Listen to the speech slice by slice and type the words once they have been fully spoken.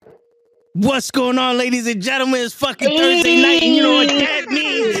What's going on, ladies and gentlemen? It's fucking Thursday night, and you know what that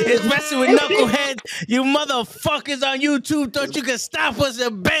means? It's Wrestling with Knuckleheads. You motherfuckers on YouTube thought you could stop us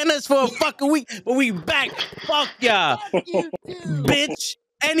and ban us for a fucking week, but we back. Fuck y'all. Fuck you too. Bitch.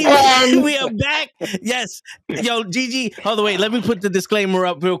 Anyway, we are back. Yes. Yo, Gigi, hold on, wait. Let me put the disclaimer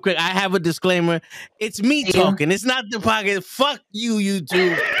up real quick. I have a disclaimer. It's me talking. It's not the podcast. Fuck you,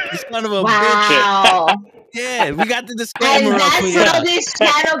 YouTube. You son of a Wow. Yeah, we got the disclaimer And up for that's y'all. how this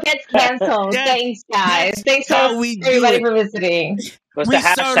channel gets canceled. Yes, Thanks, guys. that's Thanks how for we do everybody it. for visiting. What's We the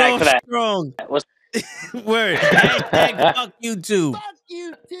start hashtag off for that? strong. What's Word. Hashtag fuck YouTube. Fuck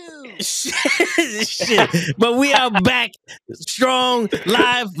you too. Shit. But we are back strong,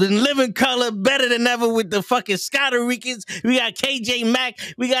 live, in living color, better than ever with the fucking Scotto Ricans. We got KJ Mack.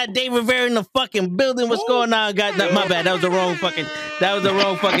 We got Dave Rivera in the fucking building. What's going on, guys? No, my bad. That was the wrong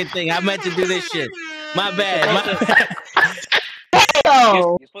fucking thing. I meant to do this shit. My bad.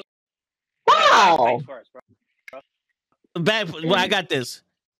 Oh, you're supposed wow. to first, bro. Well, I got this.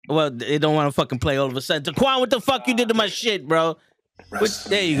 Well, they don't want to fucking play all of a sudden. Taquan, what the fuck you did to my shit, bro?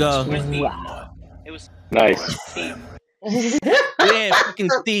 There you go. It was Nice. Steve. Yeah, fucking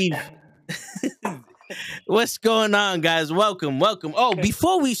Steve. What's going on, guys? Welcome. Oh,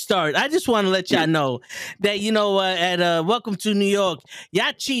 before we start, I just want to let y'all know that, at Welcome to New York,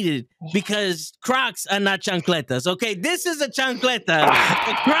 y'all cheated because Crocs are not chancletas, okay? This is a chancleta.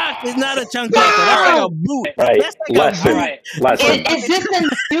 A Croc is not a chancleta. That's like a boot. Right. That's like a Listen. boot. Alright. Listen. Is this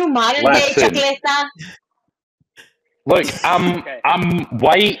the new modern day Listen. chacleta? Look, I'm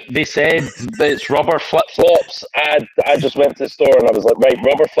white. They said that it's rubber flip flops. I just went to the store and I was like, right,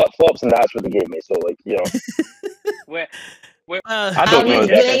 rubber flip flops, and that's what they gave me. So, like, Where Uh, I I don't know. was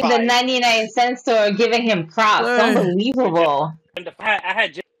that- doing the 99 cent store giving him props. Word. Unbelievable. I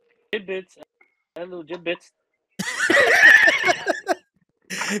had Jidbits. I had little Jidbits.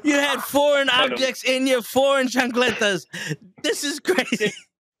 you had foreign objects in your foreign chancletas. This is crazy.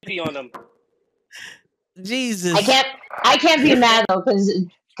 On them. Jesus. I can't be mad though,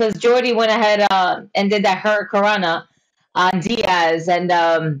 because Jordy went ahead and did that Hurricanrana on Diaz, and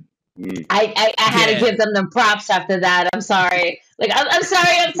I had to give them the props after that. I'm sorry. Like I'm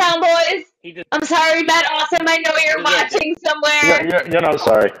sorry, Uptown Boys. He just I'm sorry, Matt Awesome. I know you're watching somewhere. You're not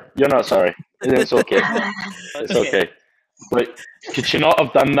sorry. You're not sorry. It's okay. It's okay. Like, could you not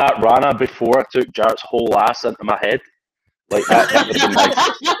have done that Rana before I took Jarrett's whole ass into my head? Like that would have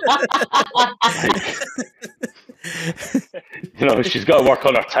been nice. She's got to work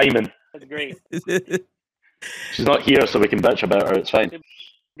on her timing. that's great. She's not here, so we can bitch about her. It's fine.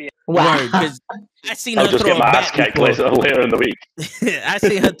 Wow. Word, 'cause I seen I'll her just throw get a my bat ass kicked before. later in the week. I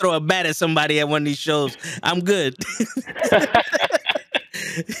seen her throw a bat at somebody at one of these shows. I'm good.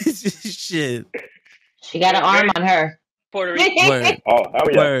 Shit. She got an arm on her. Puerto Rico. Word. Oh,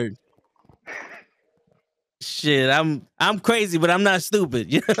 yeah. Word. Shit, I'm crazy, but I'm not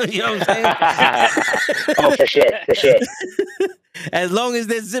stupid. You know what I'm saying? Oh, for sure. As long as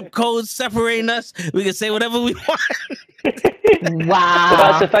there's zip codes separating us, we can say whatever we want. Wow. But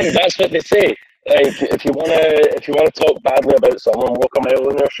that's the thing. That's what they say. Like, if you wanna talk badly about someone, walk a mile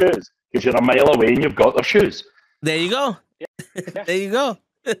in their shoes, because you're a mile away and you've got their shoes. There you go. There you go.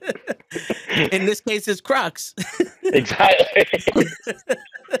 In this case, it's Crocs. Exactly.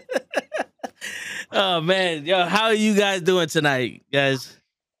 Oh man, yo, how are you guys doing tonight, guys?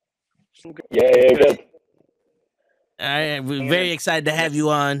 Yeah, good. All right, we're very excited to have you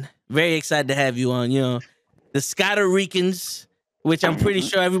on. Very excited to have you on. The Scotto Ricans, which I'm pretty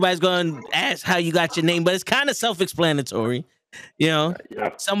sure everybody's going to ask how you got your name, but it's kind of self-explanatory. Yeah.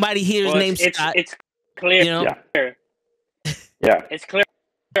 Somebody here is Well, named Scott. it's clear. Yeah. It's clear.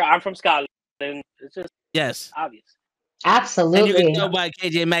 I'm from Scotland. It's just Yes. obvious. And you Absolutely. can tell by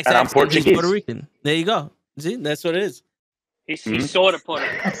KJ Max And I'm accent, he's Portuguese. Puerto Rican. There you go. See, that's what it is. He's sort of Puerto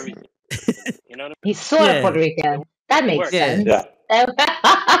Rican. You know what He's sort Yeah. of Puerto Rican. That makes Works. sense. Yeah.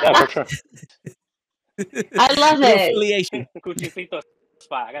 Yeah, for sure. I love No it. affiliation. I mean? Cuchi Frito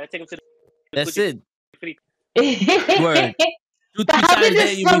spot. I gotta take him to the That's Cuchi it. Frito. Word. Two, But three how times did there,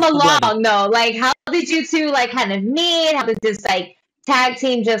 this you come meet somebody. along though? Like how did you two like kind of meet? How did this like tag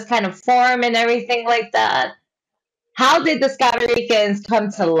team just kind of form and everything like that? How did the Scotto Ricans come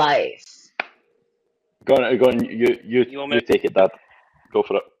to life? Go on. You want me to- take it, Dad. Go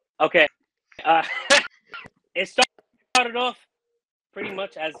for it. Okay. It started off pretty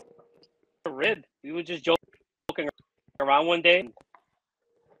much as a rib. We were just joking around one day.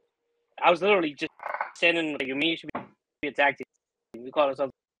 I was literally just saying, like, me should be a tag team. We call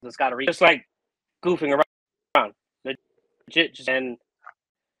ourselves the Scotto Ricans. Just like goofing around. Legit. Just and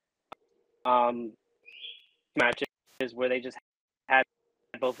matches where they just had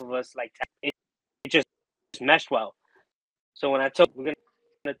both of us like it just meshed well. So when I took we're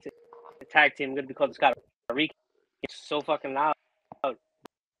gonna tag team, we're gonna be called the Scott Rican. It's so fucking loud,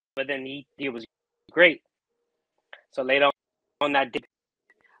 but then he was great. So later on that day,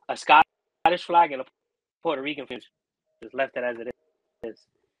 a Scottish flag and a Puerto Rican flag, just left it as it is.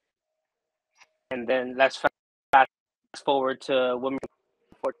 And then let's fast forward to Women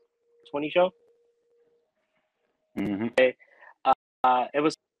 420 show. Mm-hmm. It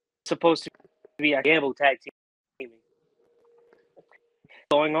was supposed to be a gamble tag team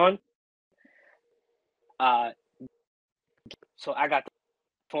going on. So I got the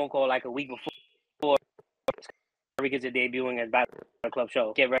phone call like a week before Ricans are debuting at Battle Club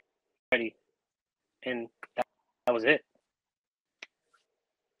show. Get ready, and that was it.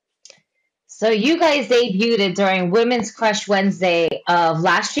 So you guys debuted during Women's Crush Wednesday of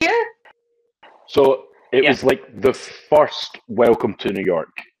last year? So it was like the first Welcome to New York.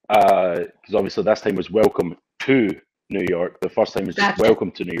 Because obviously this time was Welcome to New York. The first time was just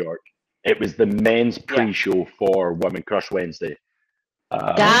Welcome to New York. It was the men's pre-show for Women Crush Wednesday.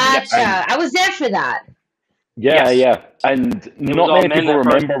 Gotcha. I was there for that. Yeah. And not many people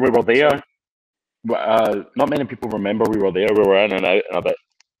remember we were there. Not many people remember we were there. We were in and out in about,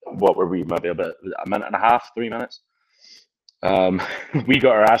 what were we, maybe about a minute and a half, 3 minutes. We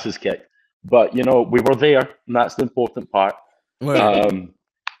got our asses kicked. But, you know, we were there, and that's the important part. You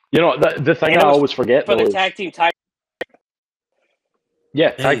know, the thing I always forget, for though, the tag team title.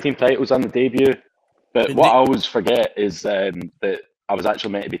 Yeah, tag team titles on the debut. But what I always forget is that I was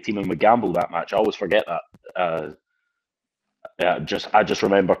actually meant to be teaming with Gamble that match. I always forget that. I just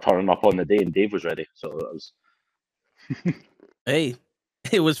remember turning up on the day and Dave was ready. So that was. Hey,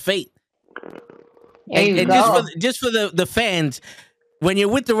 it was fate. And just for the fans, when you're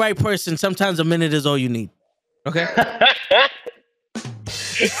with the right person, sometimes a minute is all you need. Okay. That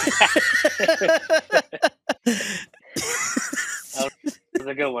was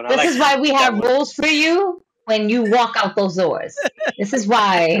a good one. This is why we have rules for you when you walk out those doors. This is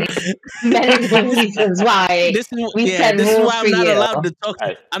why. Many reasons why we set rules for I'm not you. allowed to talk.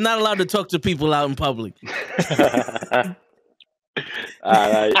 I'm not allowed to talk to people out in public.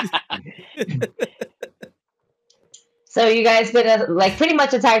 So you guys been like pretty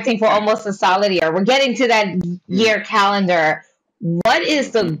much a tag team for almost a solid year. We're getting to that year calendar. What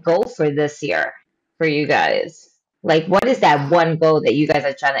is the goal for this year for you guys? Like, what is that one goal that you guys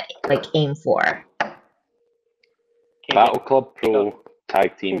are trying to like aim for? Battle Club Pro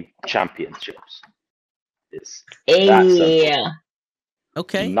Tag Team Championships.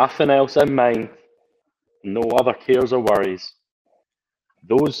 Okay. Nothing else in mind. No other cares or worries.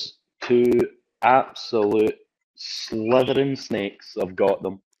 Those two absolute slithering snakes have got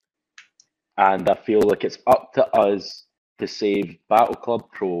them. And I feel like it's up to us to save Battle Club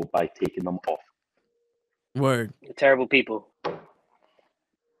Pro by taking them off. Word. Terrible people.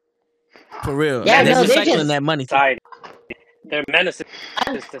 For real. Yeah, they're no, they're recycling just that money. They're menaces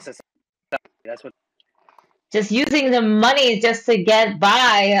to society. That's what. Just using the money just to get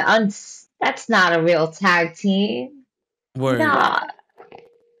by. That's not a real tag team. Word. Nah.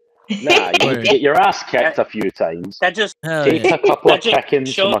 Nah, you get your ass kicked a few times. That just take a couple of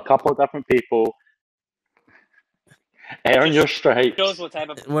chickens from a couple of different people. Earn your stripes. Shows what type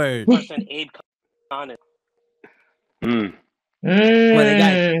of Word. person Abe Khan is. Mm.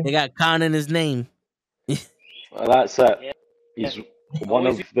 Well, they got Khan in his name. Well, that's it. Yeah. He's one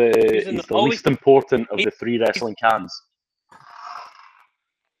of the. He's the least important of the three wrestling cans.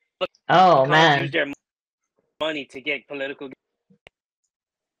 Oh man! Use their money to get political.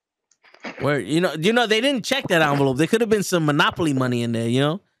 Where you know they didn't check that envelope. There could have been some monopoly money in there. You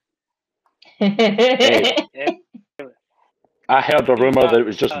know. Hey, I heard a rumor that it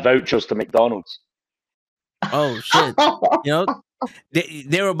was just vouchers to McDonald's. Oh shit! You know,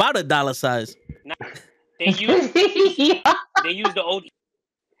 they were about $1 size. They used the old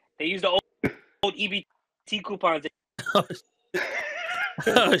EBT coupons.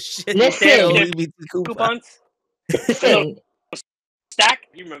 Oh shit! Listen, coupons. Stack.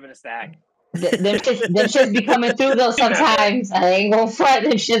 You remember the stack? Them shits be coming through though sometimes. I ain't gonna front.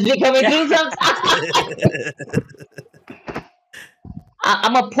 Them shits be coming through sometimes.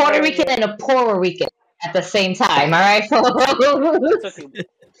 I'm a Puerto Rican and a Puerto Rican at the same time. All right,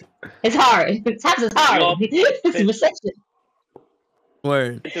 it's hard. Times it's hard. It's recession.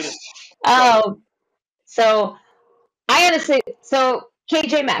 Word. So I gotta say, so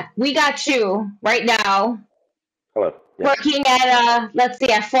KJ Mack, we got you right now. Hello. Yes. Working at let's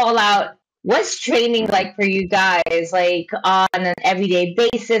see, at Fallout. What's training like for you guys? Like on an everyday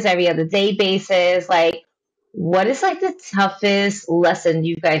basis, every other day basis? Like, what is like the toughest lesson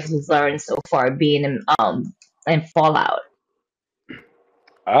you guys learned so far being in Fallout?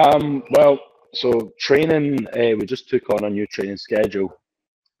 Well, so training, we just took on a new training schedule.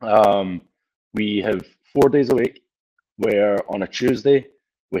 We have 4 days a week, where on a Tuesday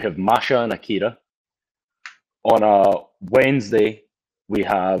we have Masha and Akira. On a Wednesday we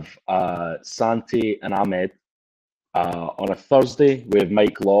have Santi and Ahmed. On a Thursday we have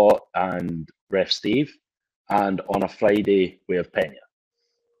Mike Law and Ref Steve, and on a Friday we have Pena.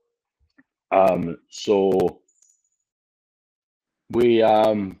 So we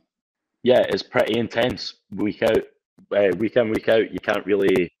yeah, it's pretty intense week out, week in, week out. You can't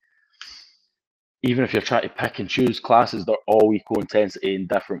really, even if you're trying to pick and choose classes, they're all equal intensity in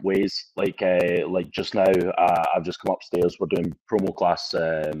different ways. Like just now, I've just come upstairs. We're doing promo class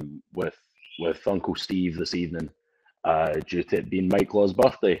with Uncle Steve this evening, due to it being Mike Law's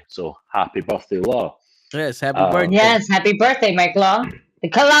birthday. So happy birthday, Law! Yes, happy birthday. Yes, happy birthday, Mike Law, the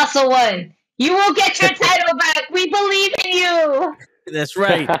colossal one. You will get your title back. We believe in you. That's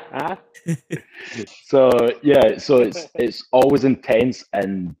right. So yeah, so it's always intense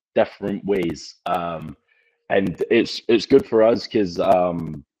in different ways, and it's good for us because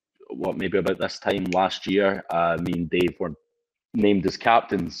maybe about this time last year, me and Dave were named as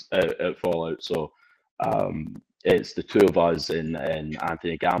captains at Fallout. So it's the two of us and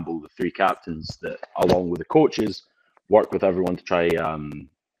Anthony Gamble, the three captains, that along with the coaches work with everyone to try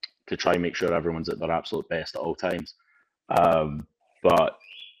and make sure everyone's at their absolute best at all times. But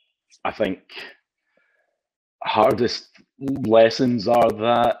I think hardest lessons are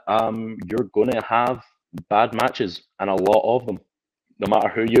that you're going to have bad matches, and a lot of them, no matter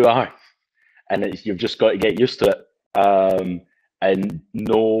who you are, and you've just got to get used to it, and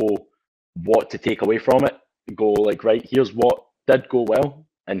know what to take away from it. Go like, right, here's what did go well,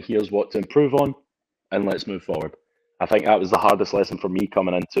 and here's what to improve on, and let's move forward. I think that was the hardest lesson for me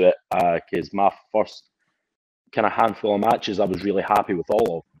coming into it, because my first kind of handful of matches, I was really happy with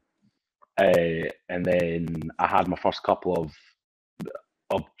all of them. And then I had my first couple of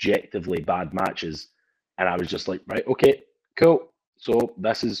objectively bad matches, and I was just like, right, okay, cool. So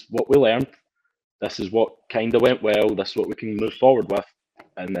this is what we learned. This is what kind of went well. This is what we can move forward with,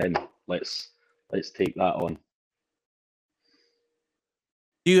 and then let's take that on.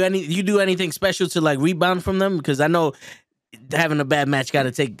 Do you do anything special to like rebound from them? Because I know having a bad match got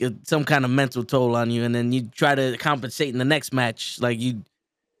to take some kind of mental toll on you, and then you try to compensate in the next match. Like you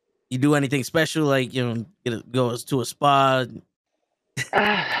do anything special? Like, you know, go to a spa.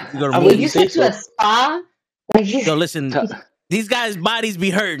 You said to a spa? So listen, these guys' bodies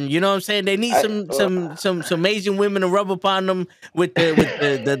be hurting. You know what I'm saying? They need some Asian women to rub upon them with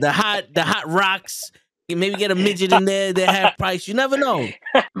the hot rocks. Maybe get a midget in there. They're half price. You never know.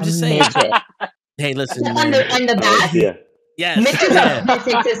 I'm just saying. Hey, listen. On the back. Yeah. Yes. Midgets are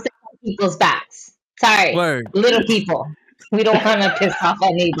pissing to people's backs. Sorry, little people. We don't want to piss off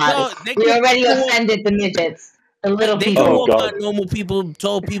anybody. No, we already offended the midgets. The little people. They can walk on normal people,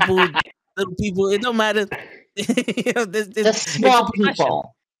 tall people, little people. It don't matter. You know, the small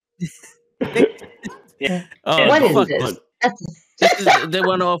people. Yeah. What is this? They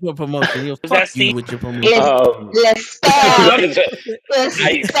want to offer a promotion. You'll fuck you with your promotion. Let's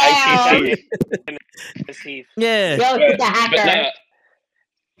Yeah. Yo, the hacker.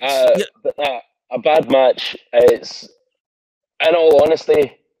 But a bad match, it's, in all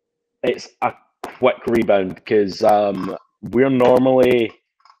honesty, it's a quick rebound, because we're normally,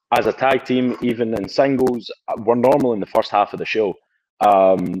 as a tag team, even in singles, we're normally in the first half of the show.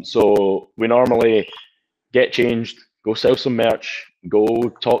 So we normally get changed, go sell some merch, go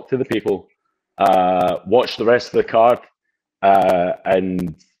talk to the people, watch the rest of the card,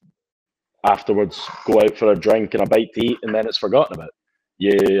 and afterwards go out for a drink and a bite to eat, and then it's forgotten about.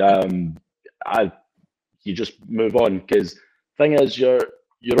 You just move on, because thing is, you're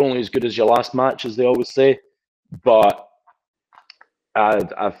only as good as your last match, as they always say. But I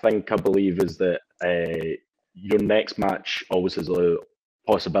believe is that your next match always has a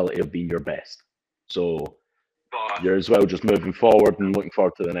possibility of being your best. So you're as well just moving forward and looking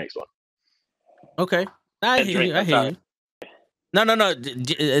forward to the next one. Okay, I hear you. No.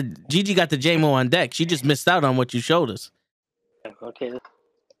 Gigi got the JMO on deck. She just missed out on what you showed us. Okay,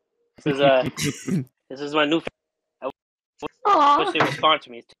 this is my new. I wish they would sponsor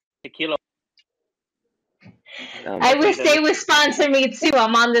me. Tequila. I wish they would sponsor me too.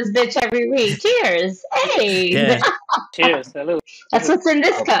 I'm on this bitch every week. Cheers. Hey. Yeah. Cheers. Hello. That's what's in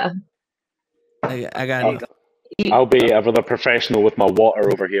this cup. I got it. I'll be ever the professional with my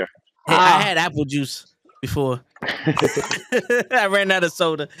water over here. Hey, I had apple juice before. I ran out of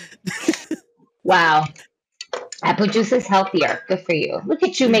soda. Wow. Apple juice is healthier. Good for you. Look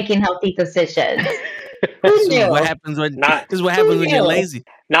at you making healthy decisions. Who This is knew? what happens when Not- this is what happens when you're knew? lazy.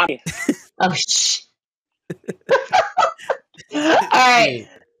 Not me. Oh, shh. All right.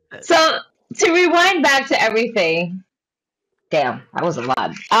 So to rewind back to everything. Damn, that was a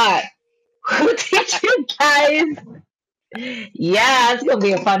lot. Who did you guys? Yeah, it's gonna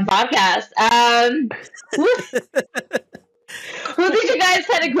be a fun podcast. Who did you guys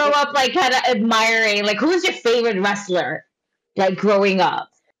kind of grow up like kind of admiring? Like, who's your favorite wrestler? Like growing up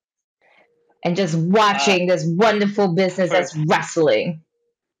and just watching this wonderful business that's wrestling.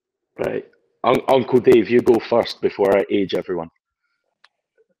 Right. Uncle Dave, you go first before I age everyone.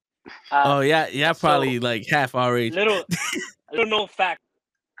 Oh yeah, so- probably like half our age. Little known fact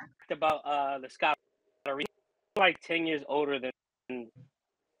about the Scott. I'm like 10 years older than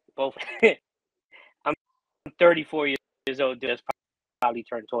both. I'm 34 years old. Just probably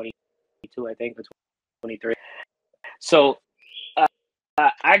turned 22, I think, or 23. So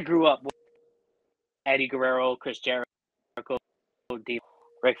I grew up with Eddie Guerrero, Chris Jericho,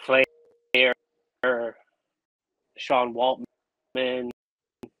 Ric Flair, Sean Waltman,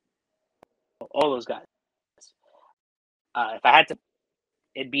 all those guys. If I had to,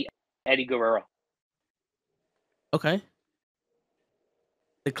 it'd be Eddie Guerrero. Okay.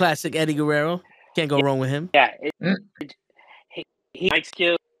 The classic Eddie Guerrero. Can't go wrong with him. Yeah, he had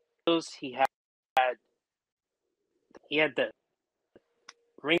skills. He had the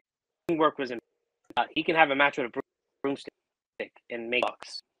ring work was in. He can have a match with a broomstick and make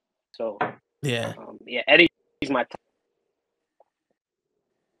bucks. So Yeah. Eddie's my.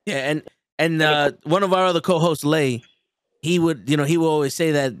 Yeah, and one of our other co-hosts, Lay, he would always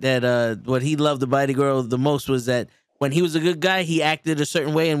say that what he loved about Eddie Guerrero the most was that when he was a good guy, he acted a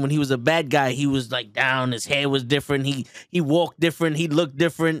certain way, and when he was a bad guy, he was like down. His hair was different. He walked different. He looked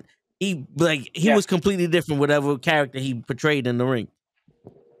different. He was completely different, whatever character he portrayed in the ring.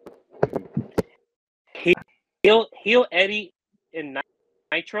 Heel Eddie in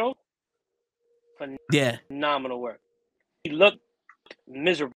Nitro. Phenomenal work. He looked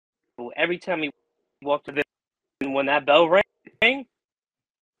miserable every time he walked in. And when that bell rang,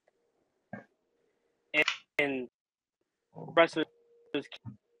 and wrestlers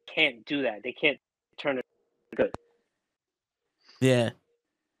can't do that. They can't turn it good. Yeah.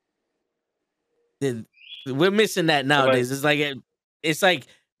 We're missing that nowadays. It's like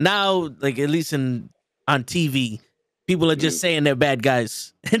now, like at least on TV, people are just saying they're bad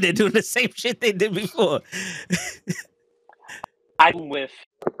guys and they're doing the same shit they did before. I'm with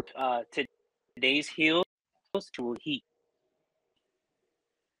today's heels to heat.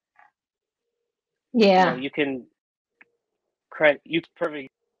 Yeah. You can perfect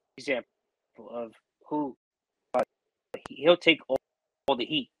example of who he'll take all the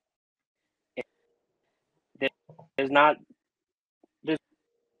heat.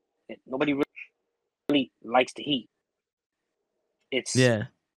 Nobody really likes the heat. It's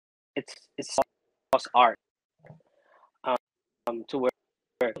lost art. To where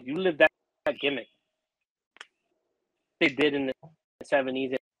you live that gimmick they did in the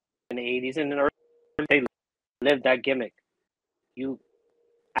 70s and the 80s and the early, they lived that gimmick. I'm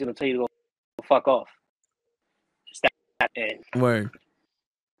gonna tell you to go fuck off. It's that and Word.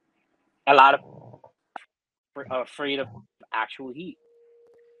 a lot of are afraid of actual heat.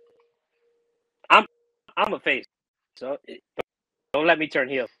 I'm a face, so don't let me turn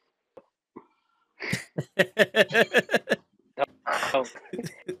heel.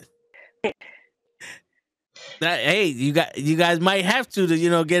 Hey, you guys might have to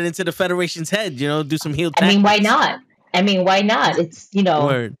get into the Federation's head, do some heel tactics. I mean, why not? It's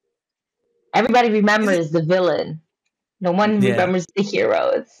Word. Everybody remembers the villain. No one remembers the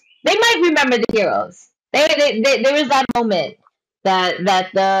heroes. They might remember the heroes. There was that moment that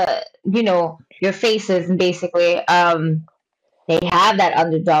the your faces and basically they have that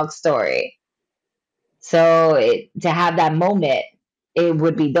underdog story. So to have that moment, it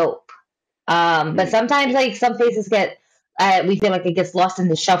would be dope. But sometimes like some faces get we feel like it gets lost in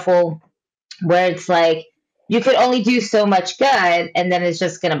the shuffle where it's like you could only do so much good and then it's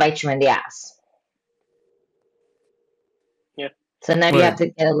just gonna bite you in the ass. Yeah. So now you have to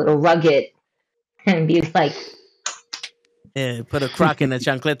get a little rugged and be like, yeah, put a crock in a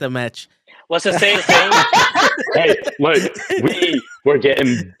chancleta match. What's the saying? Hey, look, we were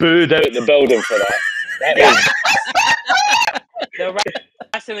getting booed out the building for that. The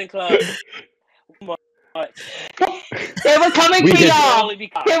wrestling club. they were coming for y'all.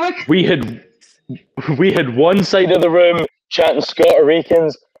 We had one side of the room chanting Scott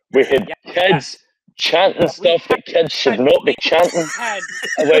Rikens. We had kids chanting stuff that kids should not be chanting.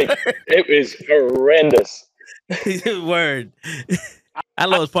 Like, it was horrendous. Word. I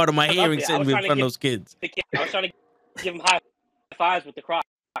lost part of my I loved hearing it. I sitting was in trying front to of those kids. I was trying to give him high fives with the Crocs.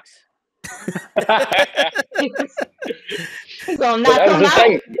 He's gonna But knock that was him the out.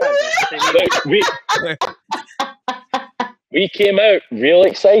 thing. We came out real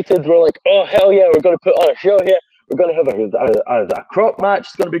excited. We're like, oh hell yeah, we're gonna put on a show here. We're gonna have a croc match.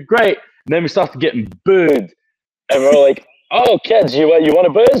 It's gonna be great. And then we started getting booed, and we're like, oh kids, you want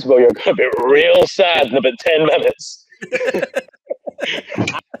to booze? Well, you're gonna be real sad in about 10 minutes.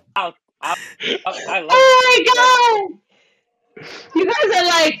 I love Oh my god! You guys are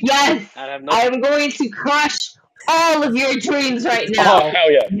like, yes, I have no. I am going to crush all of your dreams right Oh now.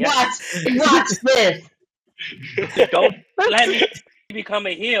 hell yeah! Watch this. Don't let me become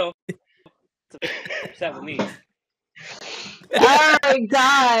a heel. Upset with me. Oh my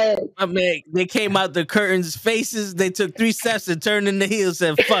god! I mean, they came out the curtains faces. They took 3 steps and turned in the heels.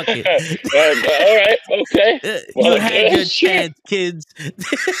 Said, "Fuck it." All right, okay. You had your chance, kids.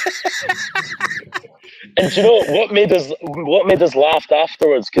 And you know what made us laugh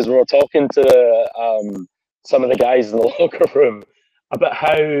afterwards? Because we were talking to some of the guys in the locker room about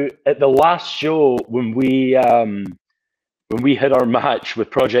how at the last show when we had our match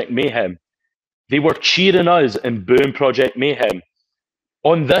with Project Mayhem, they were cheering us and booing Project Mayhem.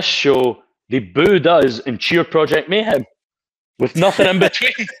 On this show, they booed us and cheered Project Mayhem with nothing in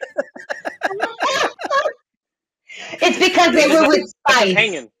between. It's because they were with Spice.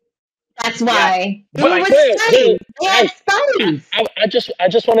 Hanging. That's why. Yeah. They were with Spice. They had Spice. I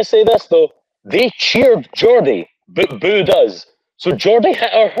just want to say this though. They cheered Jordy, but booed us. So Jordy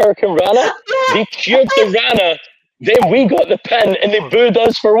hit our Hurricane Rana. They cheered the Rana. Then we got the pin, and they booed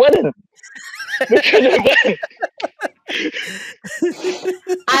us for winning. We couldn't win.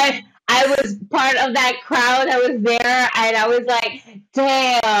 I was part of that crowd. I was there, and I was like,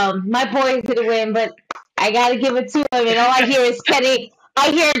 "Damn, my boys didn't win, but I gotta give it to him." And all I hear is Kenny.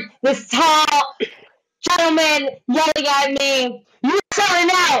 I hear this tall gentleman yelling at me, "You selling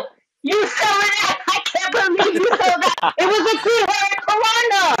out! You selling out! I can't believe you sold out! It was a 300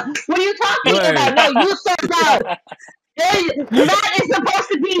 Corona! What are you talking about? No, you sold out! That is supposed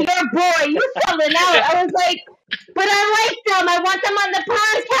to be your boy! You selling out!" I was like, "But I like them. I want them on the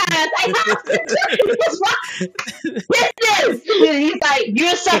podcast. I have to do this business." He's like,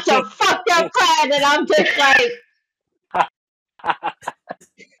 "You're such a fucked up fan," and I'm just like.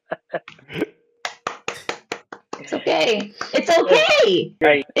 It's okay. It's okay.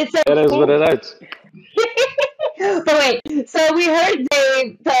 Right. It's okay. It is what it is. But wait, so we heard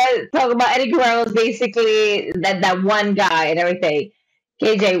Dave talk about Eddie Guerrero's basically that one guy and everything.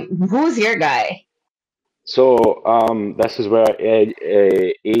 KJ, who's your guy? So this is where I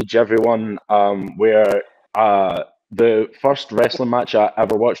age everyone. Where the first wrestling match I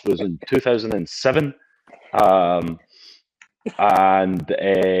ever watched was in 2007, and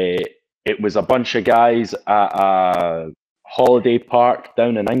it was a bunch of guys at a holiday park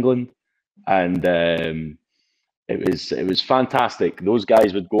down in England, and it was fantastic. Those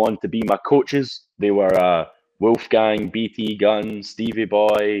guys would go on to be my coaches. They were Wolfgang, BT Gunn, Stevie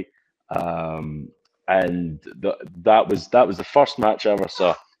Boy, and that was the first match I ever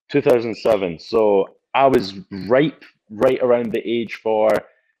saw, 2007. So I was right around the age for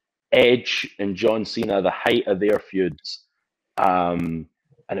Edge and John Cena, the height of their feuds. And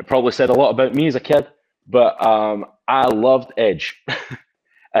it probably said a lot about me as a kid, but I loved Edge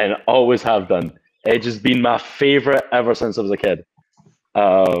and always have done. Edge has been my favorite ever since I was a kid.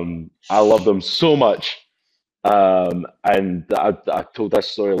 I love them so much. And I told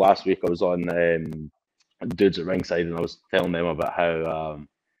this story last week. I was on Dudes at Ringside, and I was telling them about how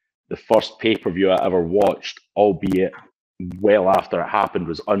the first pay-per-view I ever watched, albeit well after it happened,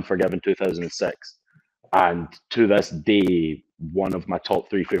 was Unforgiven 2006. And to this day, one of my top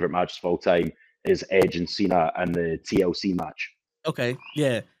 3 favorite matches of all time is Edge and Cena and the TLC match. Okay,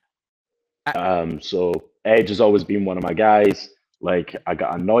 yeah. So Edge has always been one of my guys. Like, I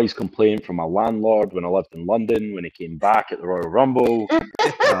got a noise complaint from my landlord when I lived in London when he came back at the Royal Rumble.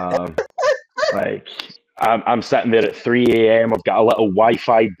 Like, I'm sitting there at 3 a.m. I've got a little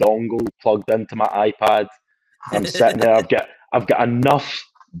Wi-Fi dongle plugged into my iPad. I'm sitting there. I've got enough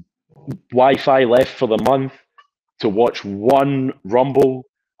Wi-Fi left for the month to watch one Rumble.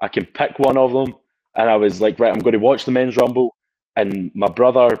 I can pick one of them, and I was like, right, I'm going to watch the men's Rumble. And my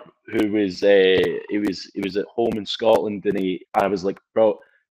brother, who was he was at home in Scotland, and I was like, bro,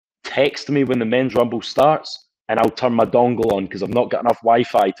 text me when the men's Rumble starts, and I'll turn my dongle on because I've not got enough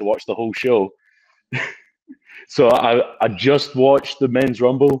Wi-Fi to watch the whole show. So I just watched the men's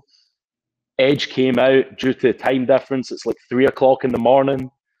Rumble. Edge came out due to time difference. It's like 3 o'clock in the morning.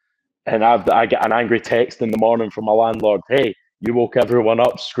 and I get an angry text in the morning from my landlord. Hey, you woke everyone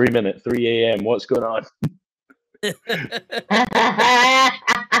up screaming at 3 a.m. What's going on? It's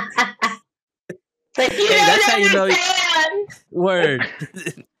like, you Hey, don't that's how you know. understand. Word.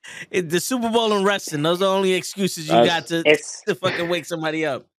 The Super Bowl and wrestling, those are the only excuses you got to fucking wake somebody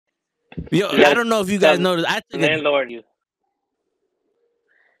up. Yo, I don't know if you guys noticed. I took landlord you.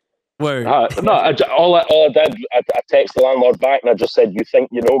 Word. No, all I did, I texted the landlord back and I just said, "You think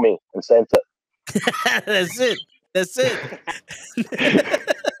you know me," and sent it. That's it. That's it.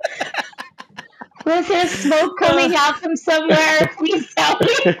 Was there smoke coming out from somewhere? Please tell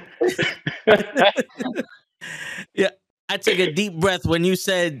me. Yeah, I took a deep breath when you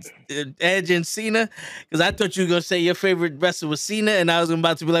said Edge and Cena, because I thought you were gonna say your favorite wrestler was Cena, and I was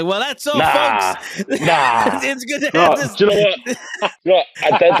about to be like, "Well, that's all, folks." It's good to have this. Do you know what?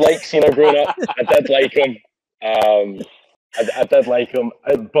 I did like Cena growing up. I did like him. I did like him,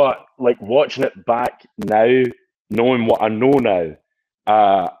 but like watching it back now, knowing what I know now,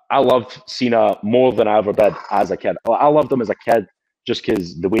 I loved Cena more than I ever did as a kid. I loved him as a kid just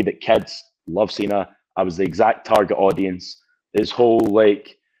because the way that kids love Cena. I was the exact target audience. His whole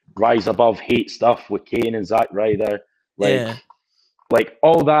like rise above hate stuff with Kane and Zack Ryder, like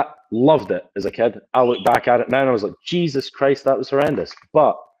all that, loved it as a kid. I look back at it now and I was like, Jesus Christ, that was horrendous.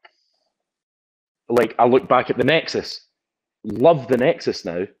 But like I look back at the Nexus, love the Nexus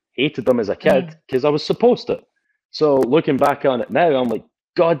now, hated them as a kid because I was supposed to. So looking back on it now, I'm like,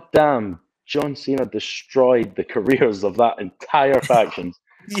 God damn, John Cena destroyed the careers of that entire faction.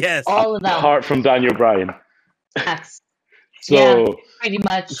 Yes, all of them. Apart from Daniel Bryan. Yes. So yeah, pretty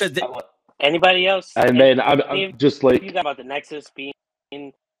much. Anybody else? And then I'm just like, you got about the Nexus being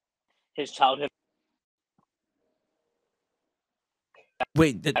his childhood.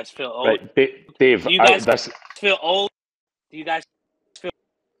 Wait, that's feel old. Right, Dave. Do you guys feel old? Do you guys feel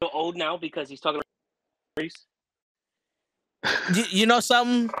old now because he's talking about race? You know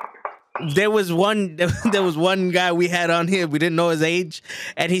something? There was one guy we had on here. We didn't know his age,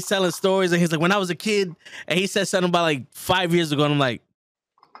 and he's telling stories. And he's like, "When I was a kid," and he said something about like 5 years ago. And I'm like,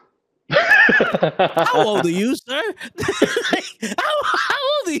 "How old are you, sir? how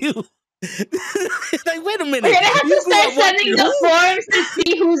old are you?" Like, wait a minute. We're gonna have to start sending the forms to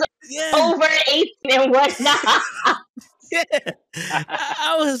see who's over 18 and whatnot. Yeah,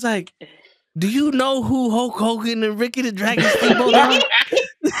 I was like, "Do you know who Hulk Hogan and Ricky the Dragon Steamboat are?"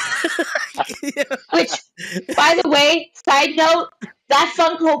 Which, by the way, side note, that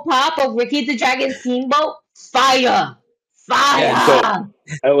Funko Pop of Ricky the Dragon Steamboat, fire. Yeah,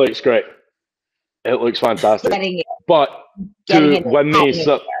 it looks great. It looks fantastic. But to win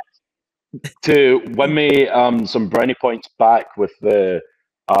me some brownie points back with the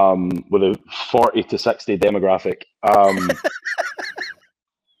 40 to 60 demographic.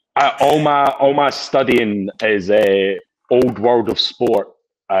 All my studying is old world of sport.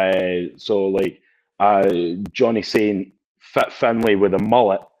 So like Johnny Saint, Fit Finlay with a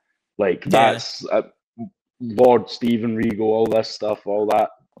mullet, like that's Lord Steven Regal, all this stuff, all that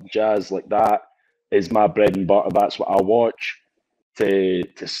jazz, like that is my bread and butter. That's what I watch to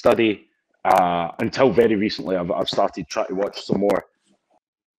study. Until very recently, I've started trying to watch some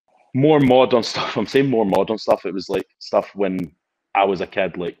more modern stuff. I'm saying more modern stuff. It was like stuff when I was a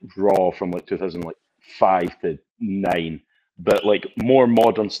kid, like Raw from like 2005 to 9, but like more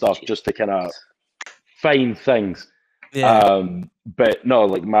modern stuff just to kind of find things. Yeah. But no,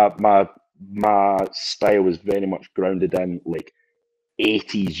 like my style is very much grounded in like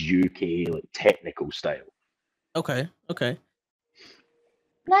 80s UK like technical style. Okay.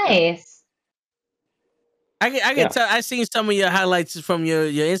 Nice. I can tell. I seen some of your highlights from your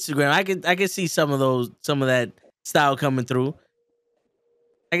Instagram. I can see some of that style coming through.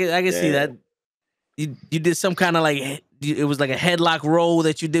 I can see that. You did some kind of like, it was like a headlock roll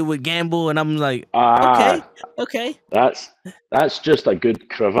that you did with Gamble, and I'm like, okay. That's just a good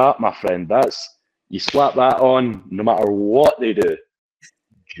cravat, my friend. You slap that on, no matter what they do,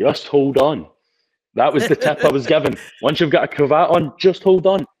 just hold on. That was the tip I was given. Once you've got a cravat on, just hold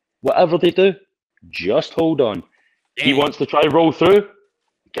on. Whatever they do, just hold on. Damn. He wants to try roll through.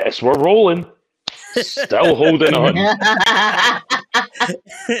 Guess we're rolling. Still holding on.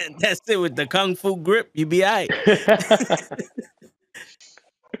 That's it with the kung fu grip. You be all right.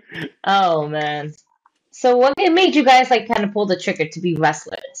 Oh man. So what made you guys like kind of pull the trigger to be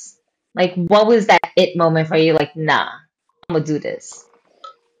wrestlers? Like, what was that it moment for you? Like, nah, I'm gonna do this.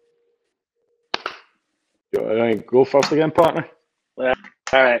 Go first again, partner. All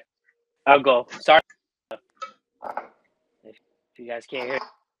right, I'll go. Sorry if you guys can't hear.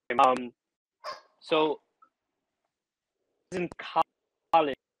 So in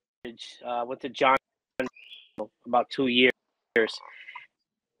college, college. Went to John about 2 years,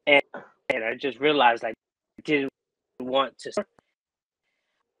 and I just realized I didn't want to. So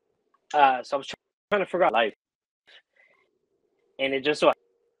I was trying to figure out life, and it just so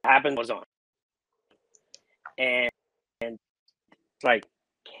happened was on, and like,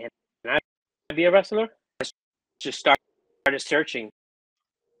 can I be a wrestler? I just started searching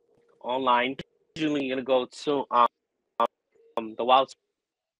online. Usually gonna go to the Wild,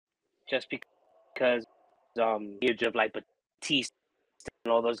 just because age of like Batista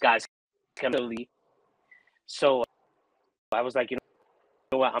and all those guys come to leave. So I was like, you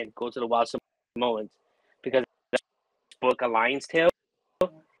know what, I'm gonna go to the Wild Samoans because that's book a Lion's Tale,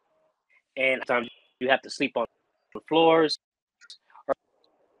 and sometimes you have to sleep on the floors or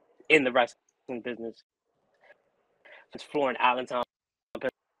in the wrestling business. It's floor in Allentown,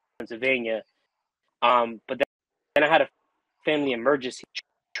 Pennsylvania. But then I had a family emergency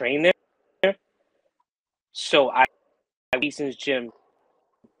train there. So I Easton's gym,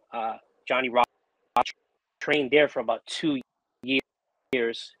 Johnny Rock, trained there for about 2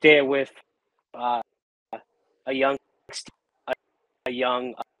 years. There with a young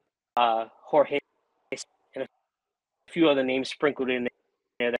Jorge and a few other names sprinkled in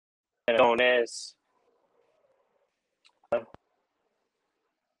there that are known as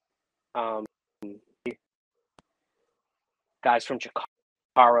guys from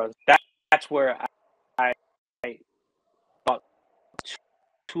Chikara. That's where I about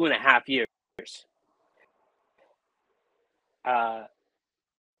 2.5 years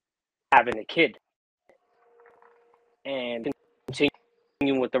having a kid and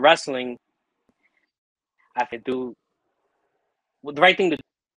continuing with the wrestling. I could do the right thing to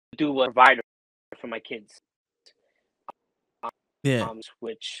do was provide for my kids.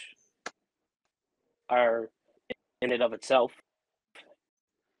 Which are in and of itself,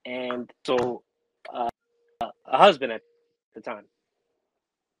 and so a husband at the time.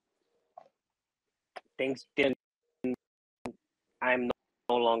 Things didn't. I'm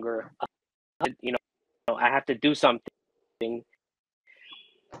no longer, you know, I have to do something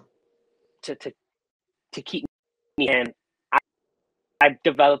to keep me. And I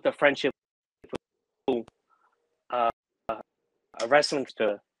developed a friendship with a wrestling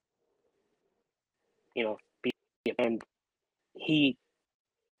star, you know, and he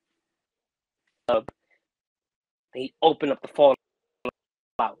opened up the fall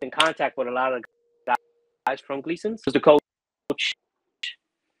out in contact with a lot of guys from Gleason's. Was the coach,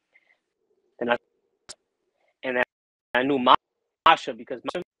 and I knew Masha because,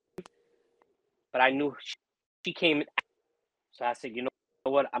 but I knew she came. So I said, you know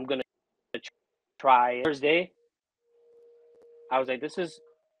what, I'm gonna try. Thursday, I was like, this is,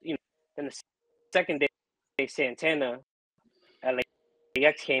 you know. Then the second day, Santana,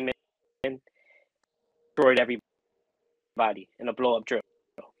 LAX came in, destroyed everybody in a blow-up drill.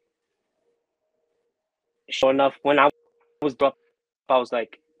 Sure enough, when I was dropped, I was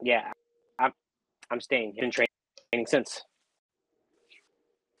like, yeah, I'm staying. Been training since.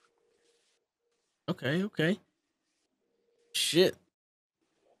 Okay. Shit.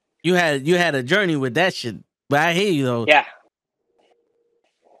 You had a journey with that shit, but I hear you though. Yeah.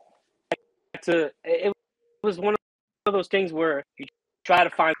 It was one of those things where you try to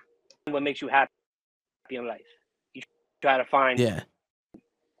find what makes you happy in life. You try to find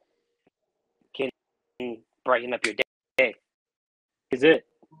can brighten up your day. Is it?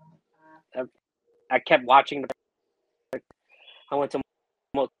 I kept watching. I went to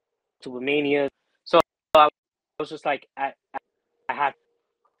multiple Mania, so I was just like, I had,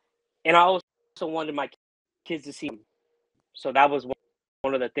 and I also wanted my kids to see them. So that was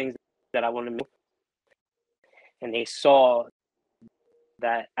one of the things that I wanted to do. And they saw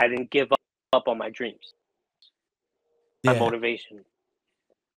that I didn't give up on my dreams. My motivation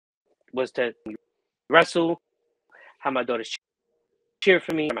was to wrestle, have my daughters cheer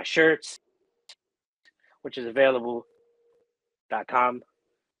for me, my shirts, which is available.com.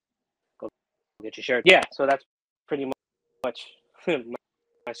 Go get your shirt. Yeah, so that's pretty much my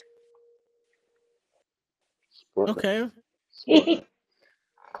okay.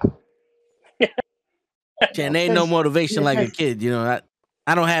 And there ain't no motivation like a kid, you know.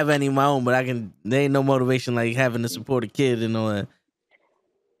 I don't have any of my own, but there ain't no motivation like having to support a kid and all that.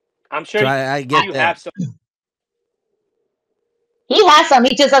 I'm sure so I get you that. have some. He has some,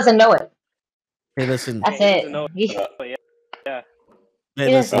 he just doesn't know it. Hey, listen. That's it. Yeah.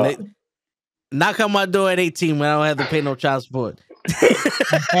 Hey, listen. Knock on my door at 18 when I don't have to pay no child support.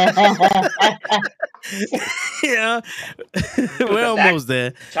 Yeah, we're almost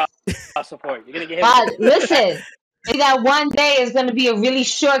there. Child support. You're gonna get hit. Listen, maybe that one day is gonna be a really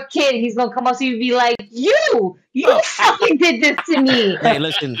short kid. He's gonna come up to you and be like, "You fucking did this to me." Hey,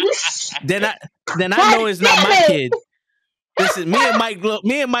 listen. Then I know it's not my kid. Listen, me and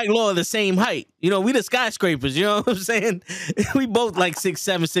Mike Law are the same height. You know, we the skyscrapers. You know what I'm saying? We both like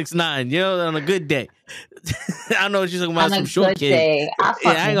 6'7", 6'9". You know, on a good day. I know what you're talking about. Some short kids.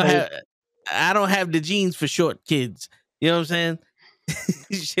 I don't have the genes for short kids. You know what I'm saying?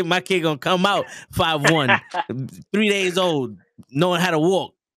 Shit, my kid gonna come out 5'1", 3 days old, knowing how to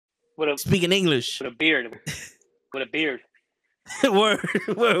walk, speaking English, with a beard. Word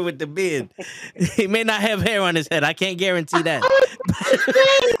with the beard. He may not have hair on his head. I can't guarantee that.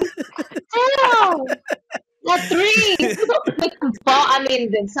 Not 3. Bald. I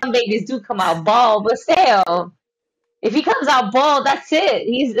mean, some babies do come out bald, but still, if he comes out bald, that's it.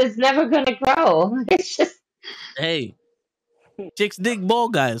 It's never gonna grow. It's just. Hey, chicks dig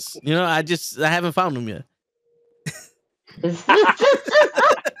bald guys. You know, I haven't found them yet.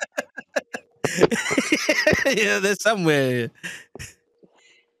 Yeah, there's somewhere.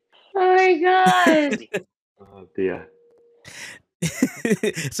 Oh my god. Oh dear.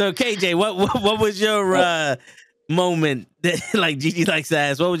 So KJ, what was your moment that, like Gigi likes to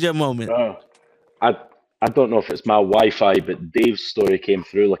ask? What was your moment? I don't know if it's my Wi-Fi, but Dave's story came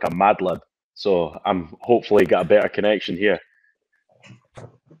through like a Mad Lib, so I'm hopefully got a better connection here.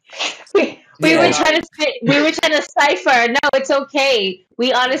 We were trying to cipher. No, it's okay.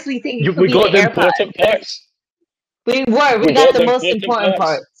 We honestly think we got the important parts. We got the most important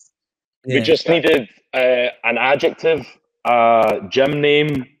parts. Yeah. We just needed an adjective, gym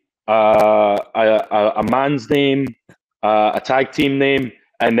name, a man's name, a tag team name,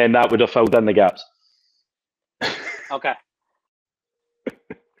 and then that would have filled in the gaps. Okay.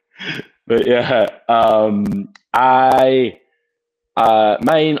 But yeah,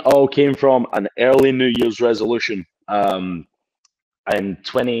 mine all came from an early New Year's resolution in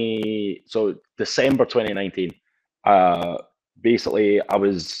December 2019. Basically, I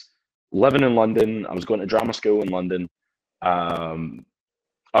was living in London. I was going to drama school in London, or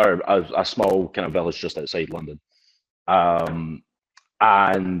a small kind of village just outside London. And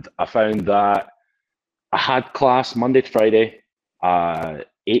I found that I had class Monday to Friday,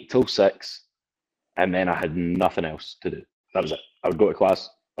 8 till 6, and then I had nothing else to do. That was it. I would go to class,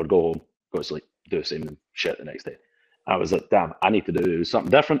 I would go home, go to sleep, do the same shit the next day. I was like, damn, I need to do something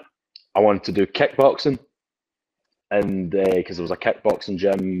different. I wanted to do kickboxing, and because there was a kickboxing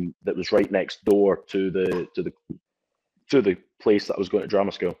gym that was right next door to the place that I was going to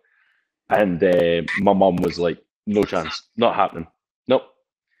drama school, and my mum was like, no chance, not happening, nope.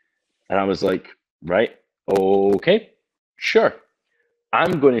 And I was like, right, okay, sure.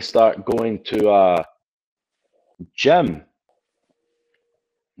 I'm going to start going to a gym.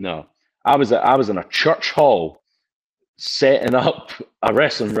 No, I was in a church hall setting up a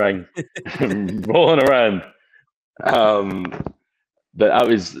wrestling ring, rolling around. But I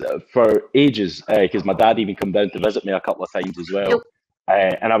was for ages because my dad even come down to visit me a couple of times as well.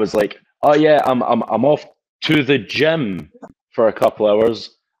 And I was like, oh yeah, I'm off to the gym for a couple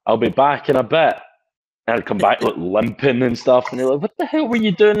hours. I'll be back in a bit. And I'd come back like limping and stuff, and they're like, "What the hell were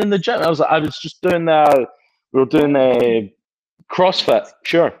you doing in the gym?" I was like, "I was just doing we were doing CrossFit."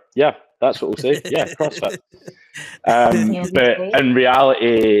 Sure, yeah, that's what we'll say. Yeah, CrossFit. But in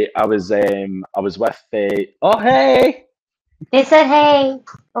reality, I was with oh hey. They said hey.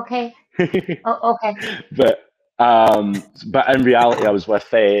 Okay. Oh, okay. But in reality, I was with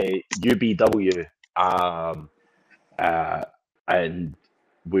UBW, and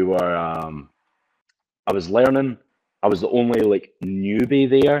we were. I was learning. I was the only like newbie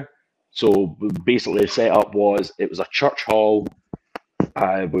there. So basically the setup was, it was a church hall.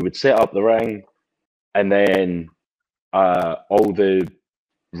 We would set up the ring, and then all the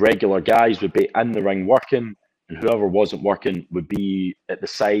regular guys would be in the ring working, and whoever wasn't working would be at the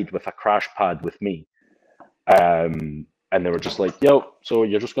side with a crash pad with me. And they were just like, yo, so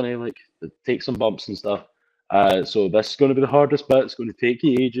you're just going to like take some bumps and stuff. So this is going to be the hardest bit. It's going to take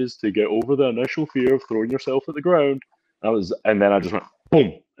you ages to get over the initial fear of throwing yourself at the ground. And then I just went, boom.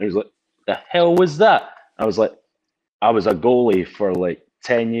 And he was like, the hell was that? I was like, I was a goalie for like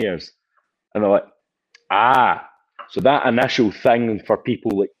 10 years. And they're like, so that initial thing for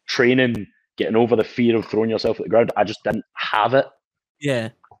people like training, getting over the fear of throwing yourself at the ground, I just didn't have it. Yeah.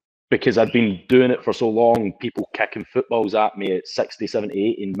 Because I'd been doing it for so long, people kicking footballs at me at 60, 70,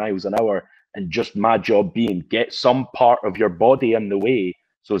 80 miles an hour. And just my job being, get some part of your body in the way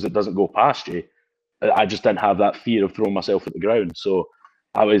so as it doesn't go past you. I just didn't have that fear of throwing myself at the ground. So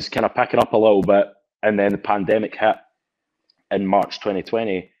I was kind of picking up a little bit. And then the pandemic hit in March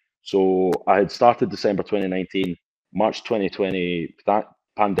 2020. So I had started December 2019. March 2020, that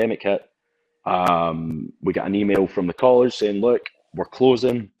pandemic hit. We got an email from the college saying, look, we're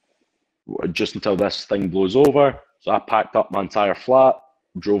closing just until this thing blows over. So I packed up my entire flat,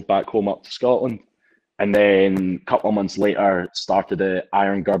 drove back home up to Scotland, and then a couple of months later started at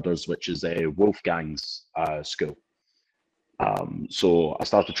Iron Girders, which is a Wolfgang's school. So I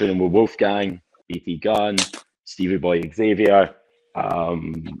started training with Wolfgang, BT Gunn, Stevie Boy Xavier,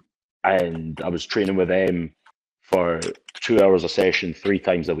 and I was training with them for 2 hours a session, 3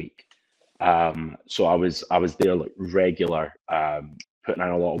 times a week. So I was there like regular, putting in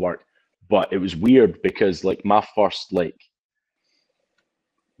a lot of work. But it was weird because like my first like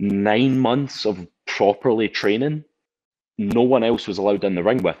 9 months of properly training, no one else was allowed in the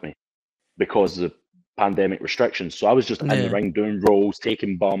ring with me because of pandemic restrictions. So I was just in the ring doing rolls,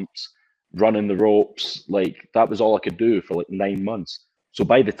 taking bumps, running the ropes. Like that was all I could do for like 9 months. So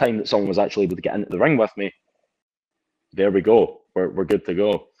by the time that someone was actually able to get into the ring with me, there we go. We're good to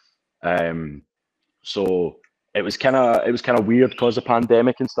go. So it was kind of weird because of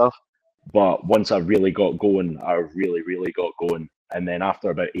pandemic and stuff. But once I really got going, I really got going. And then after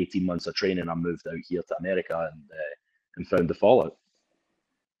about 18 months of training, I moved out here to America and found the Fallout.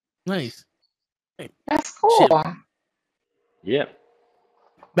 Nice. That's cool. Shit. Yeah.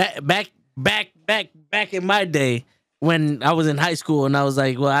 Back in my day when I was in high school and I was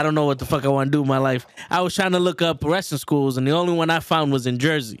like, well, I don't know what the fuck I want to do with my life. I was trying to look up wrestling schools and the only one I found was in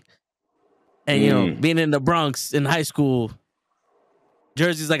Jersey. And, you know, being in the Bronx in high school,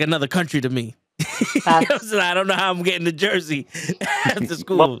 Jersey's like another country to me. So I don't know how I'm getting to Jersey after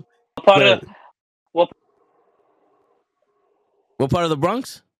school. What part of the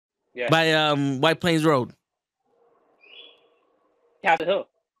Bronx? Yeah. By White Plains Road. Castle Hill.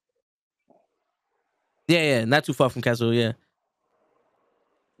 Yeah, not too far from Castle Hill,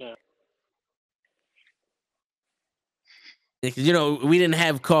 yeah. Because, you know, we didn't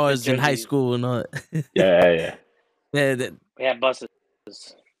have cars in high school and all that. Yeah. We had buses.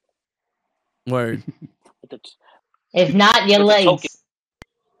 Word. If not, your legs.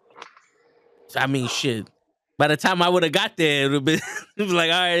 I mean, shit. By the time I would have got there, it would be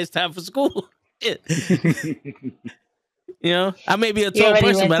like, all right, it's time for school. You know, I may be a tall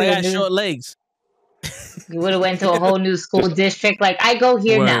person, but I got short legs. You would have went to a whole new school district. Like, I go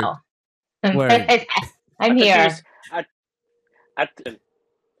here now. Word. I'm here.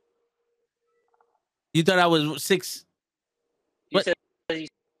 You thought I was 6? You said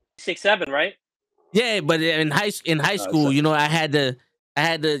 6'7", right? Yeah, but in high school, you know, I had to,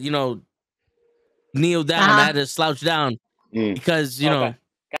 you know, kneel down. I had to slouch down because, you know,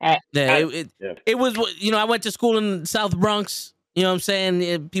 it was, you know, I went to school in South Bronx. You know what I'm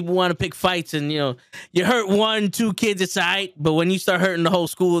saying? People want to pick fights, and you know, you hurt 1-2 kids, it's all right. But when you start hurting the whole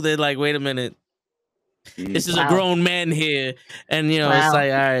school, they're like, wait a minute. This is a grown man here, and you know it's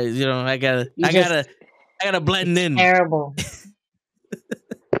like, all right, you know, I gotta blend in. Terrible.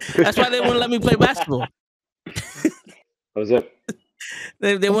 That's why they wouldn't let me play basketball. What was it?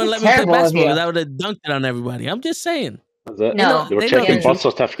 They wouldn't let me play basketball because I would have dunked it on everybody. I'm just saying. That was it? No, they were checking birth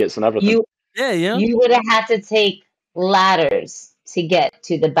certificates and everything. You would have had to take ladders to get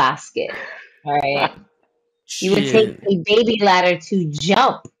to the basket. All right. You would take a baby ladder to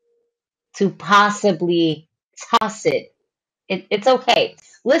jump, to possibly toss it. It's okay.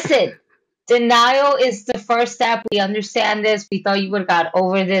 Listen, denial is the first step. We understand this. We thought you would have got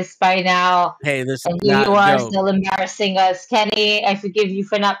over this by now. Hey, this and here you are still embarrassing us. Kenny, I forgive you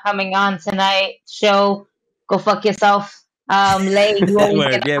for not coming on tonight. Show, go fuck yourself. Lay, you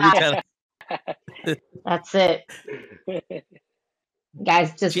always get That's it.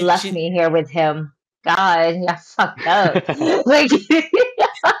 Guys just left me here with him. God, I fucked up. Like,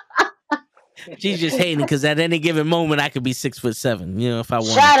 she's just hating because at any given moment I could be 6'7". You know, if I want.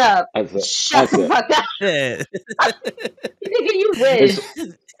 Shut up. Shut the fuck up. Yeah. You wish.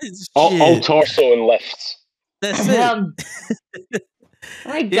 All torso and lifts. That's it.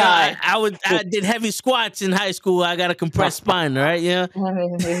 My God. I did heavy squats in high school. I got a compressed spine, right? Yeah.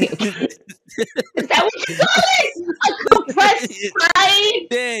 Is that what you call it? A compressed spine?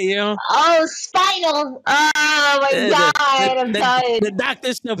 Yeah, you know. Oh, spinal. Oh my God, I'm tired. The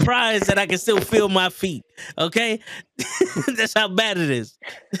doctor's surprised that I can still feel my feet. Okay, that's how bad it is.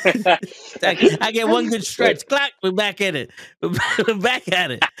 I get one good stretch. Clack, we're back at it. We're back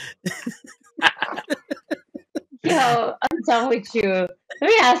at it. Yo, I'm done with you. Let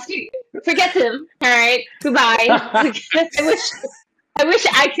me ask you. Forget him. All right. Goodbye. I wish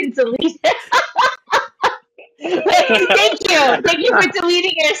I could delete it. Thank you. Thank you for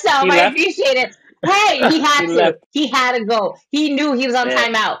deleting yourself. I appreciate it. Hey, he had He to. left. He had to go. He knew he was on Yeah.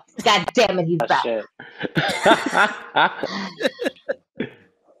 timeout. God damn it, he's Oh, back. shit.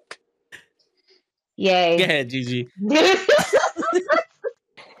 Yay. Go ahead, Gigi.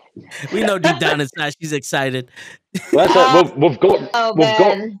 We know deep down inside she's excited. Well, that's it.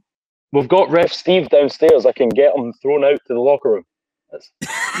 We've got Ref Steve downstairs. I can get him thrown out to the locker room. That's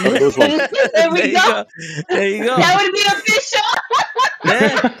one of those ones. There we go. There you go. That would be official.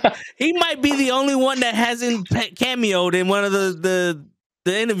 Yeah. He might be the only one that hasn't cameoed in one of the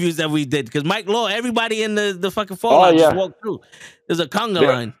interviews that we did, because Mike Law, everybody in the fucking fallout just walked through. There's a conga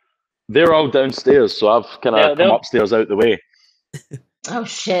line. They're all downstairs, so I've kind of come upstairs out the way. Oh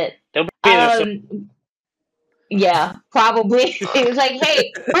shit. Yeah, probably. He was like,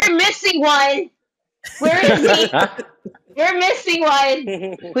 "Hey, we're missing one. Where is he? We're missing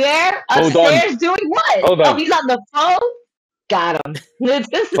one. Where? Upstairs doing what? Oh, he's on the phone? Got him."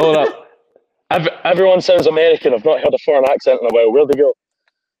 Hold up. Everyone sounds American. I've not heard a foreign accent in a while. Where'd they go?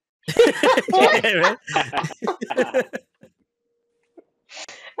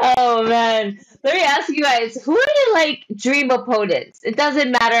 Oh man, let me ask you guys: who are your like dream opponents? It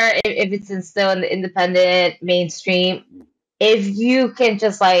doesn't matter if it's still in the independent mainstream. If you can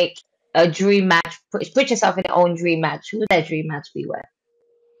just like a dream match, put yourself in your own dream match. Who would that dream match be with?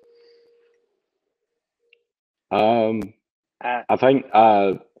 I think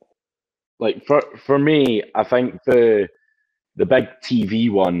like for me, I think the big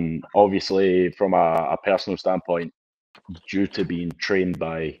TV one, obviously from a personal standpoint, due to being trained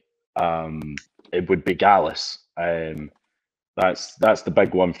by it would be Gallus. That's the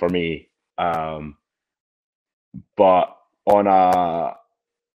big one for me. But on a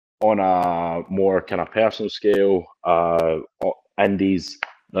more kind of personal scale, indies,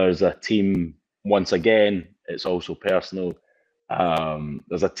 there's a team once again. It's also personal.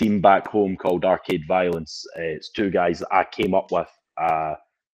 There's a team back home called Arcade Violence. It's two guys that I came up with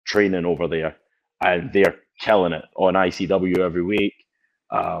training over there, and they're killing it on ICW every week.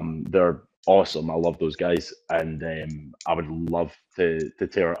 They're awesome. I love those guys, and I would love to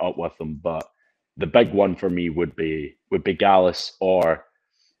tear it up with them. But the big one for me would be Gallus, or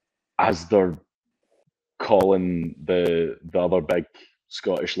as they're calling the other big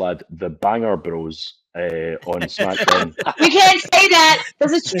Scottish lad, the Banger Bros on SmackDown. We can't say that.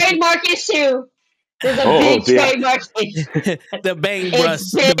 There's a trademark issue. There's a big trademark issue. The Bang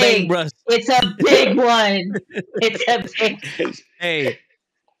Brus. The Bang Brus. It's a big one. It's a big. Hey,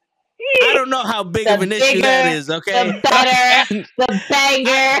 I don't know how big of an issue that is. Okay, the better, the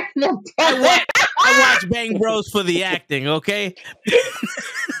banger. I watch Bang Bros for the acting. Okay.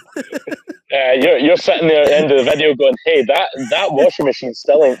 You're sitting there at the end of the video going, "Hey, that washing machine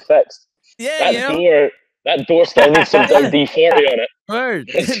still ain't fixed. Yeah, that door still needs some WD-40 on it." Word.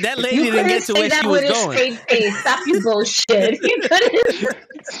 That lady didn't get to where she was going. Straight face. Stop your bullshit. You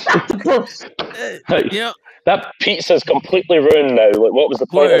couldn't stop the bullshit. That pizza's completely ruined now. Like, what was the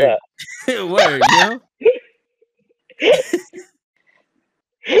point of that? Word,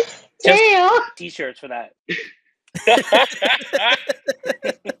 Damn. T-shirts for that.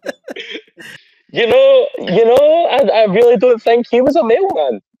 I really don't think he was a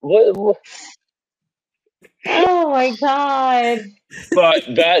mailman. What? Oh my god. But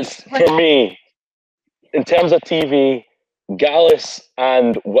that's, for me, in terms of TV, Gallus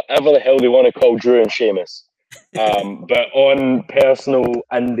and whatever the hell they want to call Drew and Sheamus. But on personal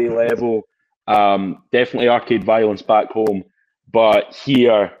indie level, definitely Arcade Violence back home. But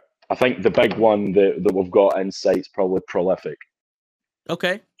here, I think the big one that we've got in sight's probably Prolific.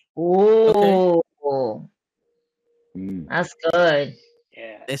 Okay. Ooh. Okay. That's good.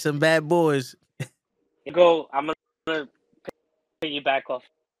 Yeah. They're some bad boys. I'm gonna piggyback off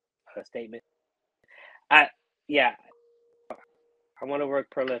a statement. I want to work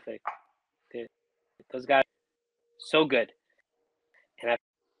Prolific. Those guys so good, and I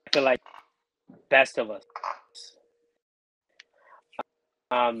feel like best of us.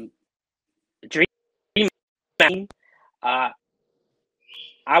 Dream.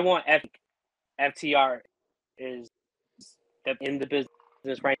 I want FTR is in the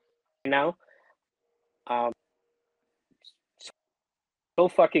business right now. So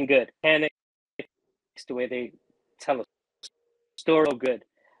fucking good. And it's the way they tell a story so good.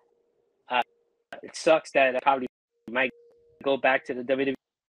 It sucks that I probably might go back to the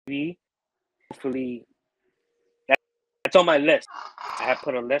WWE. Hopefully, that's on my list. I have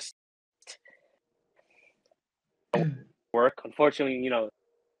put a list. Work. Unfortunately,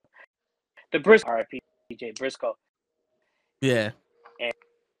 the Briscoe, RIP, PJ Briscoe. Yeah.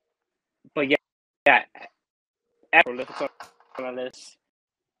 But yeah. Prolific's on my list.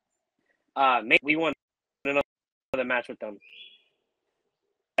 We won another match with them.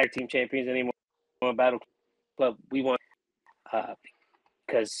 Tag team champions anymore. Battle Club. We won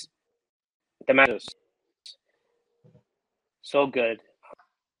because the match was so good.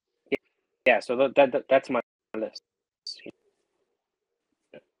 Yeah, so that's my list.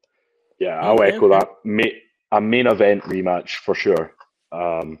 Yeah, I'll echo that. A main event rematch for sure.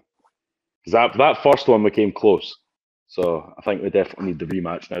 Because that first one we came close. So I think we definitely need the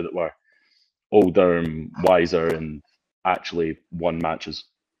rematch now that we're older and wiser and actually won matches.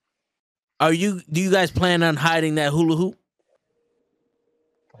 Do you guys plan on hiding that hula hoop?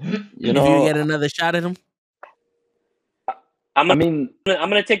 You know, if you get another shot at him? I'm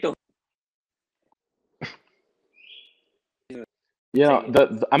gonna take the. Yeah,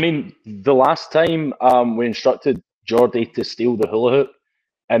 the last time we instructed Geordie to steal the hula hoop,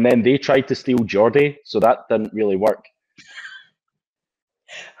 and then they tried to steal Geordie, so that didn't really work.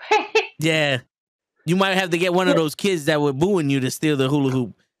 Yeah. You might have to get one of those kids that were booing you to steal the hula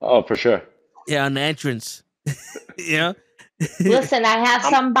hoop. Oh, for sure. Yeah, on the entrance. Yeah. Listen, I have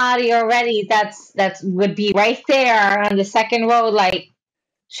somebody already that would be right there on the second row. Like,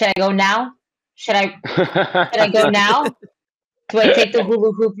 should I go now? Should I go now? Do I take the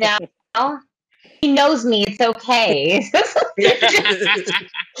hula hoop now? He knows me. It's okay.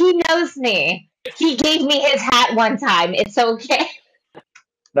 He knows me. He gave me his hat one time. It's okay.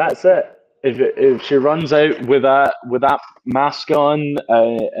 That's it. If she runs out with that mask on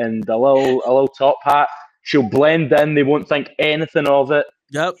and a little top hat, she'll blend in. They won't think anything of it.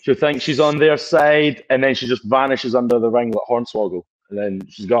 Yep. She'll think she's on their side, and then she just vanishes under the ring like Hornswoggle, and then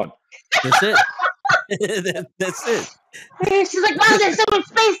she's gone. That's it. That's it. She's like, wow, there's so much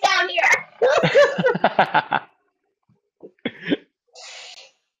space down here.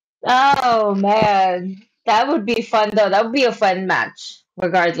 Oh man, that would be fun though. That would be a fun match,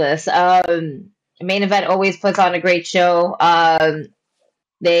 regardless. Main event always puts on a great show.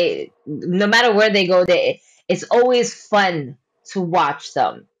 They, no matter where they go, it's always fun to watch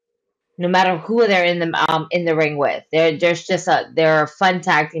them. No matter who they're in the ring with, they're a fun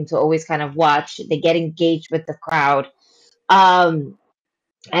tag team to always kind of watch. They get engaged with the crowd. And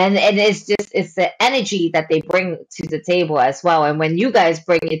it's the energy that they bring to the table as well. And when you guys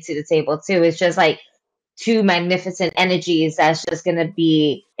bring it to the table too, it's just like two magnificent energies. That's just gonna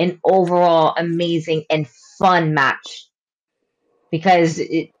be an overall amazing and fun match because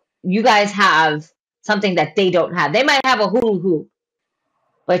you guys have something that they don't have. They might have a hula hoop,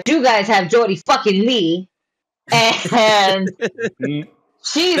 but you guys have Geordie fucking Lee, and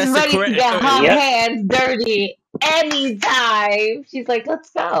she's ready to get her hands dirty anytime. She's like,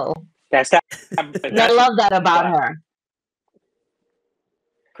 let's go. That's that. And I love that about her.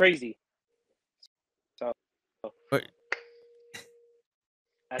 Crazy. So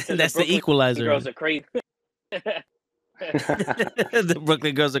that's the equalizer. Girls are crazy. The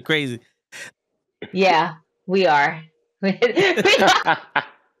Brooklyn girls are crazy. Yeah, we are.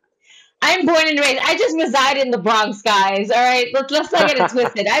 I'm born and raised. I just reside in the Bronx, guys. All right, let's not get it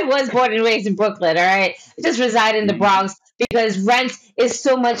twisted. I was born and raised in Brooklyn. All right, I just reside in the Bronx because rent is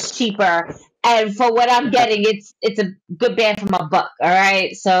so much cheaper, and for what I'm getting, it's a good bang for my buck. All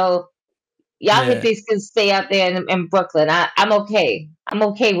right, so y'all hippies can stay out there in Brooklyn. I'm okay. I'm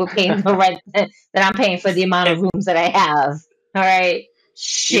okay with paying the rent that I'm paying for the amount of rooms that I have. All right,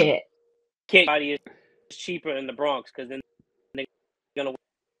 shit. Body is cheaper in the Bronx because then they're gonna.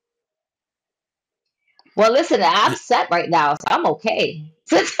 Well, listen, I'm set right now, so I'm okay.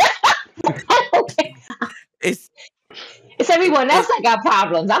 I'm okay. It's everyone else that got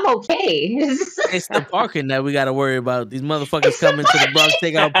problems. I'm okay. It's the parking that we got to worry about. These motherfuckers coming to the Bronx,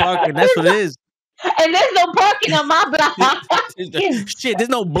 take out parking. That's what it is. And there's no parking on my block. Shit, there's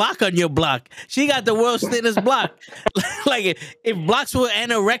no block on your block. She got the world's thinnest block. Like if blocks were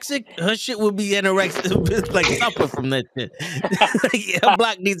anorexic, her shit would be anorexic. Like suffer from that shit. Her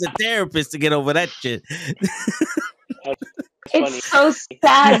block needs a therapist to get over that shit. It's so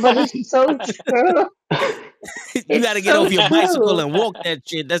sad, but it's so true. You got to get off your bicycle and walk that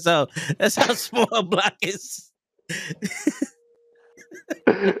shit. That's how small a block is.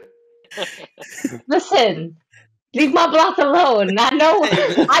 Listen, leave my block alone. I know what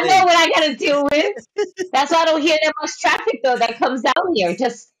I gotta deal with. That's why I don't hear that much traffic though that comes down here.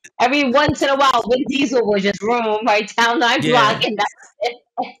 Just every once in a while, Vin Diesel will just roam right down my block, and that's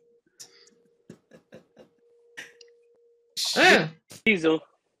it. Diesel.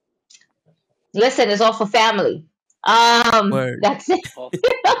 Listen, it's all for family. That's it.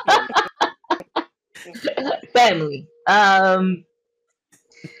 Family.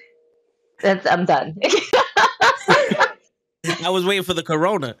 I'm done. I was waiting for the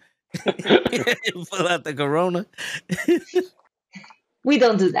Corona. Pull out the Corona. We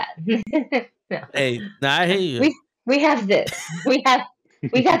don't do that. No. Hey, nah, I hear you. We have this. We got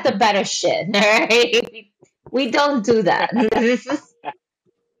the better shit. All right. We don't do that.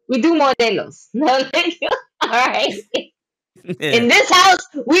 We do Modelos. All right. Yeah. In this house,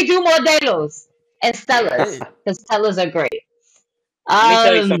 we do Modelos and Stellas because Stellas are great. Let me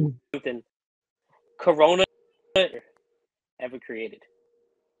tell you something. Corona ever created.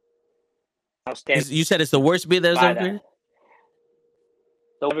 You said it's the worst beer that was ever created?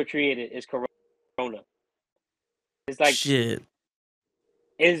 The ever created is Corona. It's like shit.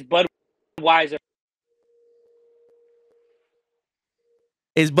 Is Budweiser?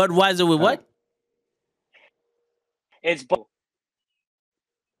 Is Budweiser with what? It's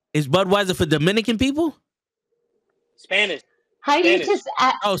Is Budweiser for Dominican people? Spanish. How you just?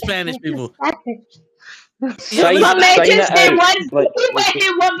 Spanish people. Sign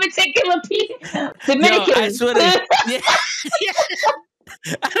it one particular piece. Dominican. I swear to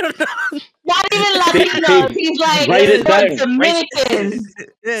I don't know. Not even Latinos. He's like, write it down. Dominicans.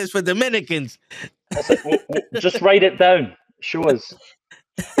 Yeah, it's for Dominicans. Just write it down. Show us.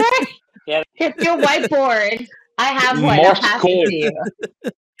 Yeah. Hit your whiteboard. I have one. Morse I'll pass code. it to you.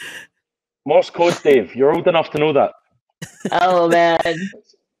 Morse code, Dave. You're old enough to know that. Oh man.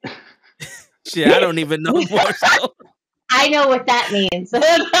 Shit, I don't even know Morse code. I know what that means.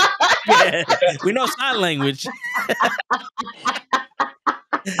 Yeah, we know sign language. You're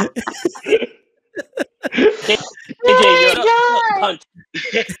a cunt.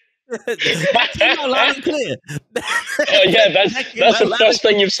 Loud and clear. Oh yeah, that's the first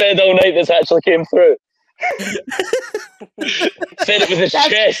thing you've said all night that's actually came through. Said it with his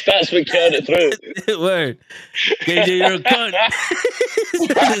chest. That's what carried it through. Word. KJ, you're a cunt.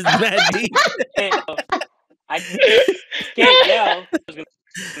 This is bad deep. I can't yell. I was gonna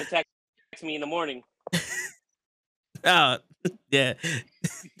text me in the morning. Oh, yeah.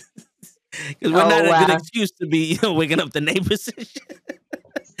 Because we're not a good excuse to be waking up the neighbors and shit.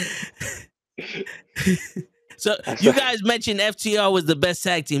 So you guys mentioned FTR was the best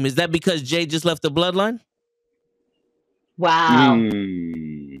tag team. Is that because Jay just left the Bloodline? Wow.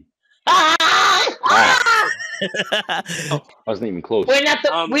 Wasn't even close. We're not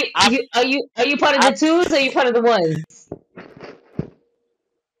the. Are you part of the twos or are you part of the ones?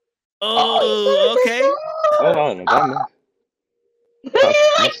 Oh, okay. Hold on,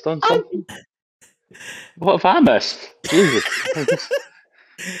 missed on something. What have I missed? Jesus.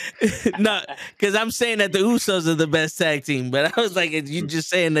 No, because I'm saying that the Usos are the best tag team, but I was like, you just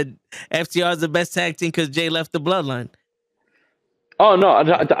saying that FTR is the best tag team because Jay left the Bloodline. Oh no, I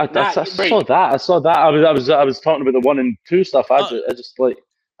saw that. I saw that. I was talking about the 1 and 2 stuff. I just know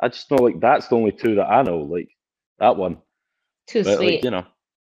like that's the only 2 that I know. Like that one. Too but, sweet. like, you know.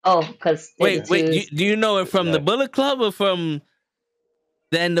 Oh, because wait. Do you know it from the Bullet Club or from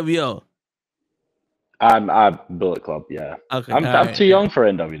the NWO? I'm Bullet Club, yeah. Okay, I'm too young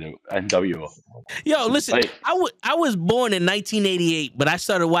for NWO. Yo, listen, I was born in 1988, but I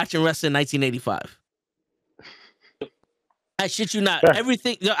started watching wrestling in 1985. I shit you not.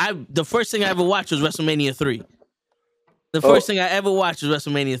 Everything. The first thing I ever watched was WrestleMania 3. The first thing I ever watched was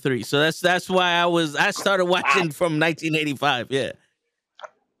WrestleMania 3. So that's why I started watching from 1985. Yeah.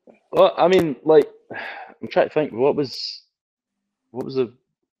 Well, I mean, like, I'm trying to think. What was the?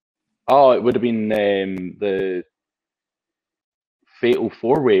 Oh, it would have been the Fatal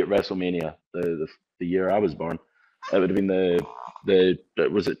 4-Way at WrestleMania, the year I was born. It would have been the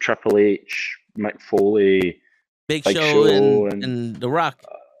was it Triple H, Mick Foley, Big Show and The Rock.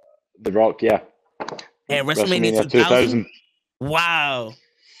 The Rock, yeah. Yeah, WrestleMania 2000. Wow.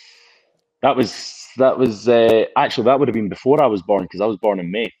 That was actually that would have been before I was born because I was born in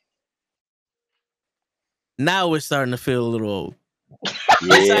May. Now we're starting to feel a little old.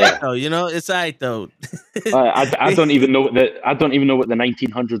 Yeah. It's all right, though. You know, it's all right though. I don't even know what the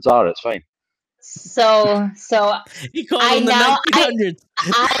 1900s are. It's fine. So he called them the 1900s.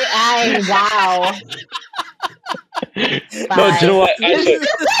 Wow. No, do you know what?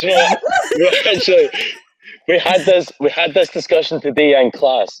 Actually, we had this discussion today in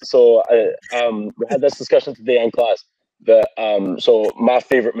class. So we had this discussion today in class that so my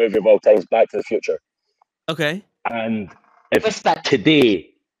favorite movie of all time is Back to the Future. Okay. And if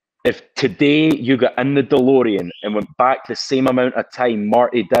today you got in the DeLorean and went back the same amount of time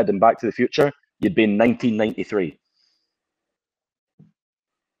Marty did in Back to the Future, you'd be in 1993.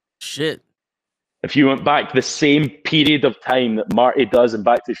 Shit. If you went back the same period of time that Marty does in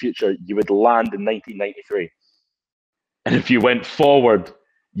Back to the Future, you would land in 1993. And if you went forward,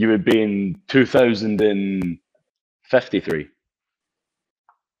 you would be in 2053.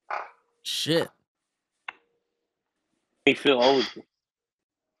 Shit. Me feel old.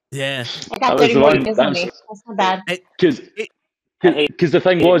 Yeah. I got That was 30 the more one. years on me. That's not bad. Because I hate the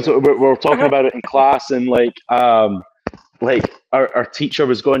thing was, we were talking about it in class, and like our teacher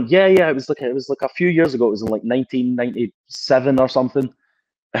was going, yeah, it was like a few years ago. It was in like 1997 or something,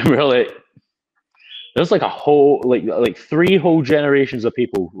 and we're like, there's like a whole like 3 whole generations of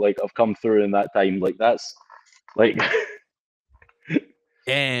people like have come through in that time. Like that's like,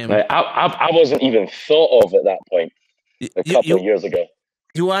 Damn. like I wasn't even thought of at that point a couple of years ago.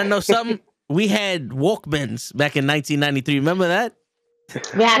 You want to know something? We had Walkmans back in 1993. Remember that?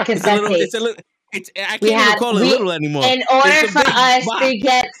 We had cassette tapes. I can't even call it little anymore. In order It's a for big us box. to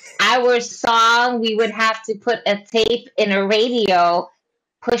get our song, we would have to put a tape in a radio,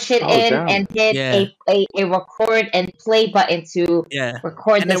 push it Oh, in, damn. and hit Yeah. a record and play button to Yeah.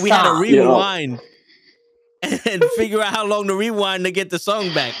 record And the then we had to song. rewind and figure out how long to rewind to get the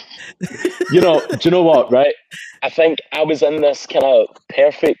song back. Do you know what, right? I think I was in this kind of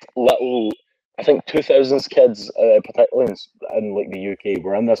perfect little, I think 2000s kids, particularly in like the UK,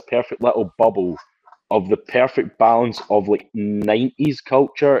 were in this perfect little bubble of the perfect balance of like 90s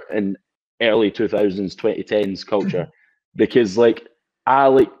culture and early 2000s, 2010s culture. Because like I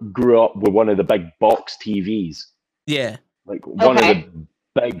like grew up with one of the big box TVs, Yeah. like Okay. one of the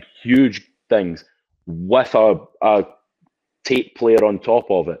big, huge things with a tape player on top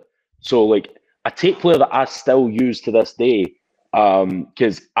of it. So like a tape player that I still use to this day,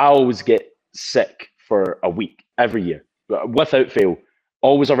 because I always get sick for a week every year, without fail.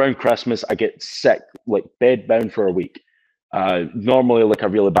 Always around Christmas, I get sick, like bedbound for a week. Normally like a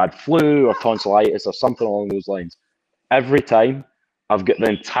really bad flu or tonsillitis or something along those lines. Every time I've got the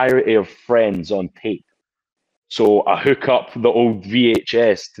entirety of Friends on tape. So I hook up the old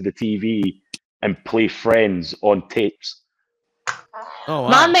VHS to the TV and play Friends on tapes. Oh, wow.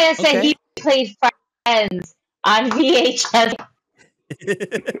 My man said Okay. he played Friends on VHS.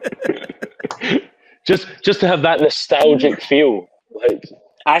 just to have that nostalgic feel, like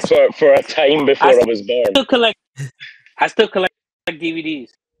I for a time before I was born. still collect DVDs.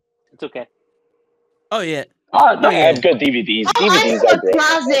 It's okay. Oh, yeah. No, yeah. I've got DVDs. Oh, I DVDs have are a great.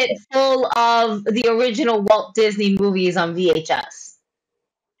 closet full of the original Walt Disney movies on VHS.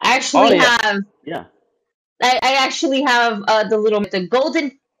 I actually have. Yeah. I actually have the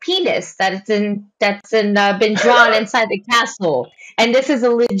golden penis that's been drawn inside the castle, and this is a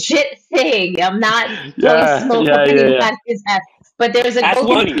legit thing. I'm not blowing smoke up anybody's head, but there's a That's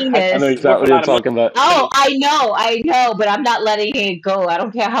golden money. penis. I know exactly what you're talking about. Oh, I know, but I'm not letting it go. I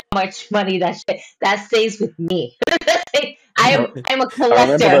don't care how much money that stays with me. I'm a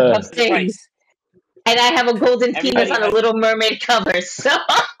collector of things, Price. and I have a golden Everybody penis on a has- Little Mermaid cover. So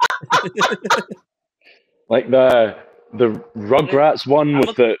Like the Rugrats one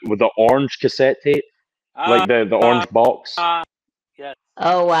with the orange cassette tape, like the orange box.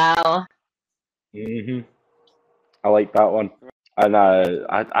 oh wow. I like that one, and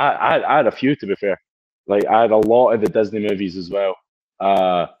I had a few, to be fair. Like I had a lot of the Disney movies as well.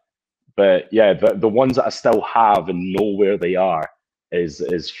 But yeah, the ones that I still have and know where they are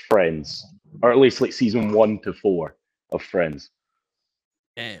is Friends, or at least like season 1 to 4 of Friends.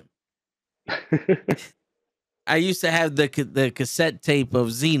 Damn. I used to have the cassette tape of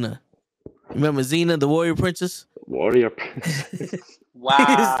Xena. Remember Xena, the Warrior Princess? Warrior Princess.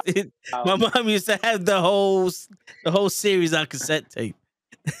 Wow. My mom used to have the whole series on cassette tape.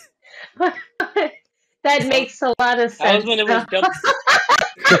 That makes a lot of That sense. was when it was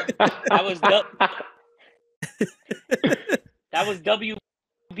that was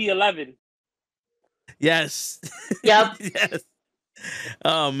WB11. Yes. Yep. Yes.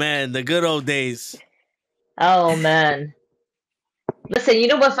 Oh man, the good old days. Oh man. Listen, you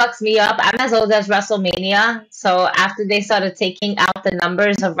know what fucks me up? I'm as old as WrestleMania. So after they started taking out the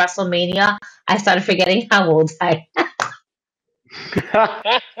numbers of WrestleMania, I started forgetting how old I am.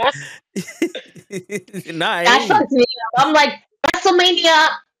 Nah, That fucks me up. I'm like, WrestleMania,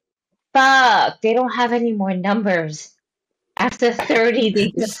 fuck. They don't have any more numbers. After 30,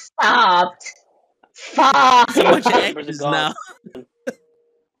 they just stopped. Fuck. so much Numbers X's are now.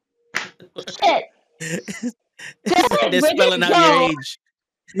 Shit. They're spelling out your age.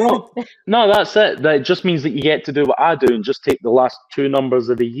 No, that's it. That just means that you get to do what I do and just take the last 2 numbers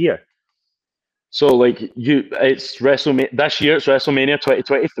of the year. So like it's WrestleMania this year. It's WrestleMania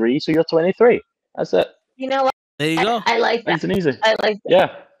 2023. So you're 23. That's it. You know what? There you go. I like that. Nice and easy. I like that.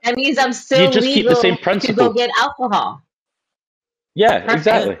 Yeah. That means I'm still You just keep the legal same to principle. go get alcohol. Yeah, Perfect.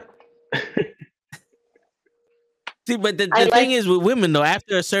 exactly. See, but the I thing is with women though,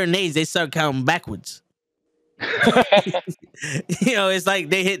 after a certain age, they start counting backwards. You know, it's like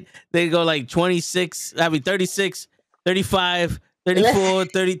they go like 26, 36, 35, 34,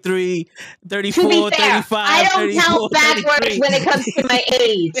 33, 34, To be fair, 35, I don't 34, count backwards 33. when it comes to my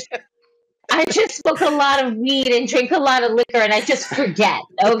age. I just smoke a lot of weed and drink a lot of liquor, and I just forget.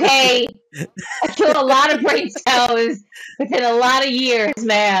 Okay, I kill a lot of brain cells within a lot of years,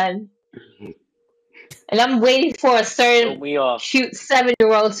 man. And I'm waiting for a certain We all. cute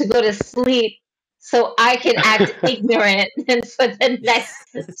 7-year-old to go to sleep so I can act ignorant and for the next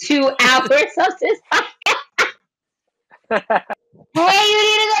 2 hours of this podcast. Hey, you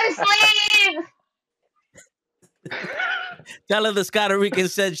need to go to sleep. Tell her the Scotto Rican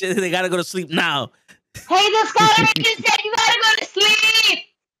said they gotta go to sleep now. Hey, the Scotto Rican said you gotta go to sleep.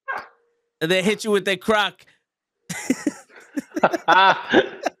 And they hit you with their crock.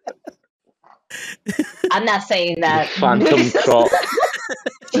 I'm not saying that. Phantom crop.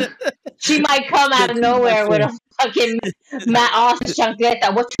 She might come out of nowhere with a fucking Matt Austin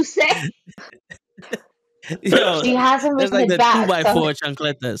chancleta. What you say? Yo, She hasn't that's written like the it back. 2x4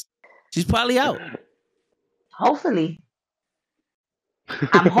 chancletas. She's probably out. Hopefully.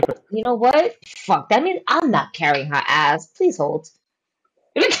 You know what? Fuck. That means I'm not carrying her ass. Please hold.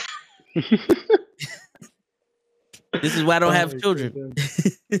 This is why I don't have children.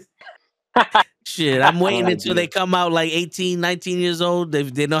 Shit, I'm waiting until they come out like 18, 19 years old.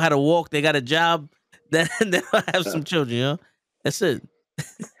 They know how to walk. They got a job. Then they'll have some children, you know? That's it.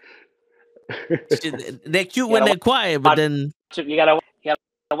 Shit, they're cute when they're quiet, but then... You gotta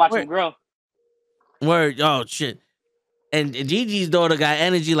watch them grow. Word. Oh, shit. And Gigi's daughter got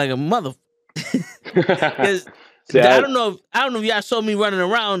energy like a mother. I don't know if y'all saw me running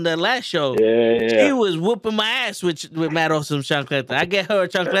around the last show. Yeah. She was whooping my ass with Matt Awesome chancleta. I get her a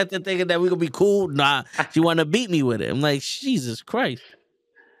chancleta thinking that we gonna be cool. Nah, she wanna beat me with it. I'm like, Jesus Christ.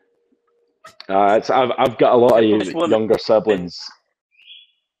 I've got a lot of younger siblings,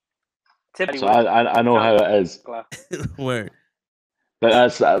 so I know how it is. Word. But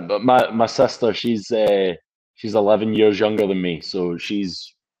that's my sister. She's 11 years younger than me, so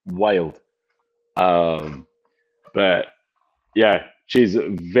she's wild. But yeah, she's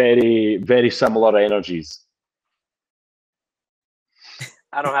very, very similar energies.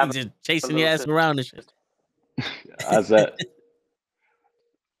 I don't have just chasing your ass around and shit. That's it.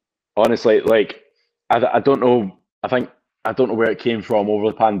 Honestly, like I don't know. I don't know where it came from. Over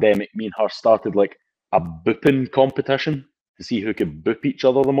the pandemic, me and her started like a booping competition to see who could boop each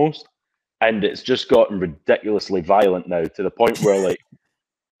other the most, and it's just gotten ridiculously violent now to the point where like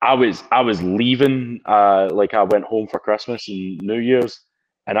I was leaving. Like I went home for Christmas and New Year's,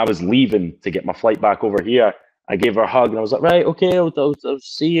 and I was leaving to get my flight back over here. I gave her a hug and I was like, right, okay, I'll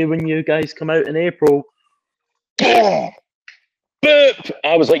see you when you guys come out in April. Boop!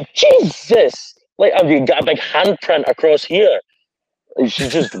 I was like, Jesus! Like, I've got a big handprint across here. And she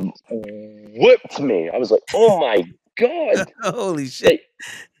just whipped me. I was like, oh my God. Holy shit. Like,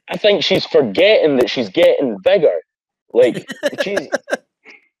 I think she's forgetting that she's getting bigger. Like,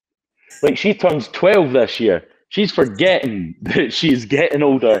 she turns 12 this year. She's forgetting that she's getting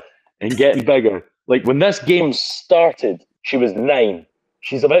older and getting bigger. Like, when this game started, she was 9.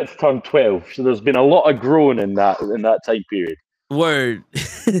 She's about to turn 12. So there's been a lot of growing in that time period. Word.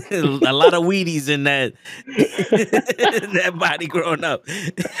 A lot of Wheaties in that that body growing up.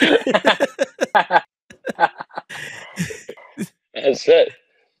 That's it.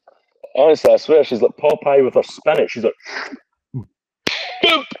 Honestly, I swear, she's like Popeye with her spinach. She's like, boop.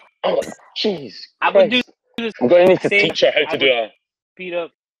 I'm like, jeez. I'm going to need to teach her how to do a beat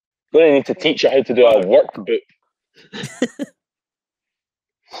up. I'm going to need to teach her how to do a work boop.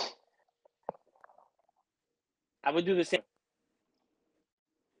 I would do the same.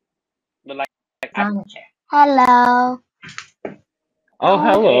 But like hello. Oh,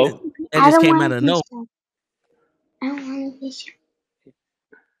 hello. It just came out of nowhere. I don't want pizza.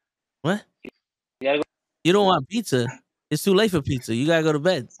 What? You don't want pizza? It's too late for pizza. You gotta go to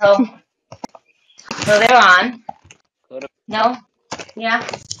bed. So they're on. No? Yeah.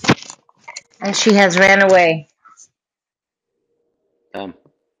 And she has ran away.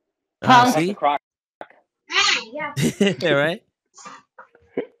 See? Yeah. Yeah, right?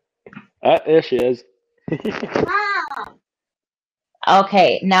 There she is.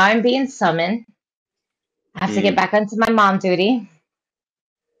 Okay, now I'm being summoned. I have to get back onto my mom duty.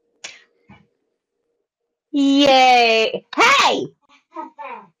 Yay! Hey!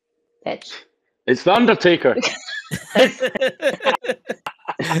 Bitch. It's the Undertaker.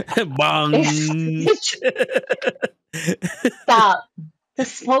 Bong. Stop. The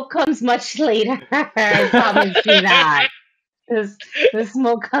smoke comes much later. I promise you that. The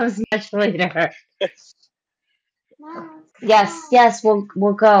smoke comes much later. Yes, we'll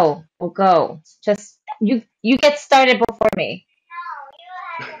go. We'll go. Just you get started before me.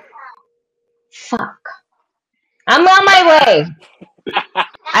 Fuck. I'm on my way.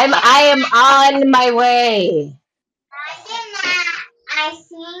 I am on my way.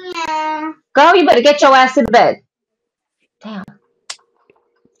 Girl, you better get your ass in bed. Damn.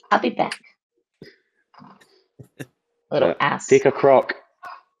 I'll be back. Little ass. Take a croc.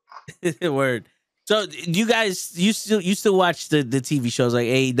 Word. So you guys, you still watch the TV shows like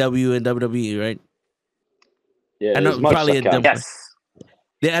AEW and WWE, right? Yeah, I know as much probably as a I can. different.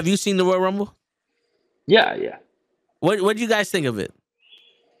 Yes. Have you seen the Royal Rumble? Yeah. What do you guys think of it?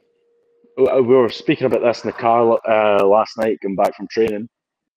 We were speaking about this in the car last night, going back from training.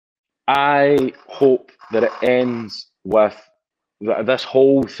 I hope that it ends with this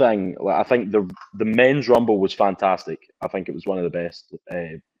whole thing. Like, I think the men's rumble was fantastic. I think it was one of the best.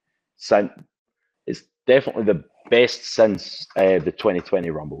 It's definitely the best since the 2020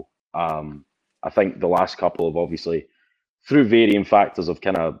 rumble. I think the last couple have obviously, through varying factors, have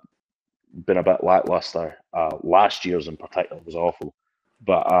kind of been a bit lackluster. Last year's in particular was awful.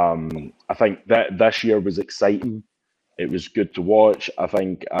 But I think that this year was exciting. It was good to watch. I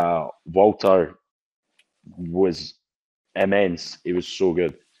think Walter was immense. He was so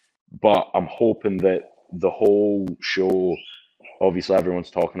good. But I'm hoping that the whole show, obviously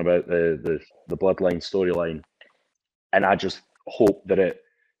everyone's talking about the Bloodline storyline, and I just hope that it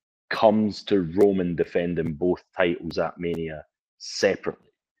comes to Roman defending both titles at Mania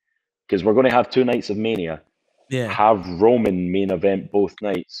separately. Because we're going to have 2 nights of Mania. Yeah. Have Roman main event both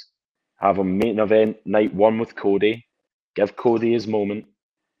nights. Have a main event night 1 with Cody. Give Cody his moment.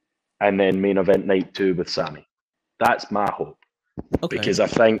 And then main event night 2 with Sami. That's my hope. Okay. Because I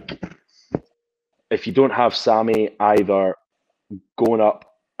think if you don't have Sami either going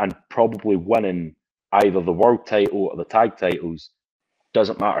up and probably winning either the world title or the tag titles,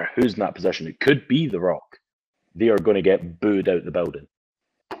 doesn't matter who's in that position. It could be The Rock. They are going to get booed out the building.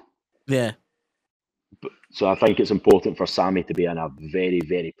 Yeah. So I think it's important for Sami to be in a very,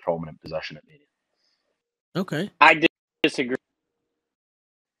 very prominent position at Mania. Okay. I disagree.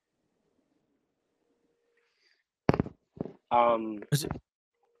 Is it-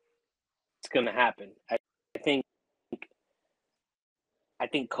 It's gonna happen. I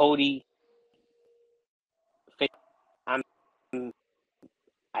think Cody.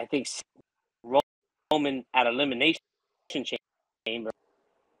 I think Roman at Elimination Chamber,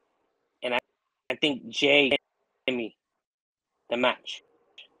 and I think Jay me the match,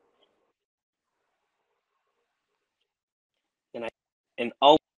 and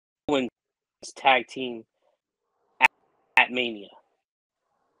Owens tag team at Mania.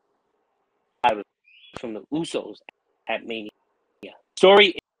 I was from the Usos at Mania.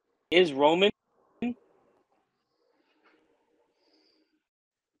 Story is Roman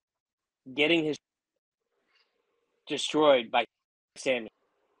getting his destroyed by Sami.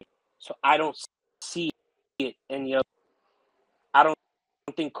 So I don't see it any other. I don't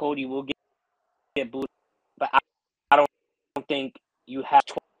think Cody will get booed, but I don't think you have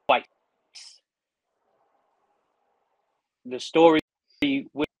twice. The story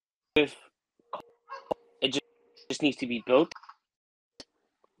with it just needs to be built.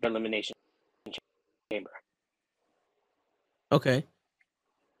 The Elimination Chamber. Okay.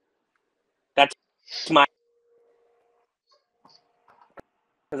 That's my,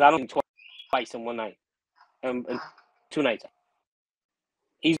 because I don't think twice in one night, and 2 nights.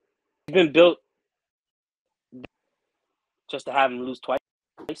 He's been built just to have him lose twice.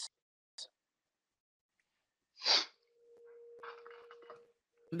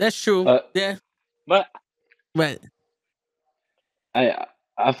 That's true. Yeah. But Right. I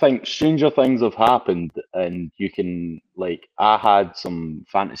think stranger things have happened, and you can, like, I had some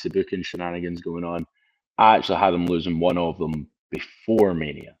fantasy booking shenanigans going on. I actually had him losing one of them before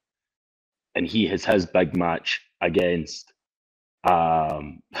Mania, and he has his big match against.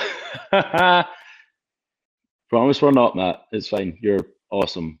 Promise we're not, Matt. It's fine. You're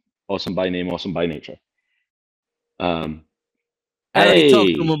awesome, awesome by name, awesome by nature. I already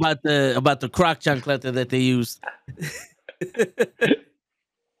talked to him about the croc chancleta that they used.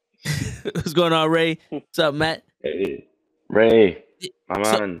 What's going on, Ray? What's up, Matt? Hey, Ray, my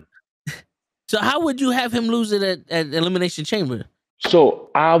So- man. So how would you have him lose it at Elimination Chamber?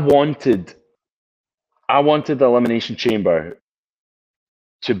 So I wanted the Elimination Chamber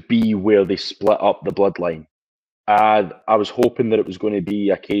to be where they split up the bloodline. I was hoping that it was going to be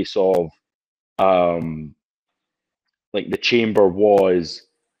a case of, like, the Chamber was,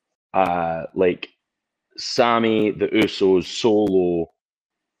 like, Sami, the Usos, Solo,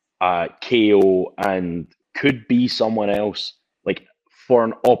 KO, and could be someone else, like for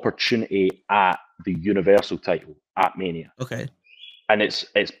an opportunity at the Universal title at Mania. Okay. And it's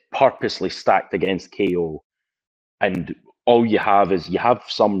purposely stacked against KO, and all you have is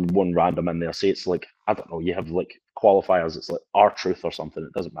someone random in there. Say it's like, I don't know, you have like qualifiers, it's like R-Truth or something,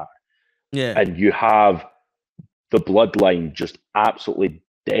 it doesn't matter. Yeah. And you have the Bloodline just absolutely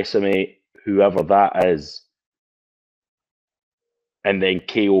decimate whoever that is, and then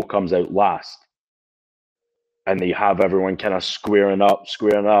KO comes out last, and they have everyone kind of squaring up,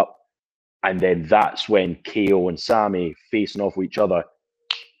 and then that's when KO and Sami facing off with each other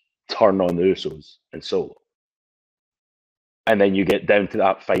turn on the Usos and Solo. And then you get down to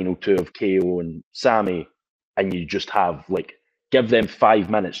that final two of KO and Sami, and you just have like, give them 5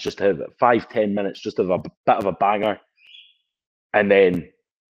 minutes, just to have 5-10 minutes, just to have a bit of a banger, and then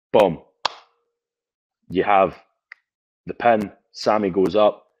boom, you have the pin. Sami goes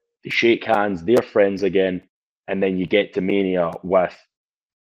up, they shake hands, they're friends again, and then you get to Mania with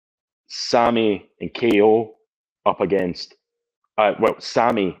Sami and KO up against,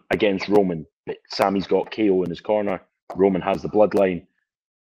 Sami against Roman. But Sami's got KO in his corner. Roman has the Bloodline.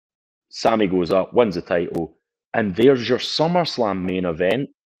 Sami goes up, wins the title, and there's your SummerSlam main event: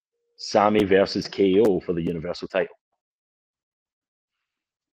 Sami versus KO for the Universal title.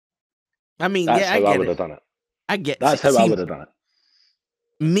 I mean, That's yeah, how I would have done it. That's how I would have done it.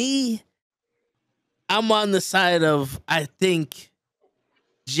 Me, I'm on the side of, I think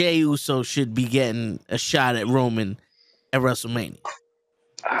Jey Uso should be getting a shot at Roman at WrestleMania.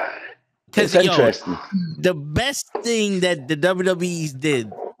 It's interesting. The best thing that the WWE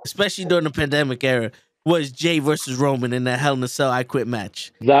did, especially during the pandemic era, was Jey versus Roman in that Hell in a Cell I Quit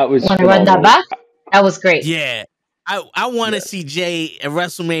match. That was Want to run that back? That was great. Yeah. I want to see Jey at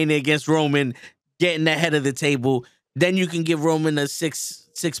WrestleMania against Roman getting that head of the table. Then you can give Roman a six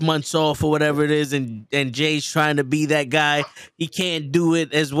months off or whatever it is, and Jay's trying to be that guy. He can't do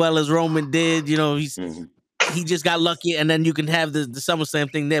it as well as Roman did. You know, he just got lucky, and then you can have the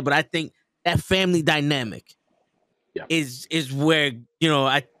SummerSlam thing there. But I think that family dynamic is where, you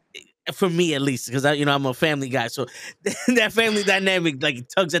know, for me at least, because I'm a family guy, so that family dynamic like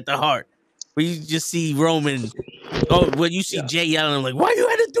tugs at the heart. Where you just see Roman, when you see Jey yelling like, "Why you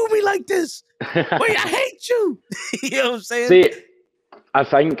had to do me like this? Wait, I hate you." You know what I'm saying? See, I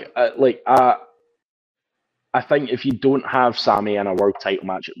think I think if you don't have Sami in a world title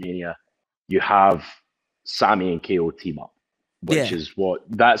match at Mania, you have Sami and KO team up, which is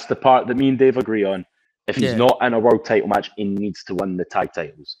that's the part that me and Dave agree on. If he's not in a world title match, he needs to win the tag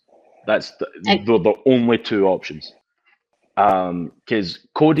titles. That's the only two options. Because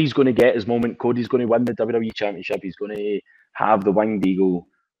Cody's going to get his moment. Cody's going to win the WWE Championship. He's going to have the Winged Eagle.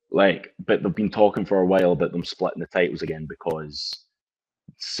 But they've been talking for a while about them splitting the titles again because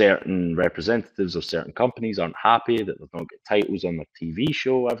certain representatives of certain companies aren't happy that they've not got titles on their TV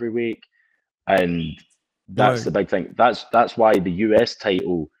show every week, and that's the big thing. That's why the US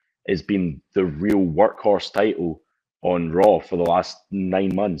title has been the real workhorse title on Raw for the last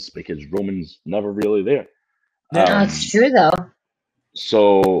 9 months because Roman's never really there. It's true though.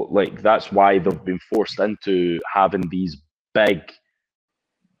 So that's why they've been forced into having these big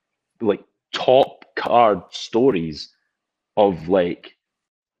top card stories of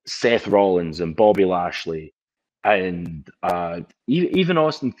Seth Rollins and Bobby Lashley and even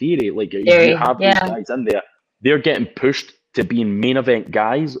Austin Theory. You have these guys in there. They're getting pushed to being main event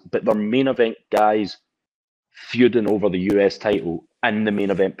guys, but they're main event guys feuding over the US title in the main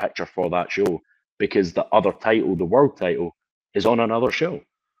event picture for that show. Because the other title, the world title, is on another show.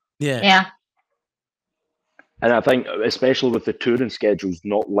 Yeah. And I think, especially with the touring schedules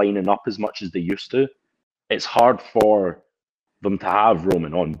not lining up as much as they used to, it's hard for them to have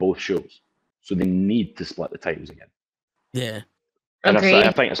Roman on both shows. So they need to split the titles again. Yeah. And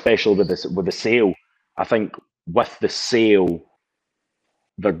I think, especially with the sale, I think with the sale,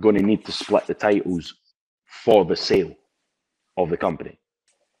 they're going to need to split the titles for the sale of the company.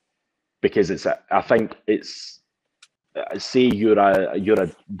 Because I think it's say you're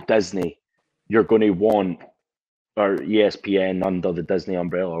a Disney, you're going to want, or ESPN under the Disney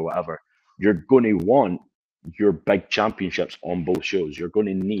umbrella or whatever, you're going to want your big championships on both shows. You're going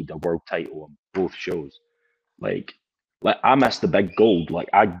to need a world title on both shows. Like I missed the big gold.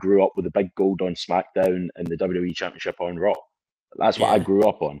 I grew up with the big gold on SmackDown and the WWE Championship on Raw. That's what I grew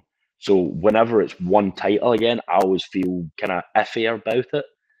up on. So whenever it's one title again, I always feel kind of iffy about it.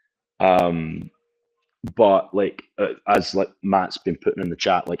 But as Matt's been putting in the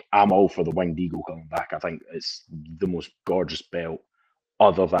chat, I'm all for the Winged Eagle coming back. I think it's the most gorgeous belt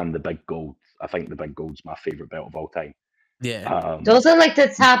other than the big gold. I think the big gold's my favorite belt of all time. Yeah. Those are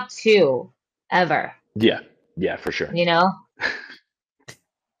the top two ever. Yeah, for sure. You know?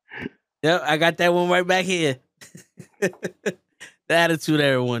 Yep, I got that one right back here. The Attitude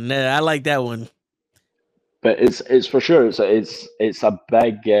Era one. I like that one. But it's for sure. It's a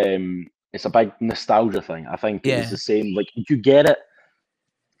big nostalgia thing. I think it was the same. Like you get it.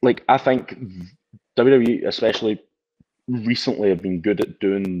 Like I think WWE especially recently have been good at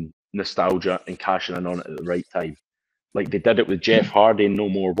doing nostalgia and cashing in on it at the right time. Like they did it with Jeff Hardy in No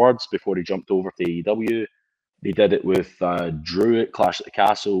More Words before he jumped over to AEW. They did it with Drew at Clash at the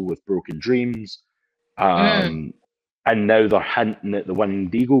Castle with Broken Dreams. And now they're hinting at the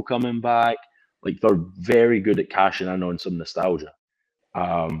Winged Eagle coming back. Like they're very good at cashing in on some nostalgia.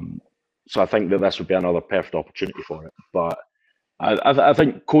 So I think that this would be another perfect opportunity for it. But I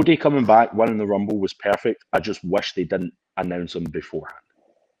think Cody coming back, winning the Rumble was perfect. I just wish they didn't announce him beforehand.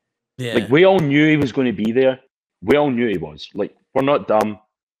 Yeah. Like we all knew he was going to be there. We all knew he was. Like we're not dumb,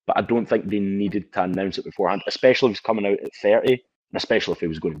 but I don't think they needed to announce it beforehand, especially if he's coming out at 30, and especially if he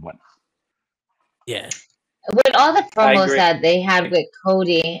was going to win. Yeah. With all the promos that they had with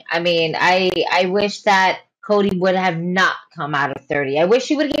Cody, I mean, I wish that Cody would have not come out of 30. I wish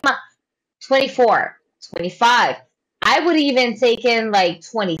he would have came out 24, 25. I would even taken like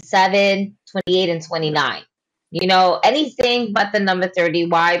 27, 28, and 29. You know, anything but the number 30.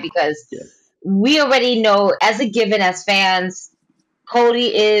 Why? Because we already know as a given as fans,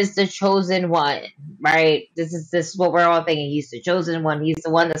 Cody is the chosen one, right? This is what we're all thinking. He's the chosen one. He's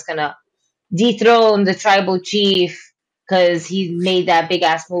the one that's gonna dethrone the tribal chief because he made that big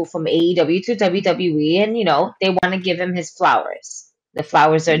ass move from AEW to WWE, and you know they want to give him his flowers. The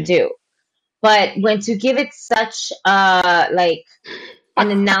flowers are due. But when to give it such like an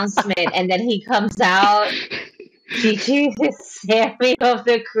announcement, and then he comes out, Gigi is Sammy of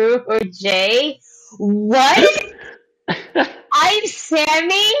the Crew or Jay? What? I'm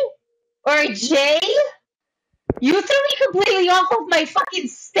Sammy or Jay? You threw me completely off of my fucking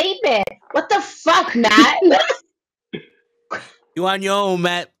statement. What the fuck, Matt? You on your own,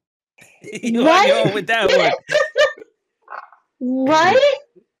 Matt. You on your own with that one. What?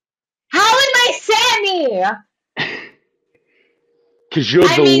 How am I Sammy? Because you're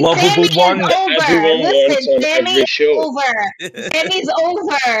the lovable Sammy one that everyone wants on every show. Over. Sammy's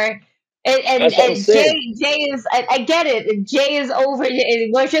over. And Jay is, I get it. Jay is over.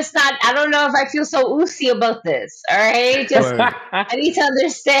 We're just not, I don't know if I feel so oozy about this. All right? Just, I need to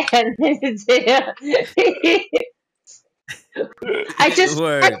understand. I just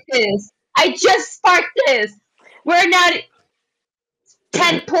sparked this. We're not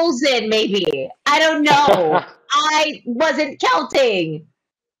 10 pulls in, maybe. I don't know. I wasn't counting.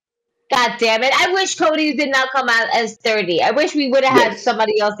 God damn it. I wish Cody did not come out as 30. I wish we would have had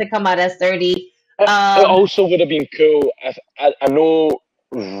somebody else to come out as 30. It also would have been cool. I know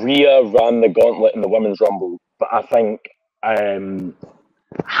Rhea ran the gauntlet in the Women's Rumble, but I think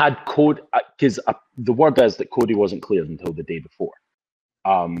had Cody, because the word is that Cody wasn't cleared until the day before.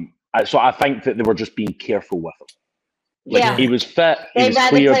 So I think that they were just being careful with him. Like, he was fit, he was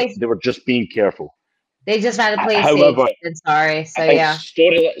cleared, they were just being careful. They just had to play However, safe. Sorry. So,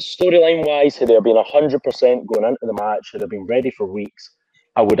 storyline wise, had they been 100% going into the match, had they been ready for weeks,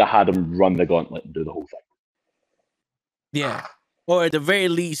 I would have had him run the gauntlet and do the whole thing. Yeah. Or at the very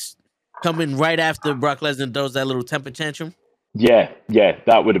least, coming right after Brock Lesnar does that little temper tantrum. Yeah,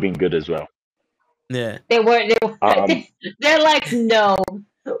 that would have been good as well. Yeah. They're like, no,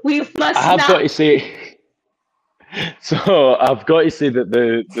 we must not. I've got to say, so I've got to say that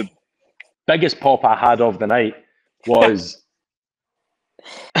the biggest pop I had of the night was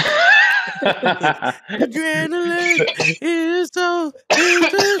adrenaline is so.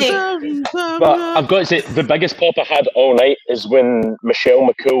 But I've got to say the biggest pop I had all night is when Michelle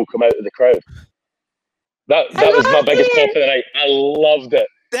McCool come out of the crowd. That was my biggest pop of the night. I loved it.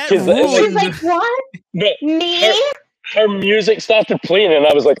 She's like, what? Me? Her music started playing, and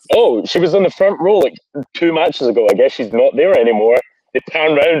I was like, oh, she was in the front row like 2 matches ago. I guess she's not there anymore. They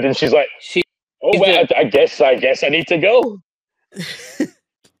pan round, and she's like, oh, wait, I guess I need to go.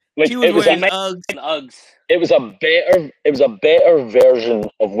 Like, it was Uggs. It was a better version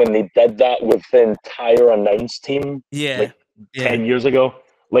of when they did that with the entire announce team. Yeah. 10 years ago.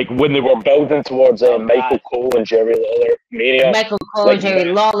 Like when they were building towards Michael Cole and Jerry Lawler Mania. Michael Cole,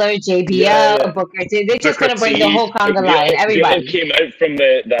 Jerry Lawler, JBL, Booker T. They're just going to bring the whole conga line. Everybody came out from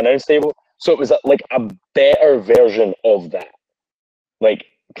the announce table. So it was like a better version of that. Like,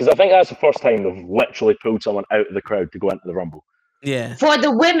 because I think that's the first time they've literally pulled someone out of the crowd to go into the Rumble. Yeah. For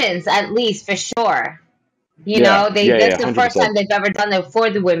the women's, at least, for sure. You know, that's the first time they've ever done it for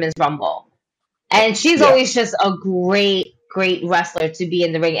the women's Rumble. And she's always just a great wrestler to be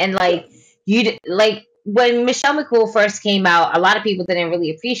in the ring. And like, like when Michelle McCool first came out, a lot of people didn't really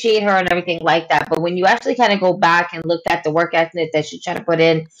appreciate her and everything like that. But when you actually kind of go back and look at the work ethic that she's trying to put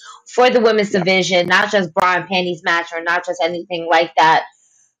in for the women's division, not just bra and panties match or not just anything like that,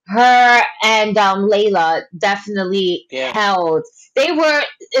 her and Layla definitely held. They were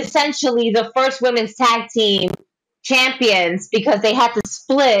essentially the first women's tag team champions because they had to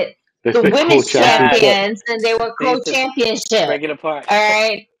split the women's champions and they were co-championship. Break it apart. All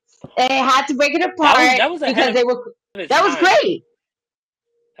right. They had to break it apart because they were. That was great.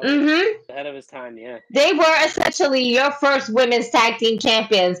 Ahead of his time, yeah. They were essentially your first women's tag team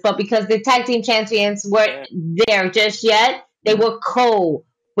champions, but because the tag team champions weren't there just yet, they were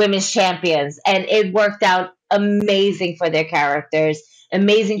women's champions, and it worked out amazing for their characters,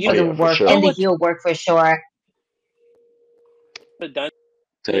 amazing for the work and the heel work for sure.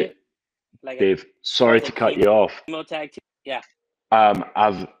 Dave, sorry to cut you off. Yeah.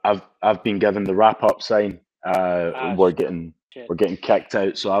 I've been given the wrap up sign. We're getting kicked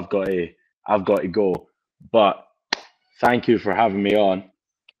out, so I've got to go. But thank you for having me on.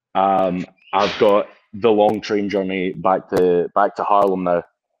 I've got the long train journey back to Harlem now.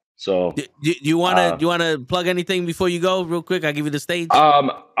 So do you wanna plug anything before you go, real quick? I'll give you the stage.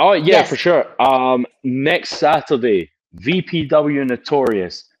 Yes. For sure. Next Saturday, VPW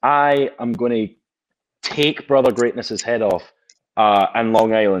Notorious. I am going to take Brother Greatness's head off in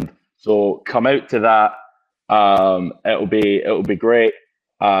Long Island. So come out to that. It'll be great.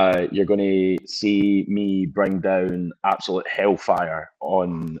 You're going to see me bring down absolute hellfire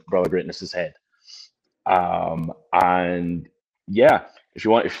on Brother Greatness's head. And yeah, if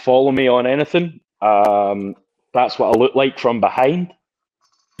you want to follow me on anything, that's what I look like from behind.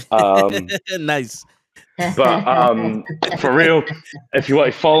 Nice. But for real, if you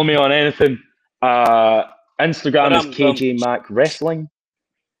want to follow me on anything, Instagram is KJ Mac Wrestling.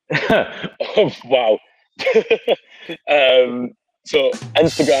 Oh, wow. So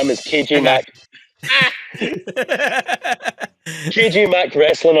Instagram is KJ Mac. KJ Mac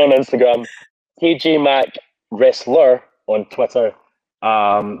Wrestling on Instagram. KJ Mac Wrestler on Twitter.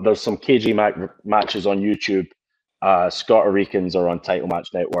 There's some KJ Mac matches on YouTube. Scott Ricans are on Title Match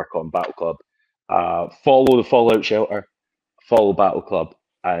Network on Battle Club. Follow the Fallout Shelter. Follow Battle Club.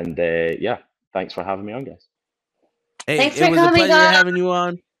 And yeah, thanks for having me on, guys. Hey, thanks it for was a coming pleasure on. having you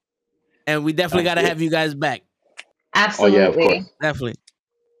on. And we definitely got to have you guys back. Absolutely. Oh, yeah, of course. Definitely.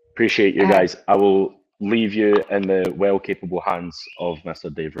 Appreciate you guys. I will leave you in the well-capable hands of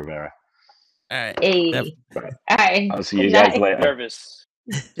Mr. Dave Rivera. All right. Hey. All right. I'll see you guys later. Nervous.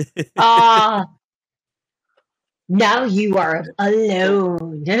 Now you are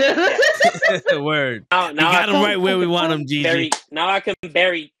alone. Word. Now you got him right where we want him, Gigi. Now I can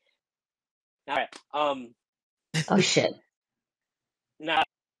bury. All right. Oh shit. Nah.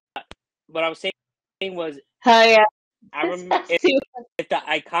 What I was saying was. Oh yeah. I remember if the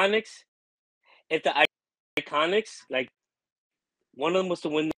Iconics, like one of them was to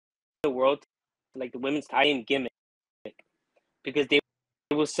win the world, like the women's tie-in gimmick, because they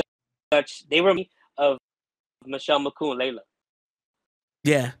were of Michelle McCool and Layla.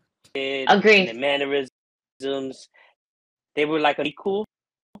 Yeah. Agreed. And the mannerisms, they were like a cool.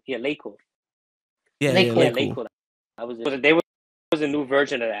 Yeah, Lay Cool. Yeah, Lay Lay Cool. They was a new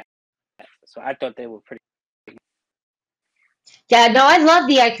version of that, so I thought they were pretty. Yeah, no, I love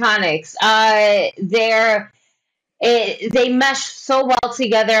the Iconics. They mesh so well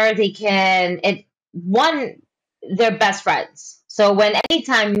together. They're best friends. So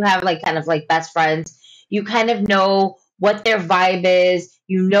anytime you have like kind of like best friends, you kind of know what their vibe is.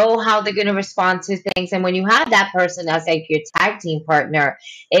 You know how they're gonna respond to things, and when you have that person as like your tag team partner,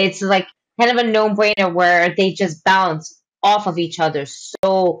 it's like kind of a no-brainer where they just bounce off of each other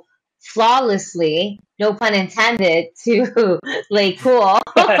so flawlessly, no pun intended, to Lay Cool.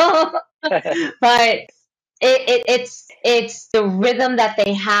 But it's the rhythm that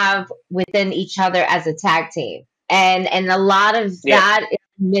they have within each other as a tag team, and a lot of that is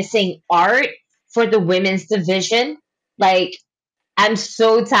missing art for the women's division. Like, I'm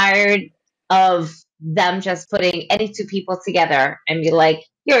so tired of them just putting any two people together and be like,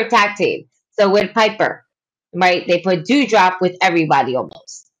 you're a tag team. So with Piper, right, they put Doudrop with everybody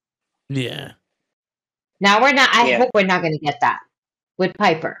almost. Yeah. Now we're not. I hope we're not going to get that with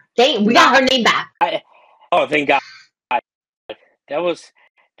Piper. We got her name back. Oh, thank God! That was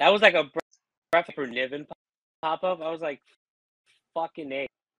like a breath for Niven pop up. I was like, fucking A,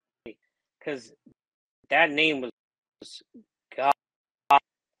 because that name was God.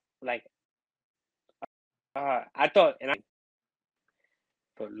 Like, I thought,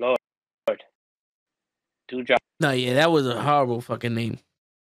 but Lord, Doudrop. No, yeah, that was a horrible fucking name.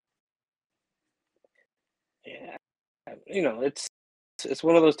 you know, it's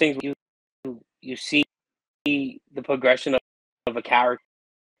one of those things where you see the progression of a character,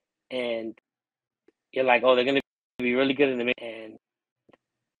 and you're like, oh, they're gonna be really good in the minute, and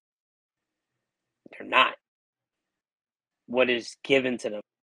they're not. What is given to them?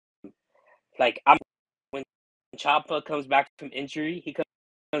 Like when Ciampa comes back from injury, he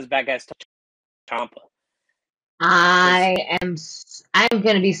comes back as Ciampa. I'm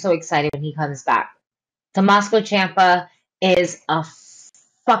gonna be so excited when he comes back. Tommaso Ciampa is a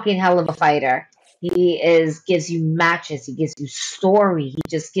fucking hell of a fighter. He gives you matches. He gives you story.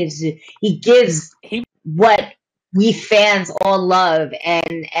 He gives what we fans all love,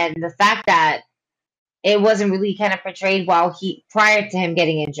 and the fact that it wasn't really kind of portrayed prior to him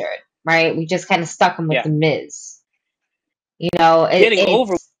getting injured, right? We just kind of stuck him with the Miz. You know, getting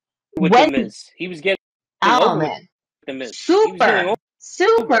over with the Miz. He was getting over with the Miz.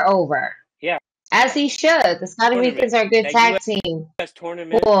 Super over. Yeah. As he should. The Scotty Ricans are a good tag team.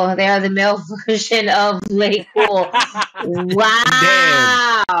 Cool. They are the male version of Late Cool.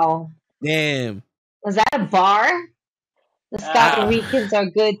 Wow. Damn. Was that a bar? The Scotty Ricans are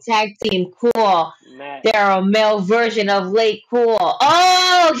a good tag team. Cool. They're a male version of Late Cool.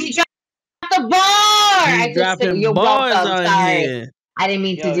 Oh, he dropped the bar. He's dropping bars on here. I didn't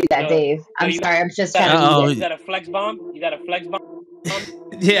mean to do that, Dave. I'm sorry. I'm just trying to do it. You got a flex bomb?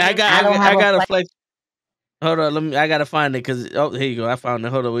 Yeah, I got a flex. Hold on, I gotta find it because here you go. I found it.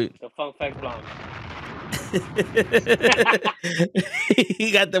 Hold on, wait. The funk flex bomb.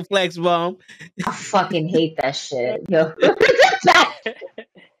 He got the flex bomb. I fucking hate that shit. Yo. God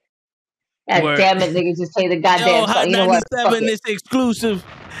damn it, nigga, just play the goddamn song. You know what? 97 is exclusive.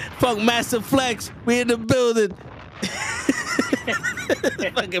 Funk Master Flex. We in the building.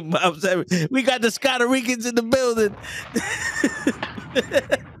 Fucking Bob 7. We got the Scotty Ricans in the building.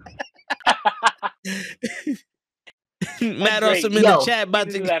 Matt also in the chat about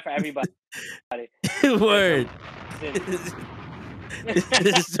to do that for everybody. Word.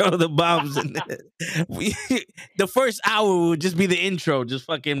 Just throw the bombs in there. The first hour will just be the intro, just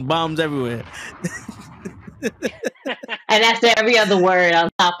fucking bombs everywhere. And after every other word on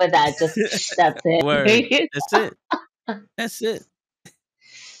top of that, just that's it. Word. That's it. That's it.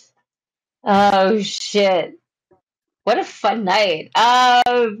 Oh shit! What a fun night.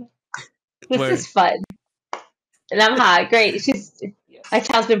 This is fun, and I'm hot. Great. My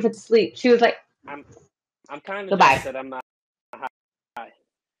child's been put to sleep. She was like, "I'm kind of glad that I'm not high."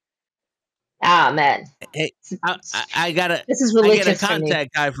 Ah man. Hey, I gotta. This is religious. I get a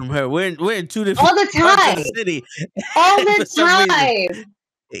contact guy from her. We're in two different all the time. Parts of the city. All the time.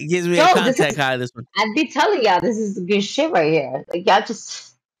 It gives me a contact guy. This one. I'd be telling y'all this is good shit right here. Like y'all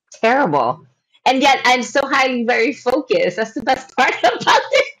just terrible. And yet I'm so highly very focused. That's the best part about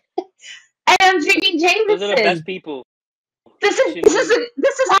it. And I'm drinking Jameson. Those are the best people. This is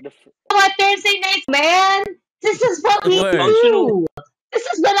how Thursday nights, man. This is what we do. This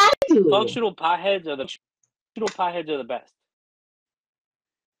is what I do. Functional potheads are the best.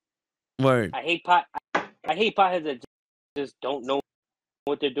 Word. I hate potheads that just don't know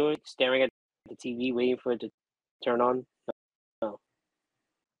what they're doing, staring at the TV, waiting for it to turn on. No.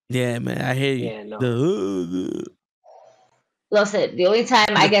 Yeah, man, I hear you. Yeah, no. Listen, the only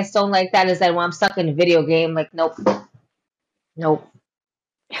time I guess don't like that is that when I'm stuck in a video game, like, nope.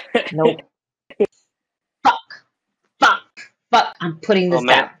 Fuck. I'm putting this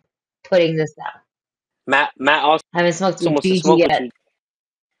down. Putting this down. Matt also I haven't smoked with Gigi yet.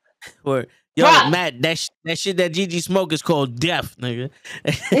 Or yo, Bruh. Matt, that shit that Gigi smoke is called death, nigga.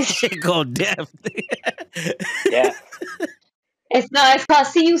 That shit called death. Yeah. It's called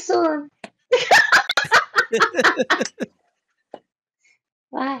see you soon.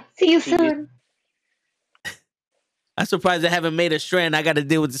 Bye. See you soon. I'm surprised they haven't made a strand. I got to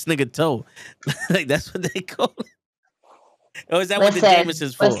deal with this nigga toe. Like that's what they call it. Or is that what the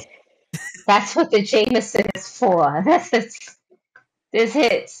Jameson's for? That's what the Jameson is for. This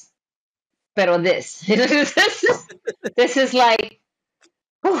hits. Pero this is like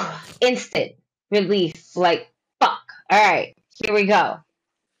instant relief. Like fuck. All right, here we go.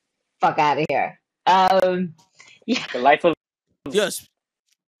 Fuck out of here. Yeah. The life of yes.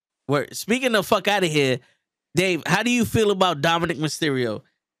 Speaking of fuck out of here, Dave, how do you feel about Dominic Mysterio?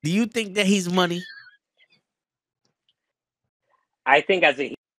 Do you think that he's money? I think as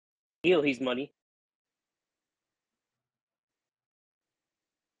a heel, he's money.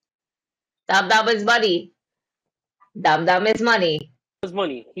 Dum is money. Dum is money. He's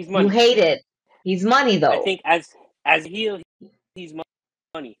money. He's money. You hate it. He's money though. I think as a heel, he's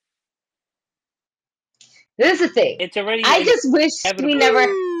money. This is the thing. It's already. I just wish we never.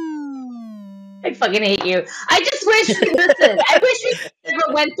 I fucking hate you. I just wish I wish we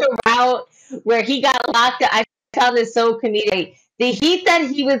never went the route where he got locked up. I found this so comedic. The heat that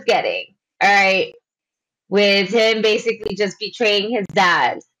he was getting, all right, with him basically just betraying his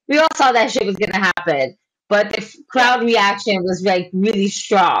dad. We all saw that shit was gonna happen, but the crowd reaction was like really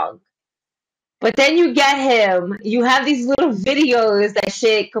strong. But then you get him, you have these little videos that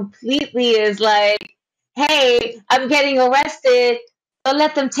shit completely is like, hey, I'm getting arrested. Don't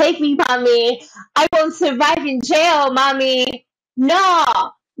let them take me, mommy. I won't survive in jail, mommy.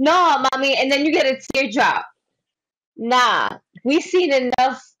 No, mommy. And then you get a teardrop. Nah, we've seen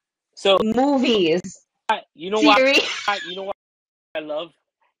enough So movies. you know why? Theory. You know what I love?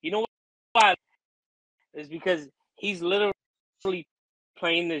 You know why? Is because he's literally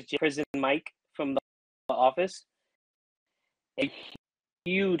playing this prison Mike from The Office. A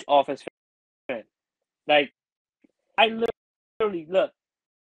huge Office fan. Like, I literally look.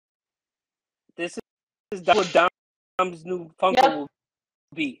 This is what Dom's new Funko will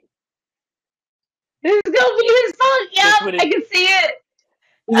be. This is gonna be his funk. Yep, I can see it.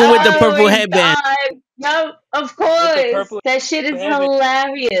 Even with the purple headband. Yep, of course. That shit is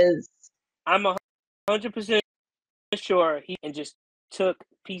hilarious. I'm 100% sure he just took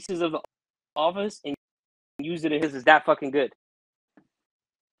pieces of The Office and used it in his. Is that fucking good?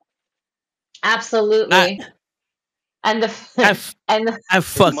 Absolutely. I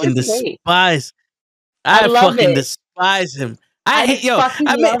fucking despise. I fucking despise him. I hate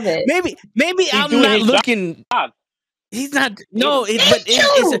love it. Maybe I'm not looking. He's not. No, it's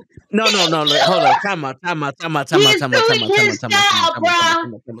no. Hold on. Time out.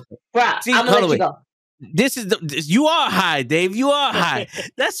 See, hold on. This is you are high, Dave. You are high.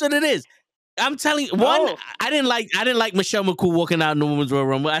 That's what it is. I'm telling you, I didn't like Michelle McCool walking out in the Women's Royal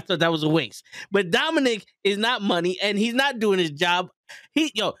Rumble. I thought that was a waste. But Dominic is not money, and he's not doing his job.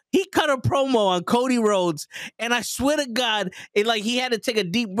 He cut a promo on Cody Rhodes, and I swear to God, he had to take a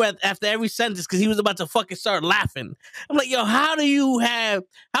deep breath after every sentence because he was about to fucking start laughing. I'm like, yo, how are you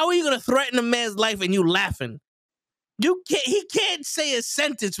gonna threaten a man's life and you laughing? He can't say a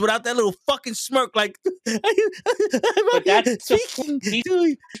sentence without that little fucking smirk. Like, but that's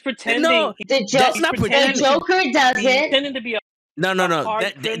he's pretending. No, that's not pretending. The Joker does it. Pretending to be no.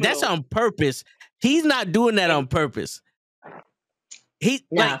 That's on purpose. He's not doing that on purpose. He's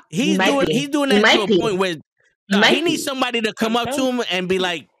doing that to a point where he needs somebody to come up to him and be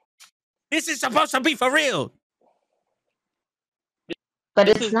like, "This is supposed to be for real." But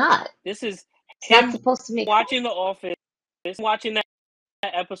it's not. This is him not supposed to make watching The Office, watching that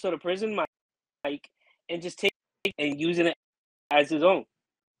episode of Prison Mike, and just taking and using it as his own.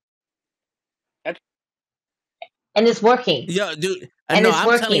 And it's working. Yo, dude, I'm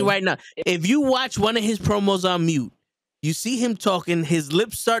telling you right now, if you watch one of his promos on mute, you see him talking, his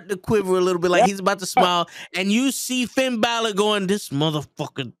lips start to quiver a little bit like he's about to smile, and you see Finn Balor going, this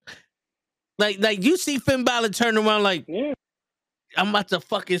motherfucker. Like you see Finn Balor turn around like, I'm about to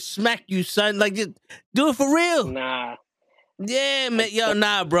fucking smack you, son. Like, just do it for real. Nah. Yeah, man. Yo,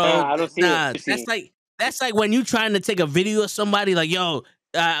 nah, bro. I don't see it. That's like when you trying to take a video of somebody, like, yo,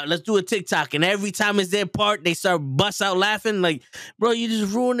 let's do a TikTok, and every time it's their part, they start bust out laughing. Like, bro, you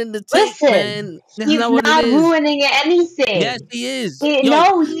just ruining the tape, man. That's he's not ruining anything. Yes, he is. He's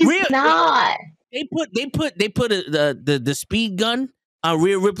not. They put the speed gun on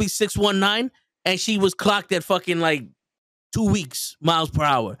Rhea Ripley 619, and she was clocked at fucking like 2 weeks miles per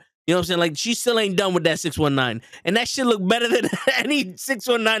hour. You know what I'm saying? Like, she still ain't done with that 619, and that shit look better than any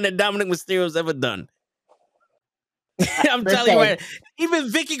 619 that Dominic Mysterio's ever done. I'm telling you right.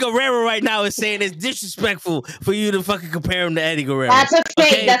 Even Vicky Guerrero right now is saying it's disrespectful for you to fucking compare him to Eddie Guerrero. That's a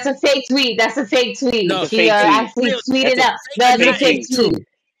fake. Okay? That's a fake tweet. No, she actually tweeted out. That's a fake tweet.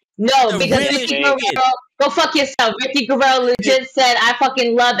 No, because Vicky Guerrero, go fuck yourself. Vicky Guerrero legit said, "I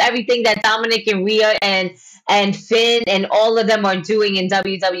fucking love everything that Dominic and Rhea and Finn and all of them are doing in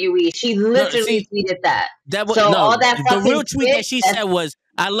WWE." She literally tweeted that. All that the real tweet that she said was,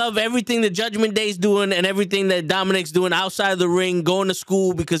 "I love everything that Judgment Day's doing and everything that Dominic's doing outside of the ring, going to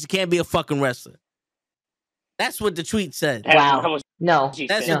school because he can't be a fucking wrestler." That's what the tweet said. Wow. No.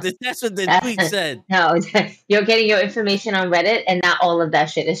 That's what the tweet said. No, you're getting your information on Reddit, and not all of that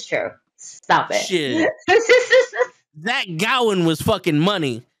shit is true. Stop it. Shit. Zach Gowen was fucking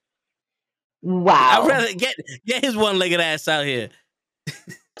money. Wow. I'd rather get his one-legged ass out here.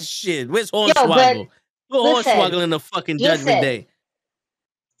 Shit. Where's Hornswoggle? Hornswoggle in the fucking Judgment Day.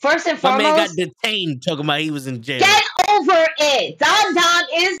 First and foremost, my man got detained talking about he was in jail. Get over it. Dom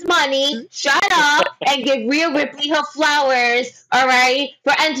is money. Shut up and give Rhea Ripley her flowers, all right,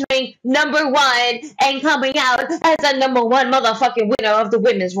 for entering number 1 and coming out as a number 1 motherfucking winner of the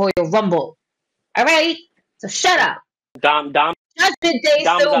Women's Royal Rumble. All right? So shut up. Dom. Judgment Day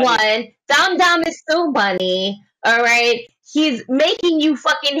Dom's still out won. Dom is still money. All right. He's making you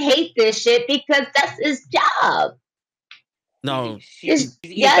fucking hate this shit because that's his job. No, He's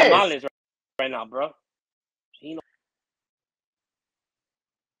eating yes. tamales right now, bro.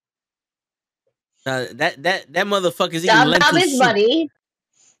 that motherfucker's eating lentil Dom is soup. money.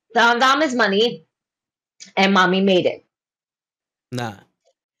 Dom is money. And mommy made it. Nah.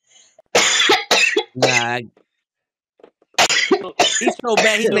 Nah. He's so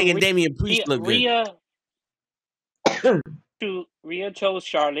bad. He's making Damian Priest look good. Rhea chose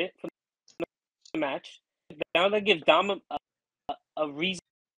Charlotte for the match. Now they give Dom a reason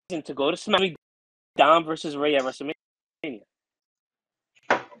to go to SmackDown. Dom versus Rhea at WrestleMania.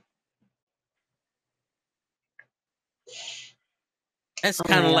 That's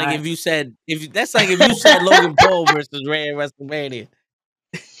kind of like if you said Logan Paul versus Rey at WrestleMania.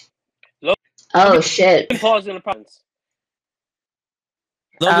 Oh shit! Logan Paul's in the province.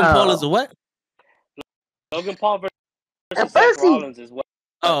 Logan Paul is a what? Logan Paul versus Seth Rollins as well.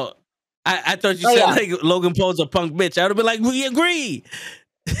 Oh, I thought you said like Logan Paul's a punk bitch. I would have been like, we agree.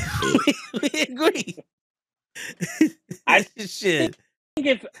 we agree. Shit.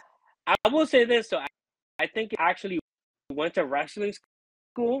 I will say this, so I think it actually went to wrestling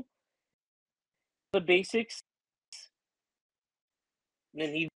school, the basics,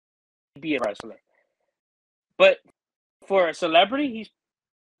 then he'd be a wrestler. But for a celebrity,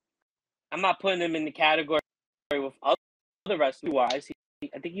 I'm not putting him in the category with other wrestlers wise.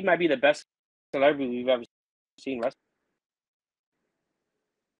 I think he might be the best celebrity we've ever seen wrestle.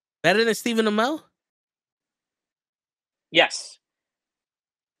 Better than Stephen Amell? Yes.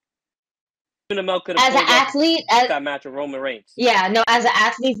 Stephen Amell could have as an athlete, that match with Roman Reigns. Yeah, no, as an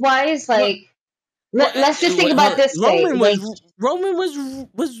athlete wise, like let's just think about this Roman way. Roman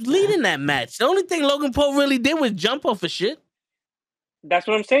was leading that match. The only thing Logan Paul really did was jump off of shit. That's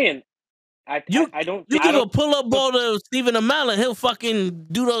what I'm saying. You can go pull up ball to Stephen Amell and he'll fucking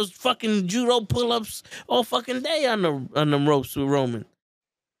do those fucking judo pull ups all fucking day on the ropes with Roman.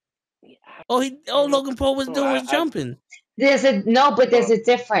 All Logan Paul was doing was jumping. There's a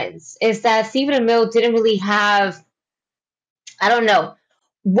difference. Is that Stephen Amell didn't really have, I don't know.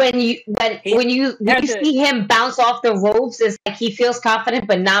 When you see him bounce off the ropes, it's like he feels confident,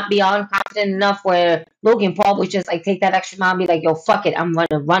 but not beyond confident enough. Where Logan Paul would just like take that extra mile and be like, "Yo, fuck it, I'm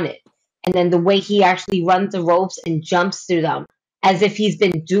gonna run it." And then the way he actually runs the ropes and jumps through them, as if he's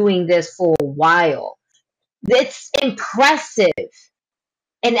been doing this for a while, it's impressive.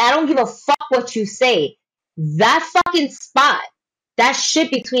 And I don't give a fuck what you say. That fucking spot, that shit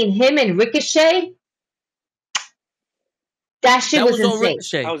between him and Ricochet. That shit was insane.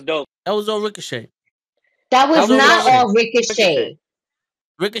 Ricochet. That was dope. That was all Ricochet. That was not all Ricochet.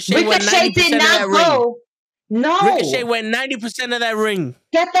 Ricochet did not go. No. Ricochet went 90% of that ring.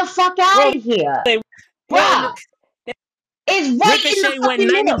 Get the fuck out of here. Bro. It's right Ricochet went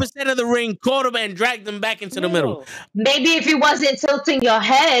 90% of the ring, caught him, and dragged him back into the middle. Maybe if you wasn't tilting your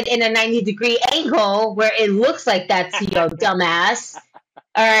head in a 90-degree angle where it looks like that to your dumbass.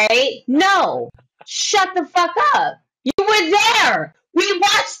 All right? No. Shut the fuck up. You were there. We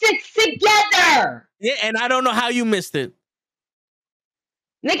watched it together. Yeah, and I don't know how you missed it.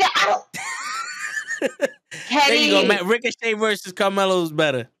 Nigga, I don't... There you go, Matt. Ricochet versus Carmelo is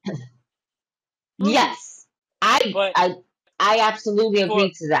better. Yes. I absolutely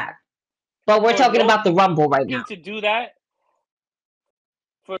agree to that. But we're talking about the Rumble right now. To do that,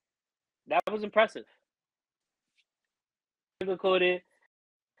 that was impressive. No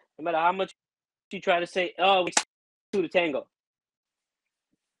matter how much you try to say, oh, we to the tango.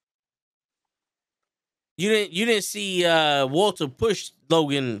 You didn't see Walter push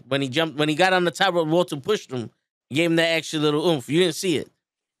Logan when he got on the top rope. Walter pushed him, gave him that extra little oomph. You didn't see it.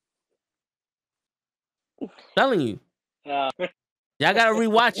 I'm telling you. Y'all gotta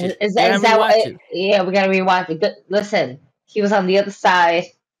rewatch it. Yeah, we gotta rewatch it. Listen, he was on the other side.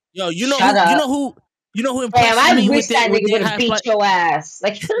 Yo, you know who impressed me with that high beat your ass.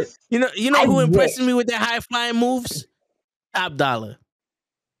 Like you know who impressed me with their high flying moves? Top Dollar.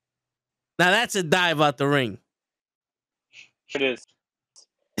 Now that's a dive out the ring. It is.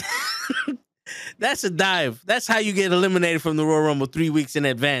 That's a dive. That's how you get eliminated from the Royal Rumble 3 weeks in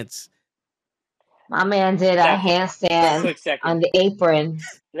advance. My man did a handstand on the apron.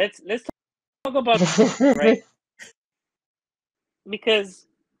 Let's talk about that, right? Because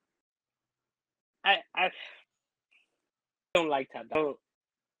I don't like that. I don't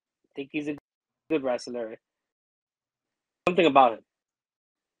think he's a good wrestler. Something about him.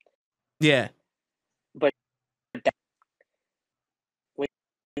 Yeah. But when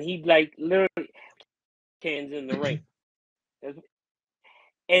he like literally cans in the ring.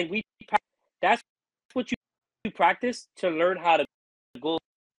 And that's what you practice to learn how to go.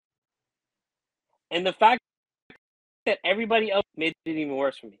 And the fact that everybody else made it even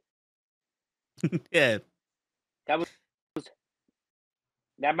worse for me. Yeah.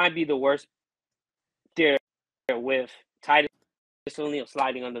 That might be the worst there with Titus O'Neil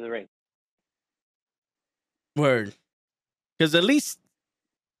sliding under the ring. Word. Because at least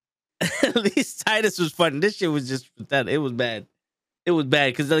Titus was fun. This shit was just that. It was bad. It was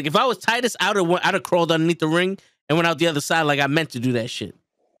bad. Because like if I was Titus, I'd have crawled underneath the ring and went out the other side like I meant to do that shit.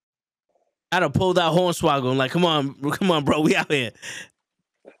 I'd have pulled out Hornswoggle and like, come on, bro, we out here.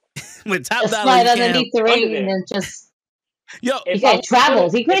 With top just dollar, slide underneath the ring and then just. Yo, he could have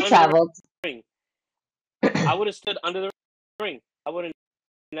traveled. He could have traveled. I would have stood under the ring. I would have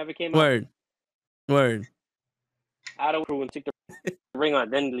never came out. Word. I'd have and take the ring on,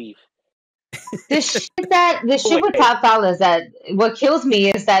 then leave. The shit with Top Dollar is that what kills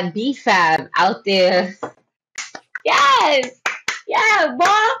me is that B-Fab out there. Yes, yeah,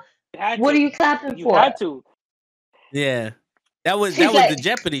 boy. What are you clapping for? You had to. Yeah. That was the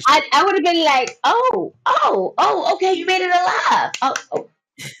Jeopardy shit. I would have been like, oh, okay, you made it alive. Oh.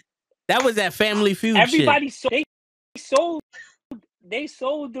 That was that Family Feud Everybody shit. They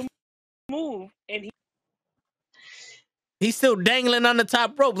sold the move, and he's still dangling on the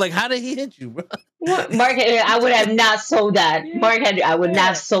top rope. Like, how did he hit you, bro? Mark, I would have not sold that. Yeah. Mark Henry, I would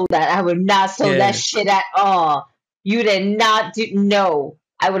not sold that. I would not sold that shit at all. You did not do. No,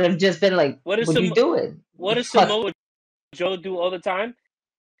 I would have just been like, what are you doing? What does Samoa Joe do all the time?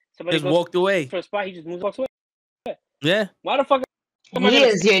 Somebody just walked away for a spot. He just walks away. Yeah. Why the fuck? He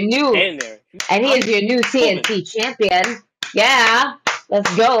is your new, and he is your new TNT champion. Yeah,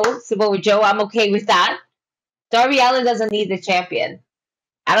 let's go, Samoa Joe. I'm okay with that. Darby Allin doesn't need the champion.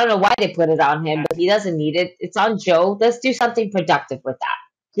 I don't know why they put it on him, but he doesn't need it. It's on Joe. Let's do something productive with that,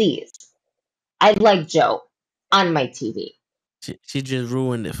 please. I like Joe on my TV. She just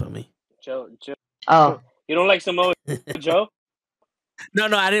ruined it for me. Joe. Oh, you don't like Samoa Joe? No,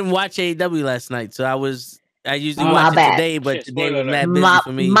 I didn't watch AEW last night, so I usually watch it today, but today was mad busy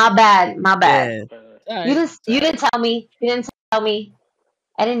for me. My bad. Yeah. You didn't tell me.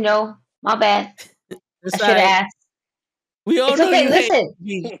 I didn't know. My bad. I should have asked. We all it's okay, listen.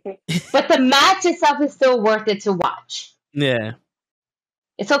 But the match itself is still worth it to watch. Yeah.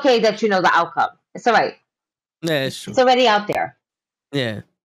 It's okay that you know the outcome. It's all right. Yeah, it's true. It's already out there. Yeah.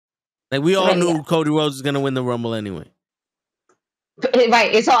 Like we all knew Cody Rhodes was gonna win the Rumble anyway.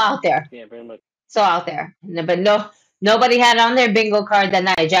 Right, it's all out there. Yeah, very much. It's all out there. But nobody had on their bingo card that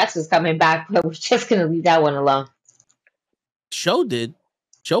Nia Jax was coming back, but we're just gonna leave that one alone. Show did.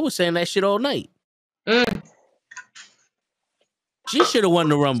 Show was saying that shit all night. She should have won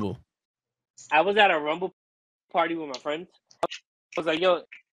the Rumble. I was at a Rumble party with my friends. I was like, yo,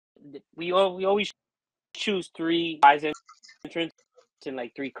 we always choose 3 guys entrants and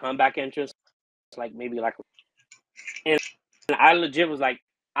like 3 comeback entrants. Like maybe like, and I legit was like,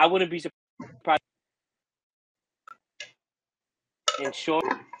 I wouldn't be surprised. And sure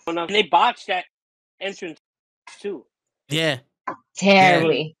enough, and they botched that entrance too. Yeah.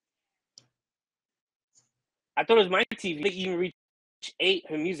 Terribly. I thought it was my TV. They even reached 8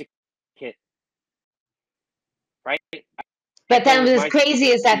 her music hit. Right? But then what's crazy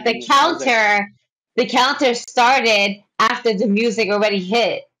is that the counter started after the music already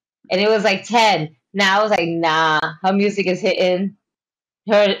hit. And it was like 10. Now I was like, nah, her music is hitting.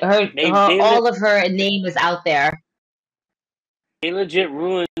 All of her name is out there. They legit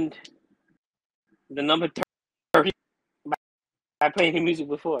ruined the number 30 by playing the music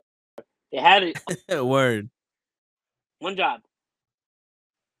before. They had it. Word. One job.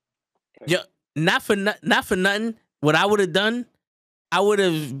 Yeah, not for nothing. What I would have done, I would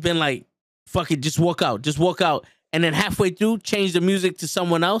have been like, "Fuck it, just walk out, and then halfway through, change the music to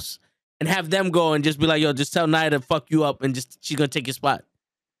someone else, and have them go and just be like, "Yo, just tell Nia to fuck you up, and just she's gonna take your spot."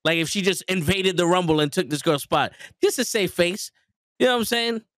 Like if she just invaded the Rumble and took this girl's spot, just to save face. You know what I'm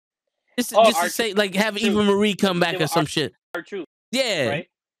saying? Just to say, like, have Eva Marie come back or some shit. R-Truth. Yeah. Right?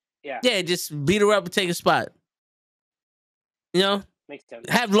 Yeah, just beat her up and take a spot. You know? Makes sense.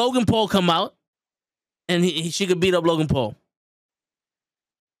 Have Logan Paul come out and she could beat up Logan Paul.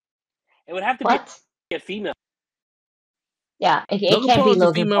 It would have to be a female. Yeah, it can't be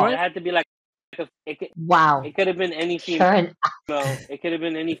Logan Paul. Right? It had to be like wow. It could have been any female. It could have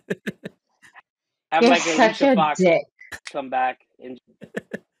been any. Have like Alicia Fox come back and.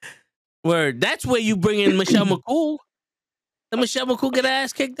 Word. That's where you bring in Michelle McCool. And Michelle McCool get her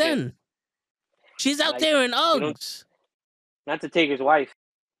ass kicked in. She's out there in Uggs. Not to take his wife.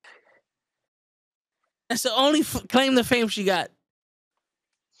 That's the only claim to fame she got.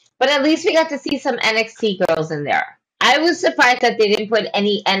 But at least we got to see some NXT girls in there. I was surprised that they didn't put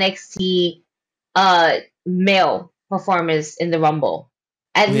any NXT male performers in the Rumble.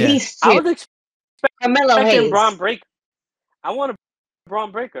 At least two. I was Carmelo expecting Hayes. Braun Breaker. I want a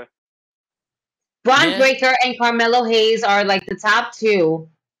Braun Breaker. Braun Breaker and Carmelo Hayes are like the top two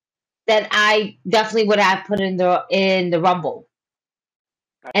that I definitely would have put in the Rumble.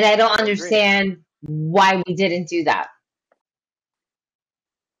 And I don't understand why we didn't do that.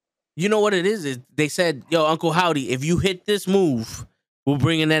 You know what it is they said, yo, Uncle Howdy, if you hit this move, we'll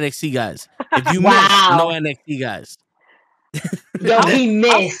bring in NXT guys. If you miss, no NXT guys. Yo, he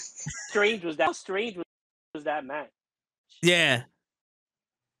missed. How strange was that match? Yeah.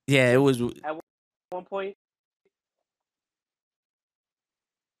 Yeah, it was. At one point.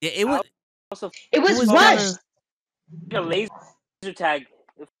 Yeah, it was. It was rushed. A laser tag.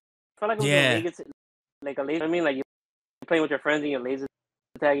 It felt like it was like a laser. I mean, like you're playing with your friends and your laser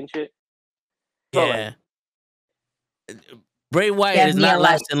tag and shit. Yeah. Bray Wyatt is not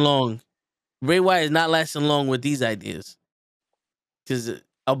lasting long. Bray Wyatt is not lasting long with these ideas. Because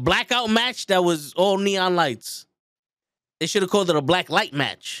a blackout match that was all neon lights. They should have called it a black light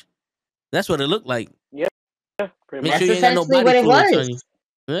match. That's what it looked like. Yeah. Make sure you ain't got no body fluids on you.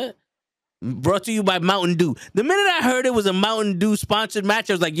 Yeah. Brought to you by Mountain Dew. The minute I heard it was a Mountain Dew sponsored match,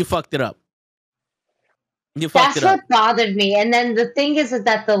 I was like, you fucked it up. That's what bothered me. And then the thing is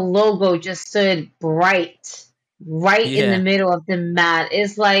that the logo just stood right in the middle of the mat.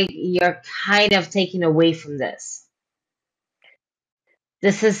 It's like you're kind of taking away from this.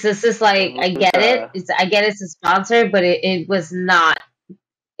 This is like, I get it. I get it's a sponsor, but it was not.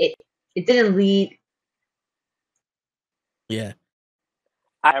 It didn't lead. Yeah.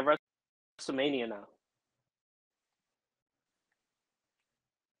 I have WrestleMania now.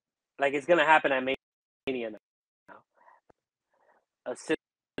 Like it's gonna happen at Mania now. A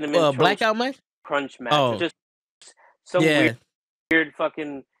cinnamon blackout match, crunch match. Oh. Just some weird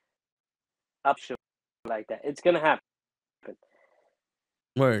fucking upshow like that. It's gonna happen.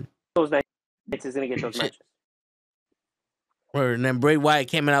 Word. Those nights is gonna get those matches. Word. And then Bray Wyatt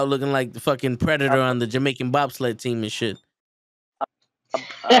came out looking like the fucking Predator on the Jamaican bobsled team and shit.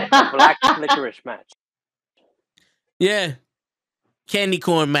 A black licorice match. Yeah. Candy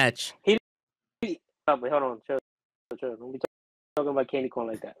corn match. Wait, hold on. Chill. Don't be talking about candy corn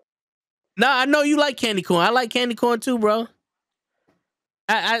like that. Nah, I know you like candy corn. I like candy corn too, bro.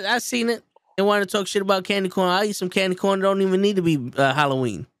 I seen it and wanted to talk shit about candy corn. I'll eat some candy corn. It don't even need to be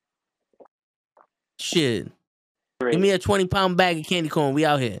Halloween. Shit. Give me a 20-pound bag of candy corn. We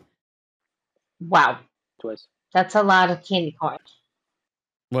out here. Wow. Twice. That's a lot of candy corn.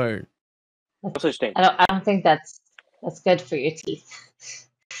 Word. No such thing. I don't think that's good for your teeth.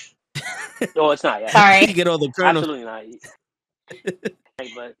 No, it's not. Yeah. Sorry. You get all the kernels. Absolutely not.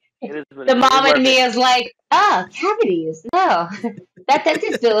 But it is the mom in me is like, cavities. No, that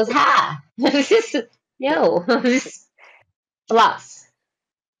dentist bill is high. No, floss.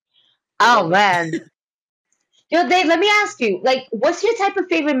 Oh man. Yo, Dave, let me ask you, like, what's your type of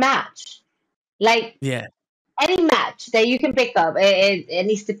favorite match? Like, any match that you can pick up,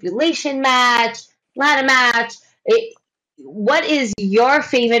 any stipulation match, ladder match. What is your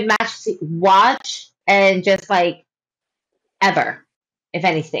favorite match to watch and just like ever, if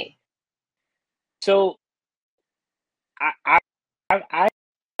anything? So, I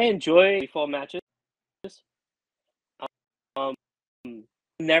enjoy fall matches.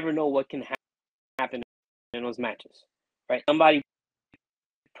 Never know what can happen in those matches, right? Somebody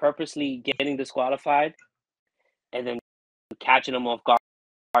purposely getting disqualified and then catching them off guard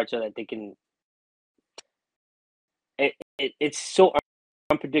so that they can. It's so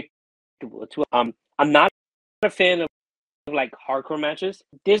unpredictable. I'm not a fan of like hardcore matches.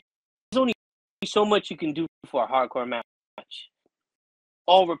 There's only so much you can do for a hardcore match.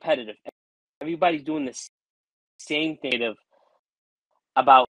 All repetitive. Everybody's doing the same thing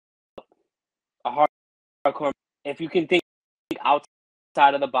about a hardcore. If you can think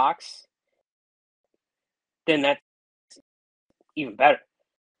outside of the box, then that's even better,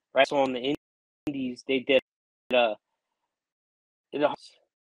 right? So on the indies, they did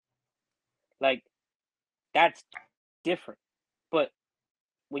like that's different. But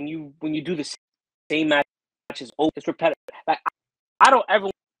when you do the same matches, it's repetitive. Like I don't ever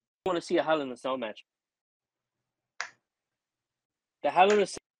want to see a Hell in a Cell match. The Hell in a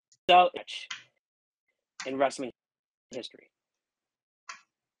Cell match in wrestling history.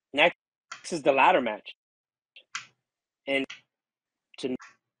 Next is the ladder match, and to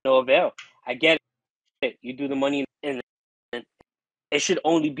no avail. I get it. You do the money, and it should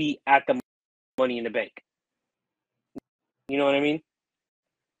only be at the Money in the Bank. You know what I mean?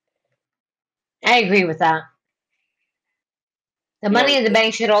 I agree with that. The Money in the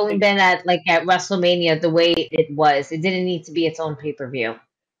Bank should only been at WrestleMania the way it was. It didn't need to be its own pay-per-view.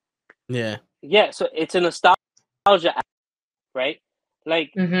 Yeah. Yeah, so it's a nostalgia, right?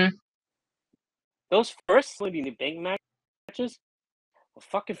 Like those first Money in the Bank matches were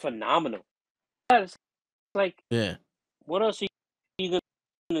fucking phenomenal. It's like, what else are you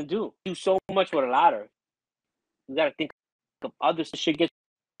gonna do? Do so much with a ladder. You gotta think of other shit gets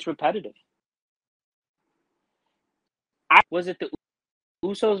repetitive. Was it the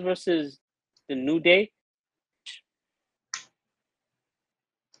Usos versus the New Day?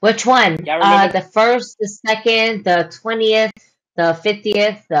 Which one? Yeah, the first, the second, the 20th, the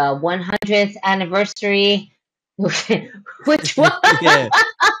 50th, the 100th anniversary. Which one? Yeah.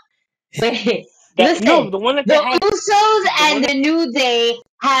 Wait, listen. No, the one that the had, Usos and the New Day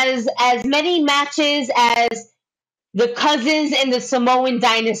has as many matches as the Cousins and the Samoan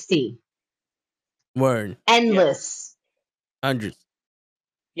Dynasty. Word. Endless. Hundreds.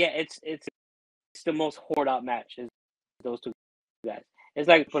 Yeah, it's the most hoard out match. Is those two guys? It's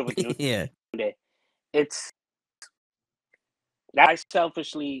like put it with the New Day. It's that I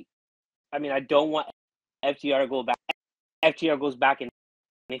selfishly, I mean, I don't want FTR to go back. FTR goes back and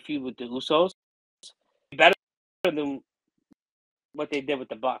they feud with the Usos. Better than what they did with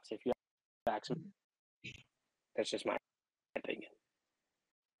the Bucks. If you ask me, that's just my opinion.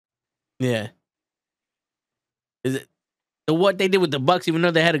 Yeah. Is it what they did with the Bucks? Even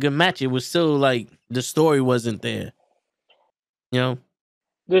though they had a good match, it was still like the story wasn't there. You know,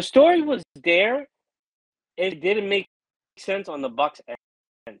 the story was there. It didn't make sense on the Bucks end.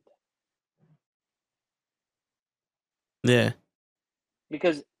 Yeah.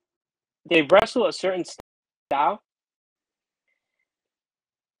 Because they wrestle a certain style.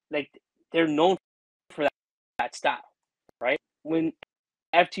 Like, they're known for that style, right? When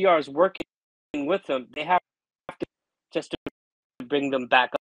FTR is working with them, they have to just to bring them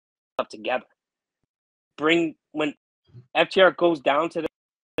back up together. When FTR goes down to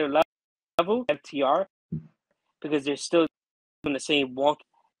their level, FTR, because they're still doing the same walk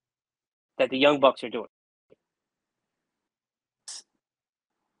that the Young Bucks are doing.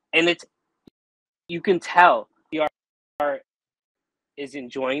 And you can tell FTR is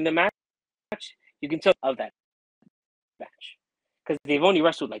enjoying the match. You can tell of that match. Because they've only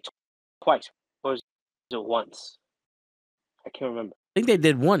wrestled like twice. Or was it once? I can't remember. I think they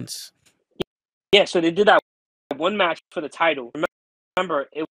did once. Yeah, so they did that one match for the title. Remember,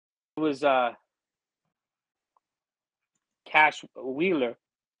 it was Cash Wheeler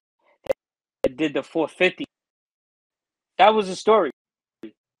that did the 450. That was the story.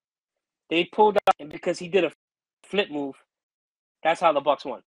 They pulled out, and because he did a flip move, that's how the Bucks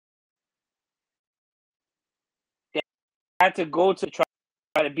won. They had to go to try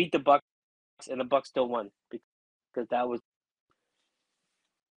to beat the Bucks, and the Bucks still won because that was.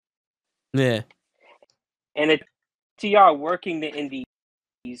 Yeah. And it's TR working the Indies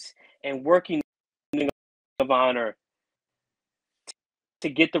and working the Ring of Honor to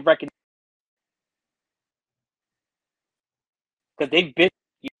get the recognition. Because they've been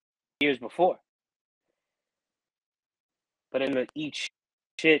years before. But in each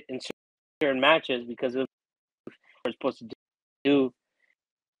shit in certain matches because of what we're supposed to do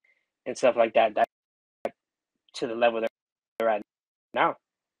and stuff like that to the level they're at now.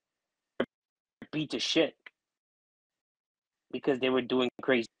 Beat the shit because they were doing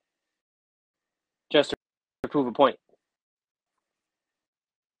crazy just to prove a point.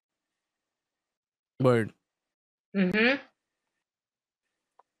 Word. Mm-hmm.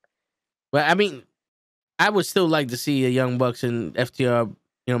 But I mean, I would still like to see a Young Bucks and FTR,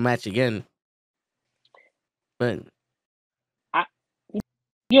 match again. But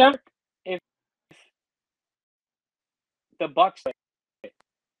yeah, if the Bucks,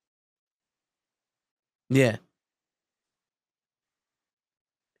 yeah,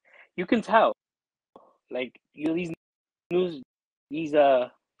 you can tell, like these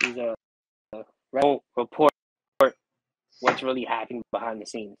report what's really happening behind the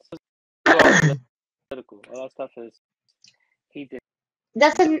scenes. Political, all that stuff is he did.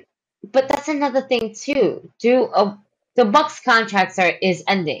 But that's another thing too. The Bucks contracts is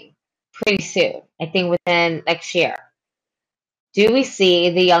ending pretty soon. I think within next year. Do we see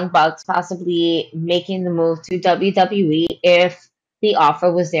the Young Bucks possibly making the move to WWE if the offer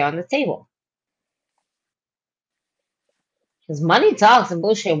was there on the table? Because money talks and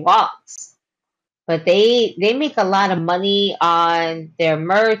bullshit walks. But they make a lot of money on their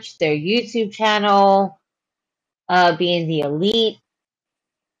merch, their YouTube channel, being the elite.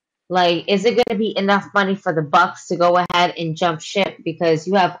 Like, is it going to be enough money for the Bucks to go ahead and jump ship? Because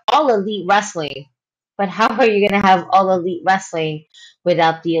you have All Elite Wrestling, but how are you going to have All Elite Wrestling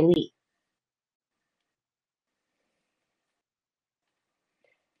without the Elite?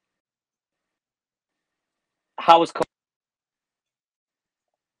 How is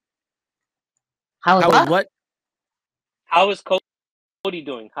How is what? How is Cody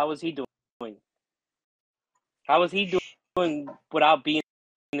doing? How is he doing? How is he doing without being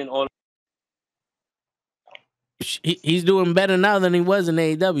in all? He's doing better now than he was in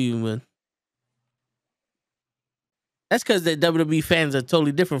AEW, man. That's because the WWE fans are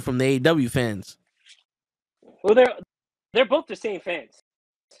totally different from the AEW fans. Well, they're both the same fans.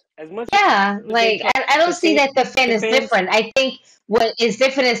 As much like I don't see that the fan is different. I think what is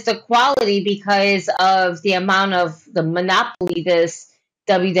different is the quality because of the amount of the monopoly this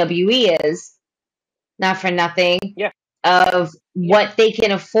WWE is. Not for nothing. Yeah. Of what they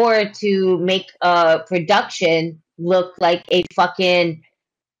can afford to make a production look like a fucking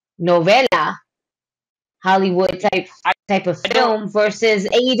novela, Hollywood type of film versus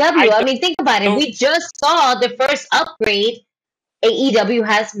AEW. I mean, think about it. We just saw the first upgrade AEW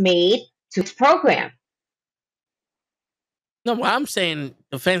has made to its program. No, well, I'm saying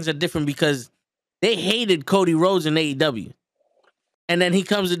the fans are different because they hated Cody Rhodes in AEW, and then he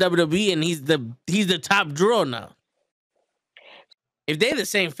comes to WWE and he's the top draw now. If they're the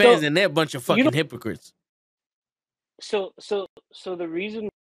same fans, then they're a bunch of fucking hypocrites. So the reason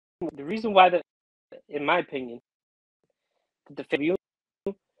why in my opinion, the fan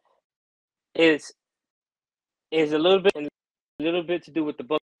is a little bit to do with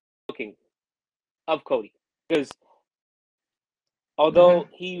the booking of Cody, because although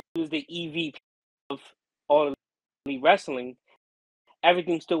he was the EVP of All Elite Wrestling,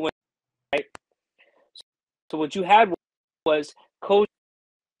 everything still went right. So what you had was Cody,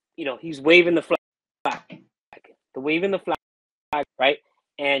 he's waving the flag, waving the flag, right?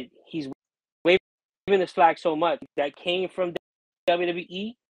 And he's waving this flag so much that came from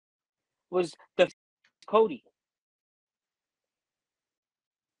WWE was the Cody.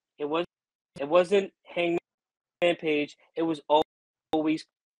 It wasn't Hangman Page. It was always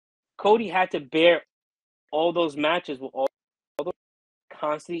Cody had to bear all those matches with all those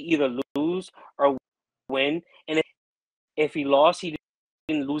constantly either lose or win, and if he lost, he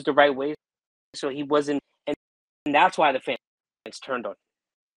didn't lose the right way, so he wasn't, and that's why the fans turned on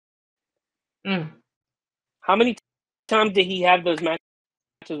him. How many times did he have those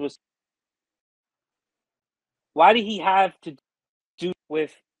matches? Why did he have to do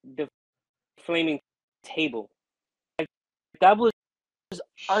with the flaming table? That was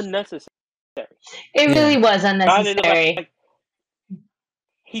unnecessary. It really was unnecessary.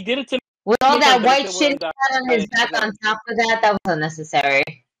 He did it to with all that white shit he had on his back on top of that. That was unnecessary.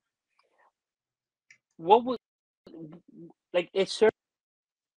 What was it's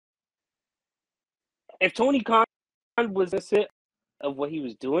if Tony Khan was innocent of what he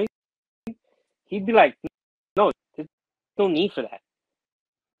was doing, he'd be like, no, there's no need for that.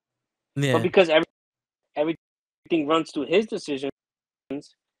 Yeah. But because everything runs through his decisions, and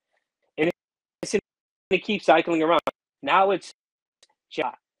it keeps cycling around. Now it's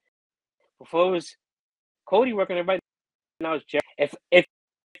Jack. Before it was Cody working everybody. Now it's Jack. If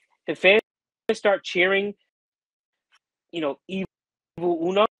the fans start cheering, Evil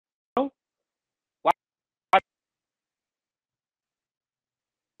Uno, why?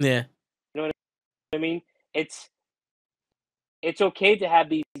 Yeah. You know what I mean? It's okay to have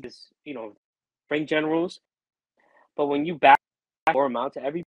these, ring generals, but when you back or amount to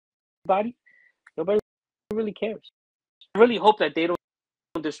everybody, nobody really cares. I really hope that they don't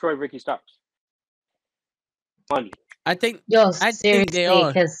destroy Ricky Starks. Money. I think they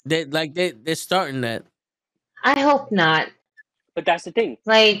are. They're starting that. I hope not. But that's the thing.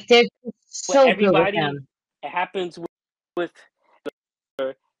 Like, they're so everybody, good with them. It happens with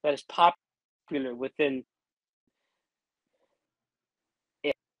that is popular within.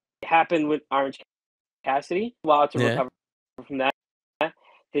 It happened with Orange Cassidy while to recover from that.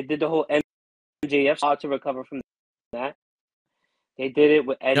 They did the whole MJF while to recover from that. They did it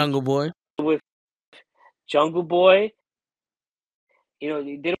with Eddie Jungle Boy. With Jungle Boy.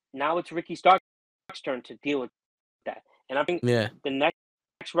 They did it. Now it's Ricky Stark's turn to deal with that. And I think the next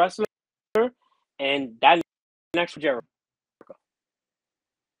wrestler and that next Jericho.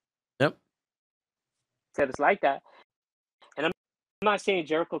 Yep. Said it's like that. And I'm not saying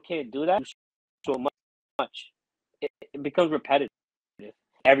Jericho can't do that so much. It becomes repetitive.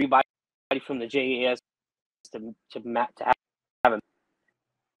 Everybody from the JAS to have him.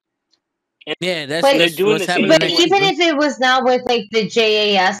 Yeah, that's But They're doing what's the same happening but thing next with. even week. if it was not with like the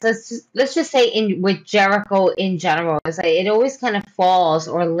JAS, let's just say in with Jericho in general, it's like it always kind of falls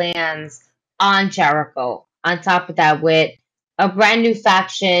or lands on Jericho. On top of that, with a brand new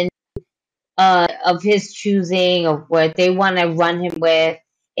faction of his choosing of what they want to run him with,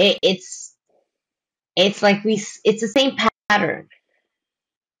 it's like it's the same pattern,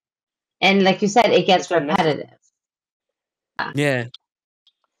 and like you said, it gets It's unnecessary. repetitive. Yeah,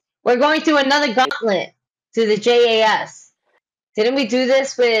 We're going through another gauntlet to the JAS. Didn't we do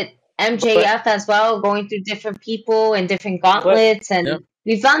this with MJF as well, going through different people and different But gauntlets? yep, And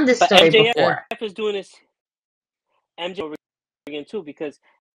we've done this but story MJF yeah, before. is doing this. MJF again too because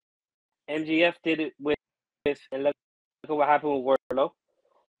MJF did it with and look at what happened with Wardlow.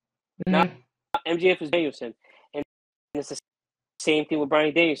 Now Mhm. MJF is Danielson, and it's the same thing with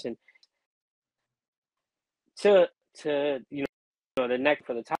Bryan Danielson. To the neck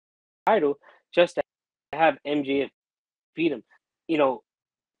for the title, just to have MJF beat him. You know,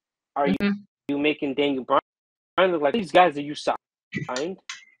 are Mhm. you making Daniel Bryan look like these guys that you signed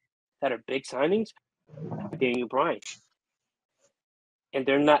that are big signings? Daniel Bryan, and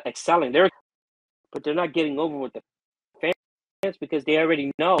they're not excelling. But they're not getting over with the fans because they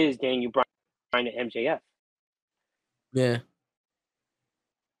already know it is Daniel Bryan and MJF. yeah,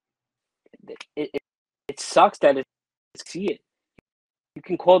 It sucks that it's see it. You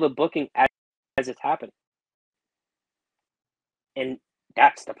can call the booking as it's happening, and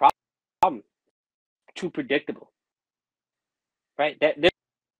that's the problem. Too predictable, right?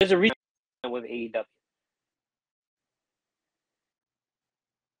 There's a reason with AEW.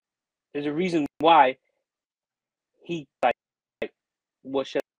 There's a reason why he like what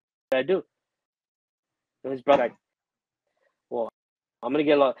should I do? And his brother, like, well, I'm gonna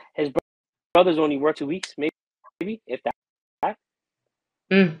get a lot. His brother's only worked 2 weeks, maybe if that.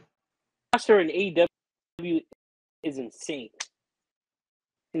 Mm. Roster in AEW is insane.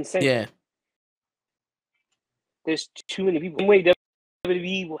 Insane. yeah, There's too many people. Same way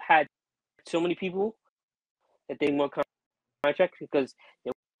WWE had so many people that they want contracts because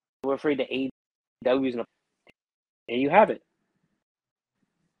they were afraid that AEW is gonna. And you have it.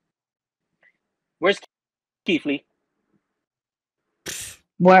 Where's Keith Lee?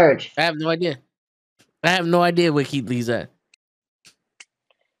 Word. I have no idea. I have no idea where Keith Lee's at.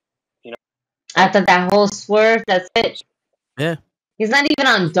 You know, After that whole swerve, that's it. Yeah, He's not even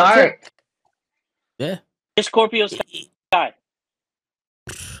on that's it. Dark. yeah, There's Scorpio Sky.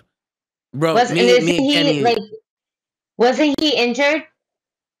 bro. Was and Me isn't and he Kenny. like? Wasn't he injured?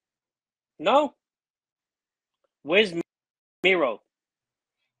 No. Where's Miro?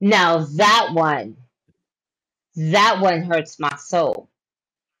 Now that one hurts my soul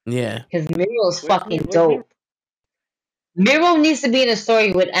Yeah, because Miro's Where's fucking Miro? dope. Miro needs to be in a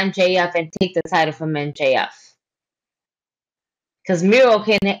story with MJF and take the title from MJF. Because Miro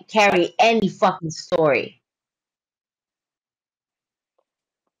can carry any fucking story.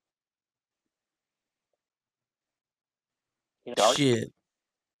 You know, shit.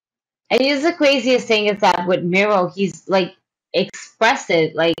 And here's the craziest thing is that with Miro, he's like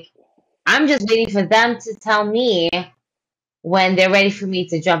expressive. Like, I'm just waiting for them to tell me when they're ready for me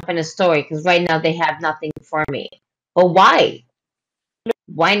to jump in a story. Because right now they have nothing for me. But why?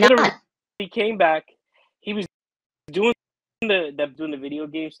 Why literally, not? he came back. He was doing the video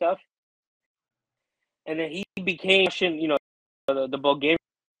game stuff, and then he became the Bulgarian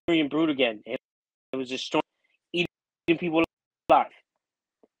brute again. And it was just eating people alive.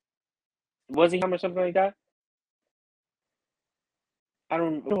 Was he him or something like that? I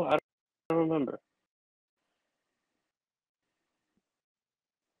don't remember.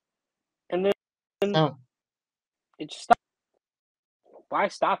 And then Oh. it just stopped. Why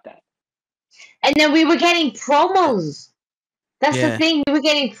stop that? And then we were getting promos. That's the Yeah, thing. We were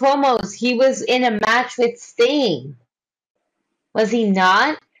getting promos. He was in a match with Sting. Was he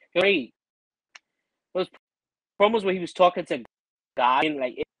not? Great. Those promos where he was talking to God and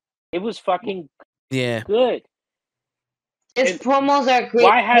like it was fucking yeah, good. His And promos are great.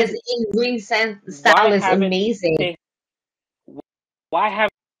 why has His in-ring style why is haven't amazing. why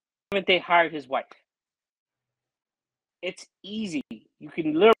haven't they hired his wife? It's easy. You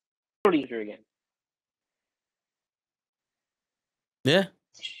can literally hear again. yeah,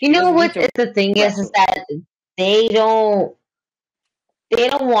 You know what the thing is that they don't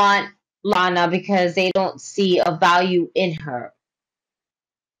want Lana because they don't see a value in her.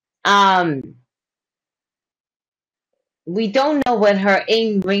 We don't know what her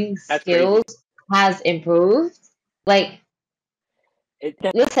in-ring skills has improved. Like,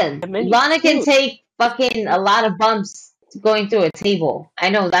 listen, Lana can take fucking a lot of bumps going through a table. I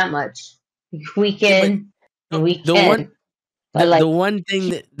know that much. We can. We the can. one But the like, one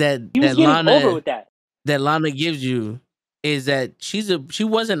thing that He was getting over with that. Lana gives you is that she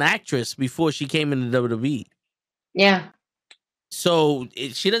was an actress before she came into WWE. yeah. So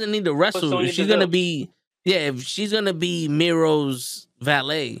she doesn't need to wrestle. Sonya If she's Deville. gonna be, if she's gonna be Miro's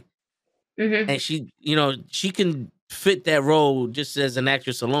valet, hmm and she can fit that role just as an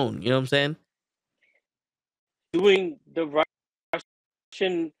actress alone. You know what I'm saying? Doing the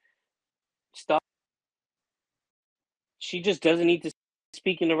Russian stuff, she just doesn't need to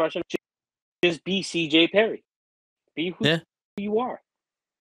speak in the Russian. Just be CJ Perry. Be who you are.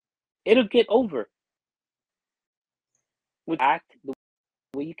 It'll get over. With act, the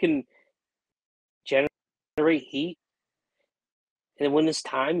way you can generate heat, and when it's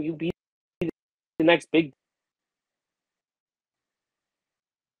time, you be the next big.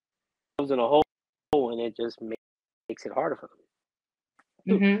 In a hole, and it just makes it harder for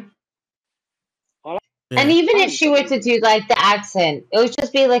them. hmm All And even if she were to do like the accent, it would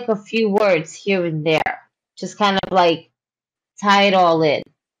just be like a few words here and there, just kind of like tie it all in.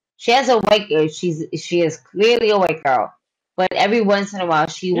 She has a white girl. She is clearly a white girl, but every once in a while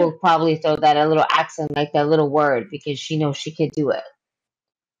she will probably throw that a little accent, like that little word, because she knows she could do it.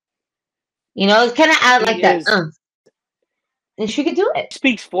 You know, it's kind of out like that, and she could do it.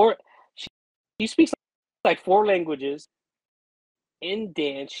 She speaks like 4 languages. In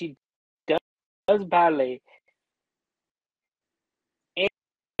dance, she does ballet, and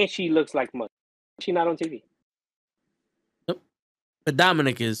she looks like money. She's not on TV. Nope. But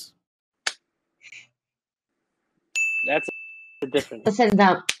Dominic is. That's the difference. Listen,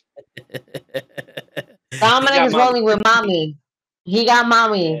 Dominic is rolling with mommy. He got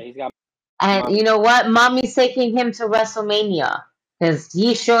mommy. Yeah, he's got and mommy. You know what? Mommy's taking him to WrestleMania. Because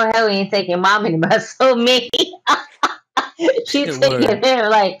he sure hell ain't taking mommy to WrestleMania. She's taking him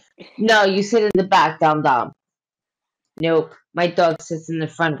like, no, you sit in the back, Dom. Nope. My dog sits in the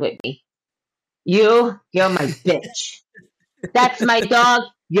front with me. You're my bitch. That's my dog.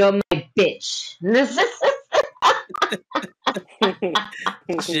 You're my bitch.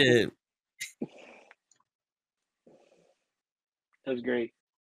 Shit. That was great.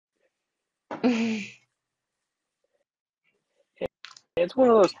 It's one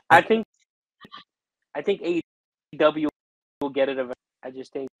of those. I think AEW will get it. I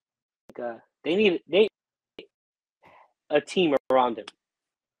just think they need a team around him.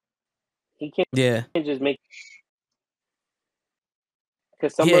 He can't just make,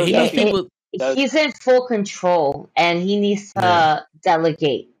 because some of the people. He's in full control, and he needs to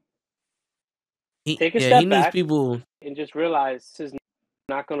delegate. Take a step back and just realize this is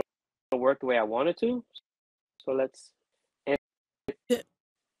not going to work the way I want it to. So let's. And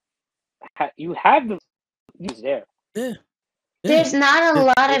you have the there. Yeah. There's not a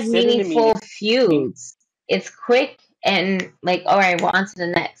lot of meaningful feuds. It's quick and like, all right, we're on to the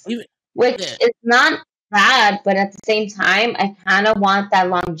next. Which is not bad, but at the same time, I kind of want that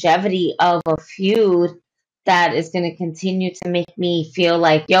longevity of a feud that is going to continue to make me feel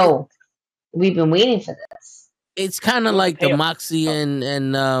like, yo, we've been waiting for this. It's kind of like the Moxie and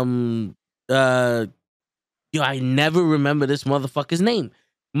I never remember this motherfucker's name.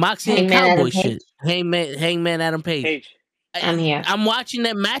 Moxie and Cowboy shit. Hangman Adam Page. I'm here. I'm watching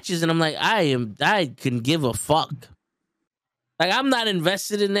their matches and I'm like, I can give a fuck. Like, I'm not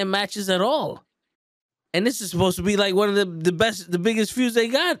invested in their matches at all. And this is supposed to be like one of the biggest feuds they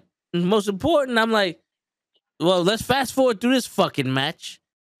got. And most important, I'm like, well, let's fast forward through this fucking match.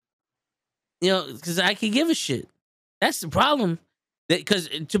 You know, because I can give a shit. That's the problem. Because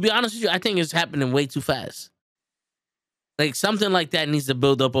to be honest with you, I think it's happening way too fast. Like, something like that needs to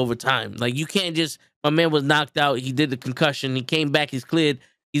build up over time. Like, you can't just, my man was knocked out. He did the concussion. He came back. He's cleared.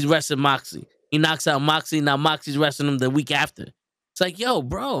 He's wrestling Moxie. He knocks out Moxie. Now Moxie's wrestling him the week after. It's like, yo,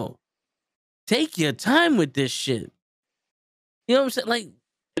 bro, take your time with this shit. You know what I'm saying? Like,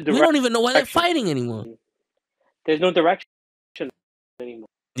 we don't even know why they're fighting anymore. There's no direction anymore.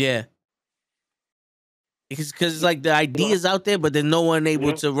 Yeah. Because it's like the idea's out there, but there's no one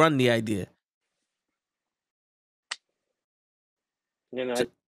able to run the idea. You know,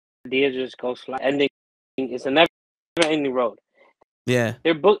 ideas just go fly. Ending is a never-ending road. Yeah.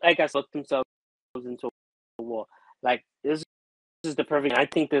 They're booked, like I said, themselves into a wall. Like, this is the perfect. I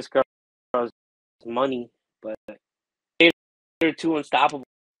think this girl has money, but they're too unstoppable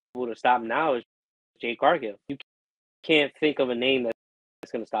to stop now. Is Jade Cargill. You can't think of a name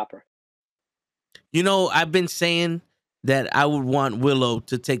that's going to stop her. You know, I've been saying that I would want Willow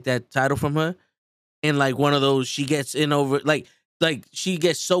to take that title from her, and like one of those, she gets in over like she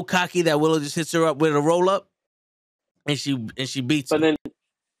gets so cocky that Willow just hits her up with a roll up, and she beats her.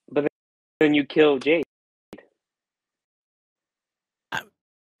 But then you kill Jade.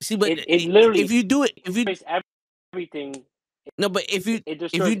 See, but it literally, if you do it, if you everything. no, but if you do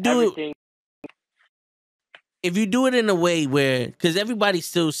everything. if you do it in a way where, because everybody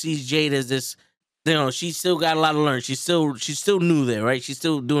still sees Jade as this, you know, she's still got a lot to learn. She's still new there, right? She's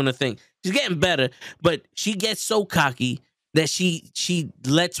still doing a thing. She's getting better, but she gets so cocky that she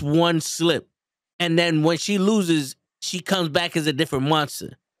lets one slip, and then when she loses, she comes back as a different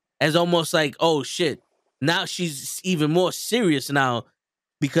monster, as almost like, oh shit, now she's even more serious now,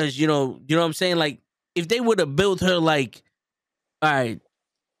 because you know what I'm saying. Like if they would have built her like, all right,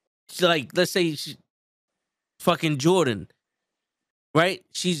 so like let's say she, fucking Jordan, right?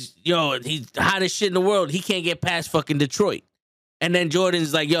 She's he's the hottest shit in the world. He can't get past fucking Detroit. And then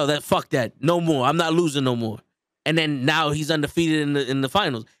Jordan's like, yo, fuck that. No more. I'm not losing no more. And then now he's undefeated in the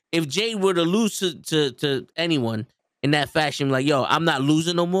finals. If Jade were to lose to anyone in that fashion, like, yo, I'm not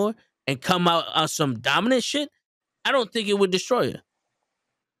losing no more, and come out on some dominant shit, I don't think it would destroy her.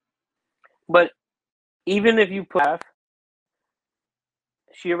 But even if you put half,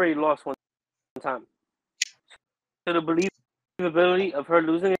 she already lost one time. So the believability of her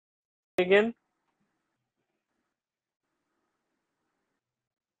losing again,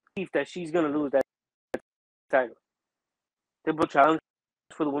 that she's gonna lose that title. They'll both challenge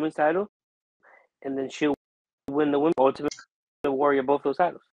for the women's title, and then she'll win the women's Ultimate Warrior, both those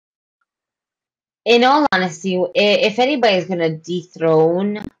titles. In all honesty, if anybody's gonna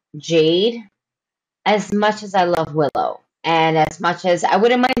dethrone Jade, as much as I love Willow, and as much as I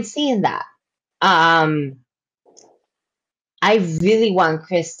wouldn't mind seeing that, I really want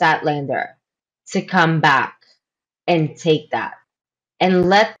Chris Statlander to come back and take that and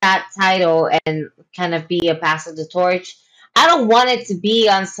let that title and kind of be a pass of the torch. I don't want it to be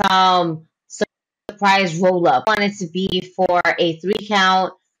on some surprise roll up. I want it to be for a 3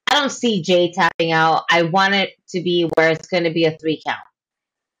 count. I don't see Jay tapping out. I want it to be where it's going to be a 3 count.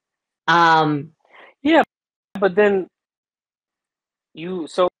 Yeah, but then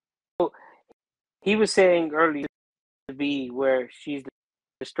so he was saying earlier to be where she's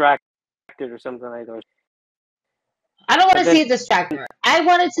distracted or something like that. I don't want to see a distractor. I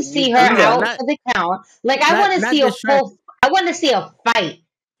wanted to see her out for the count. Like I want to see I want to see a fight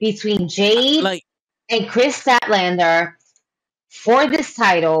between Jade and Chris Statlander for this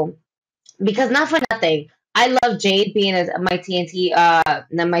title, because not for nothing, I love Jade being my TNT,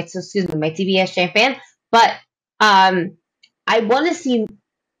 my TBS champion, but I want to see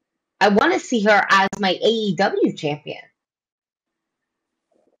her as my AEW champion,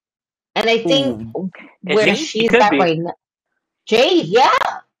 and I think where she's at right now, Jade, yeah,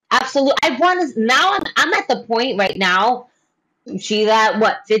 absolutely. I want to now. I'm at the point right now. She's at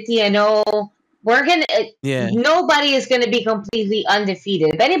what 50-0. We're gonna. Nobody is gonna be completely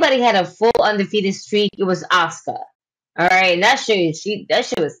undefeated. If anybody had a full undefeated streak, it was Asuka. All right, and that shit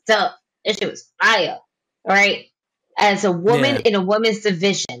was tough. That shit was fire. All right, as a woman in a women's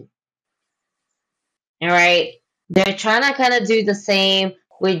division. All right, they're trying to kind of do the same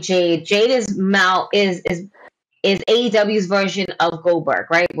with Jade. Jade is AEW's version of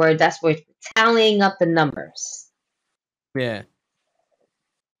Goldberg, right? Where we're tallying up the numbers. Yeah.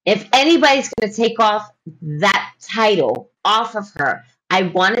 If anybody's going to take off that title off of her, I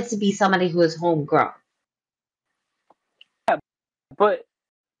want it to be somebody who is homegrown. Yeah, but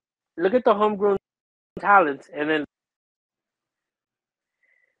look at the homegrown talents, and then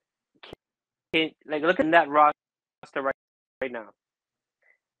look at that roster right now.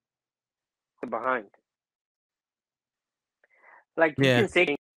 Behind. Like you can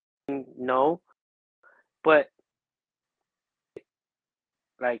say no, but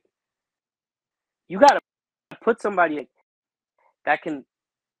like you gotta put somebody that can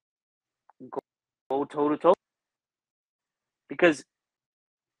go toe to toe, because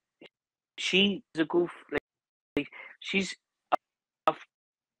she's a goof. Like she's a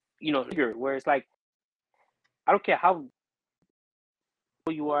figure where it's like, I don't care how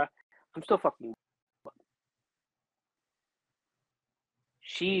you are, I'm still fucking you.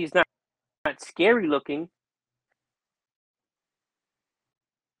 She's not scary looking.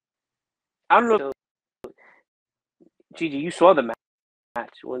 I don't know. Gigi, you saw the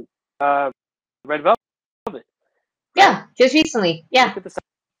match when Red Velvet. Yeah, just recently. Yeah. Look at the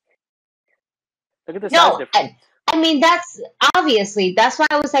size difference. I mean, that's obviously, that's why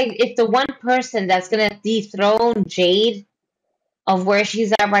I was like, if the one person that's gonna dethrone Jade of where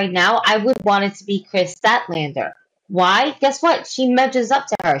she's at right now, I would want it to be Chris Statlander. Why? Guess what? She measures up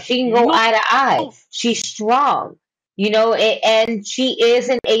to her. She can go eye to eye. She's strong, and she is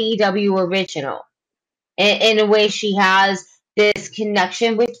an AEW original. In a way, she has this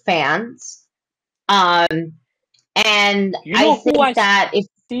connection with fans. And You know I think who I that if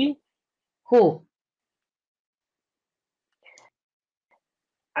see? who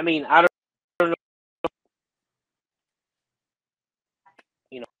I mean, I don't know,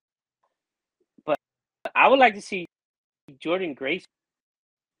 you know, but I would like to see Jordan Grace.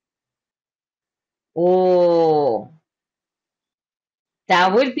 oh,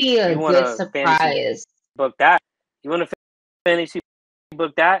 that would be a You want good to fantasy surprise. book that? You want to fantasy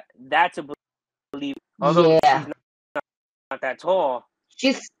book that? That's a believe. Although she's Yeah, not that tall,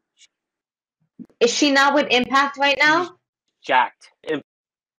 is she not with Impact right she's now? jacked.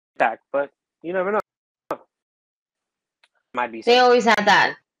 Impact, but you never know. Might be They something. always had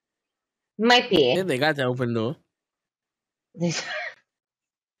that. Might Yeah, be. they got the open door. the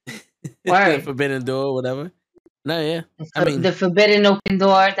Word. forbidden door, whatever. No, yeah. I mean, The forbidden open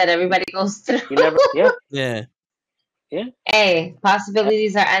door that everybody goes through. You never. Yeah, yeah. yeah. Hey,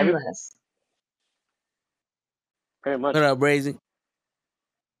 possibilities are Every, endless. very much. What up, Brazy?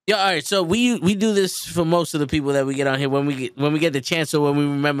 Yeah, all right. So we do this for most of the people that we get on here when we get the chance or when we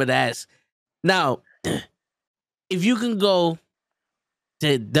remember to ask. Now, if you can go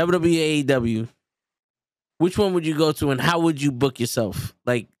to WWE, AEW, which one would you go to, and how would you book yourself?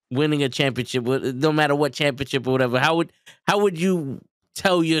 Like winning a championship, no matter what championship or whatever. How would you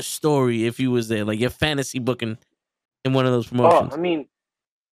tell your story if you was there, like your fantasy booking in one of those promotions? Oh, I mean,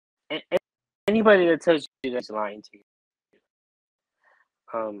 anybody that tells you that's lying to you.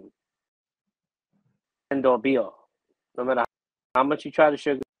 End all be all. No matter how much you try to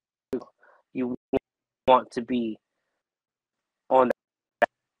sugar, you want to be on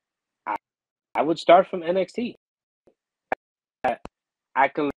that. I would start from NXT. I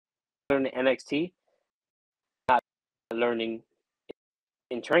can learn NXT, not learning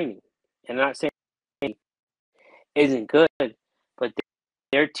in training. And I'm not saying it isn't good, but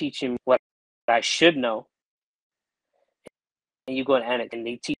they're teaching what I should know. And you go to NXT and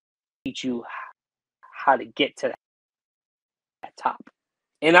they teach you how to get to that top.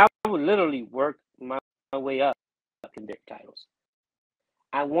 And I would literally work my way up in their titles.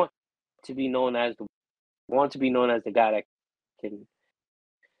 I want to be known as the guy that can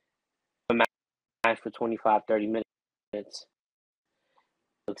match for 25, 30 minutes.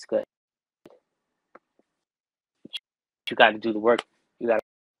 Looks good. You got to do the work. You got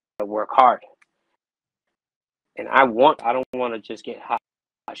to work hard. And I don't want to just get hot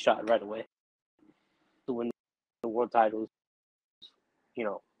shot right away to win the world titles. You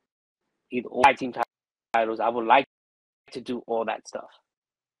know, either tag team titles. I would like to do all that stuff.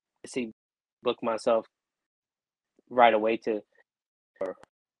 I see, book myself right away to or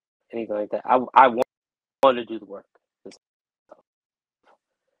anything like that. I want to do the work.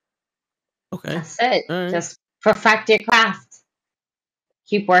 Okay, That's it. all right. Just perfect your craft.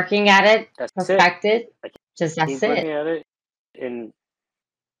 Keep working at it. That's perfect it. Like, Just that's keep working at it in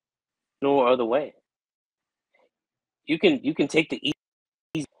no other way. You can take the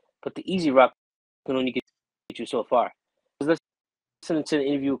easy, but the easy route can only get you so far. Listening to the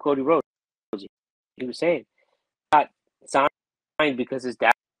interview with Cody Rhodes, he was saying, got signed because his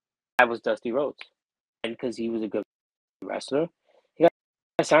dad was Dusty Rhodes, and because he was a good wrestler. He got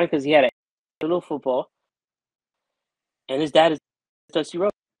signed because he had a little football, and his dad is Dusty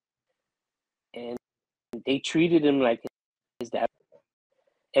Rhodes, and they treated him like his dad.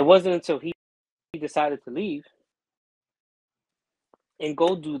 It wasn't until he decided to leave and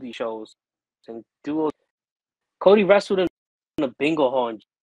go do these shows and do. Cody wrestled in a bingo hall in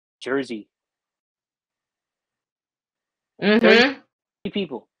Jersey. 30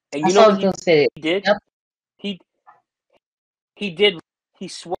 people. And you know what he did? Yep. He did. He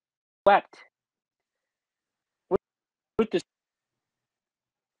swept with the.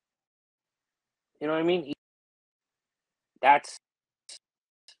 You know what I mean? That's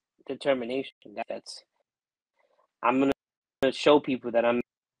determination. That's. I'm gonna show people that I'm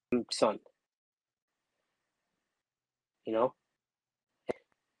son. You know.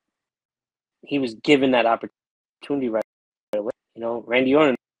 He was given that opportunity right away. You know, Randy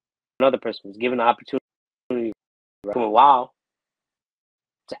Orton, another person, was given the opportunity for a while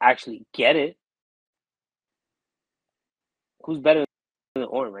to actually get it. Who's better than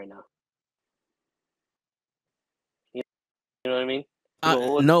Orton right now? You know what I mean?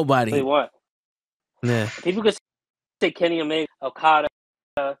 Nobody. What? Yeah. People could say Kenny Omega, Okada.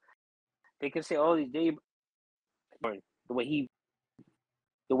 They could say all these. The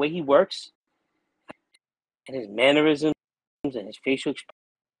way he works, and his mannerisms and his facial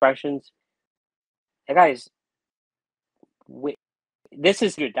expressions. That guy is. This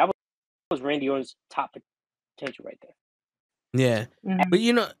is good. That was Randy Orton's top potential right there. Yeah, but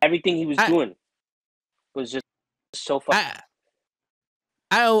you know everything he was doing. was just so fun.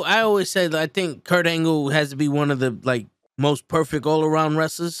 I always said I think Kurt Angle has to be one of the like most perfect all around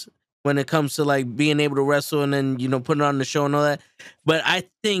wrestlers when it comes to like being able to wrestle and then putting on the show and all that. But I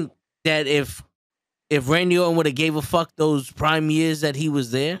think that if Randy Orton would have gave a fuck those prime years that he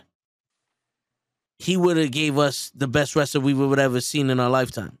was there, he would have gave us the best wrestler we would have ever seen in our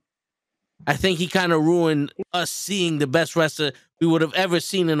lifetime. I think he kind of ruined us seeing the best wrestler we would have ever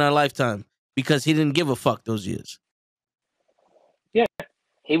seen in our lifetime because he didn't give a fuck those years. Yeah,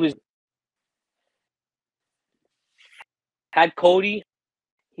 he was. Had Cody,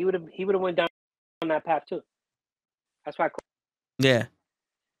 he would have went down that path too. That's why. Yeah,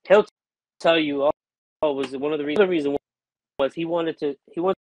 he'll tell you. Oh, was one of the reasons was he wanted to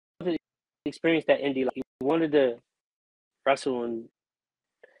experience that indie life. He wanted to wrestle in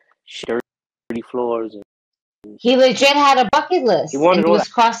dirty floors. And he legit had a bucket list. He was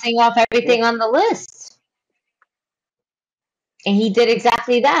crossing off everything on the list. And he did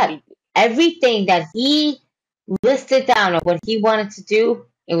exactly that. Everything that he listed down of what he wanted to do,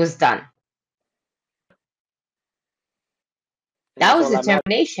 it was done. That was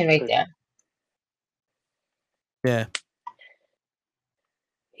determination right there. Yeah.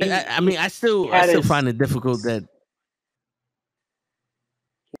 I still find it difficult that.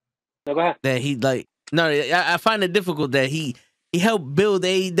 No, go ahead. That he I find it difficult that he helped build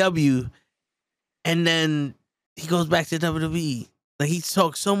AEW, and then he goes back to WWE. Like he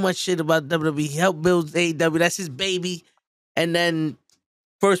talks so much shit about WWE. He helped build AEW. That's his baby. And then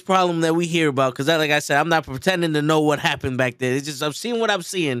first problem that we hear about, because like I said, I'm not pretending to know what happened back there. It's just I'm seeing what I'm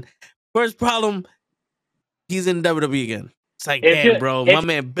seeing. First problem, he's in WWE again. It's like, damn, bro, my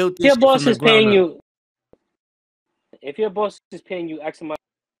man built this. Your boss is paying you. If your boss is paying you X amount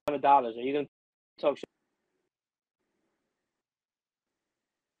of dollars, are you gonna talk shit?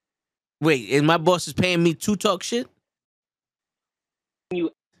 Wait, and my boss is paying me to talk shit? You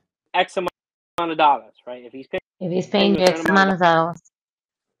X amount of dollars, right? If he's paying you X amount of dollars.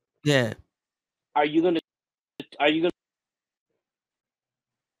 Yeah. Are you gonna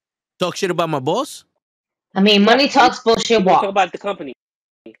talk shit about my boss? I mean, money talks, bullshit walks. Talk about the company.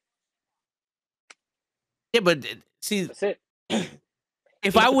 Yeah, but see, that's it.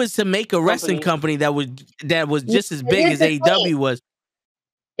 If I was to make a wrestling company that was just as big as AEW was.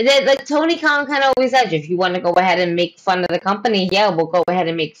 Like Tony Khan kind of always said, if you want to go ahead and make fun of the company, yeah, we'll go ahead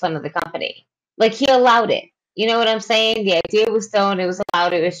and make fun of the company. Like he allowed it. You know what I'm saying? The idea was stoned, it was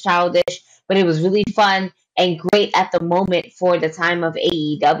allowed, it was childish, but it was really fun and great at the moment for the time of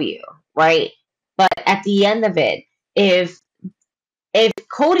AEW, right? But at the end of it, if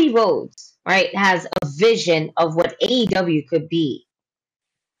Cody Rhodes, right, has a vision of what AEW could be,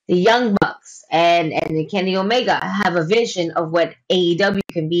 the Young Bucks and Kenny Omega have a vision of what AEW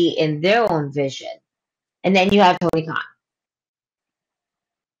can be in their own vision. And then you have Tony Khan.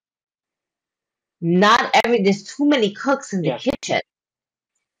 There's too many cooks in the kitchen.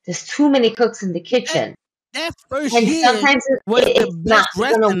 There's too many cooks in the kitchen. That first year was the best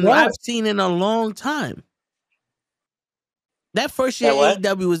wrestling I've seen in a long time. That first year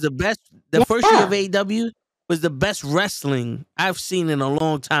AEW was the best. The first year of AEW was the best wrestling I've seen in a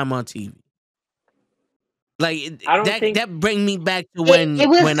long time on TV. Like that bring me back to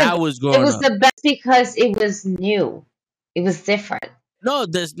when I was growing up. It was the best because it was new. It was different.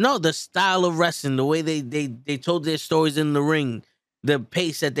 The style of wrestling, the way they told their stories in the ring, the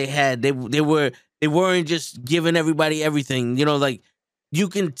pace that they had, they weren't just giving everybody everything. Like you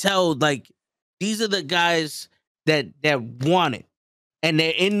can tell, like these are the guys that want it, and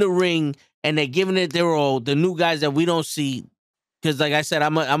they're in the ring and they're giving it their all. The new guys that we don't see, because like I said, I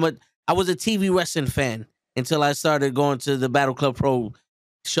was a TV wrestling fan until I started going to the Battle Club Pro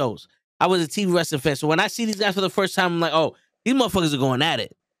shows. I was a TV wrestling fan, so when I see these guys for the first time, I'm like, oh, these motherfuckers are going at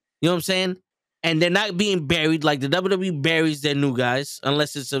it. You know what I'm saying? And they're not being buried like the WWE buries their new guys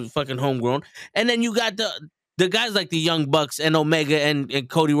unless it's a fucking homegrown. And then you got the guys like the Young Bucks and Omega and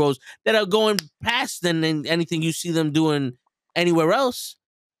Cody Rhodes that are going past than anything you see them doing anywhere else.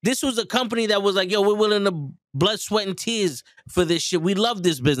 This was a company that was like, yo, we're willing to blood, sweat, and tears for this shit. We love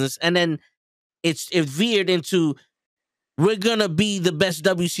this business. And then it veered into, we're going to be the best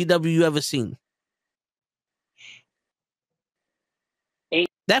WCW you ever seen.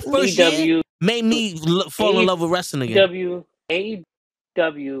 That first year made me fall in love with wrestling again.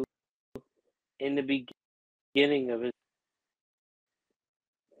 AEW in the beginning of it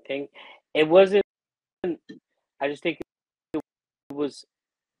thing, it wasn't. I just think it was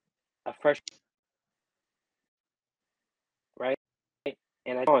a fresh, right?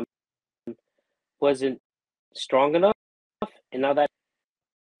 And I wasn't strong enough, and now that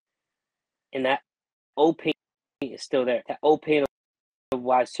old pain is still there. That old pain of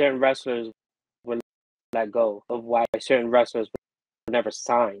why certain wrestlers were let go, of why certain wrestlers were never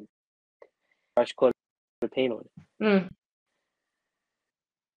signed. Fresh coat of paint on it. Mm.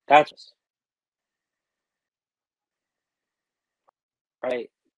 That's right.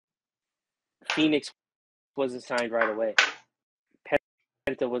 Phoenix wasn't signed right away.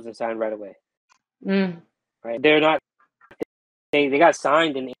 Penta wasn't signed right away. Mm. Right? They're not. They got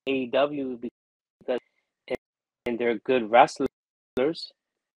signed in AEW because and they're good wrestlers.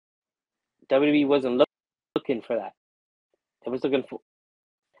 WWE wasn't looking for that. They was looking for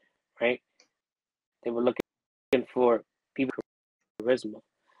right. They were looking for people with charisma,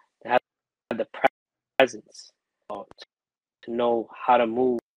 to have the presence, to know how to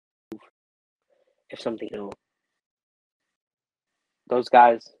move if something those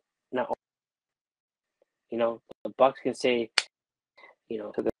guys now, the Bucks can say,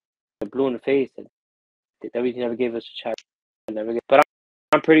 to the blue in the face that WWE never gave us a chance. But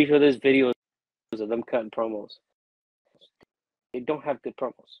I'm pretty sure there's videos of them cutting promos. They don't have good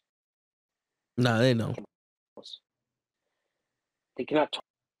promos. No, they don't. They cannot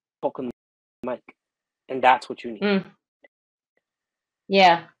talk on the mic, and that's what you need. Mm.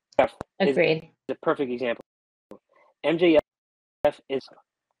 Yeah, agreed. The perfect example. MJF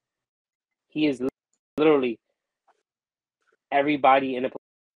he is literally everybody in a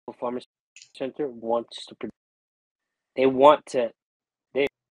performance center wants to. They want to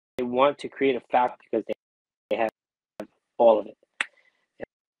create a fact because they have all of it.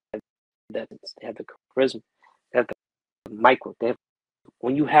 They have the charisma. They have the micro.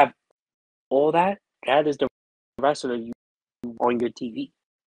 When you have all that, that is the wrestler you on your TV.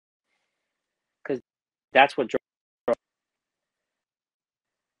 Because that's what draws.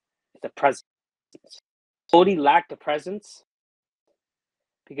 The presence. Cody lacked the presence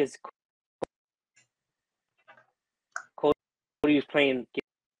because Cody was playing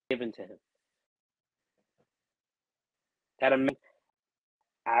given to him. That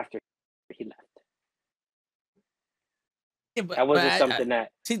after he left. Yeah, but, that wasn't something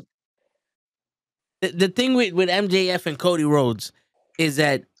that. See, the thing with MJF and Cody Rhodes is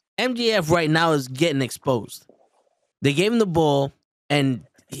that MJF right now is getting exposed. They gave him the ball, and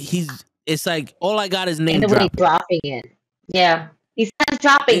it's like all I got is name dropping it. Yeah, he's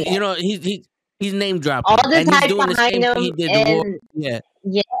dropping it. He's name dropping. All the and time he's doing the same him, thing he did. And, yeah.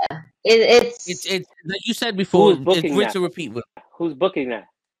 It's like you said before. It's rinse and repeat. Who's booking that?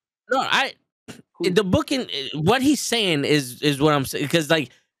 No, the booking. What he's saying is what I'm saying, because like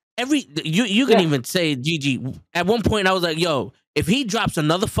you can even say GG. At one point, I was like, "Yo, if he drops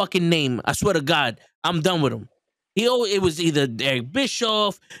another fucking name, I swear to God, I'm done with him." It was either Eric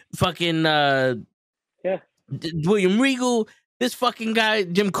Bischoff, fucking William Regal, this fucking guy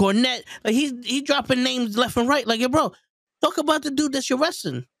Jim Cornette. Like he dropping names left and right. Like, yo, bro, talk about the dude that's your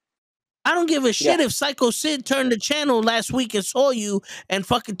wrestling. I don't give a shit if Psycho Sid turned the channel last week and saw you and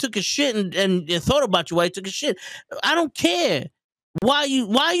fucking took a shit and thought about you while he took a shit. I don't care. Why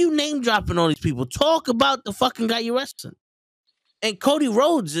are you name dropping all these people? Talk about the fucking guy you're wrestling. And Cody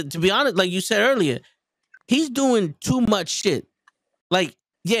Rhodes, to be honest, like you said earlier, he's doing too much shit. Like,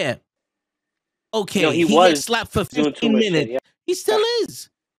 yeah. Okay, he got slapped for 15 minutes. Shit, He still is.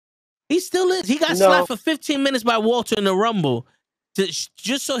 He still is. He got slapped for 15 minutes by Walter in the Rumble.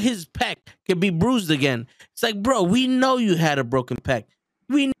 Just so his pec can be bruised again. It's like, bro, we know you had a broken pec.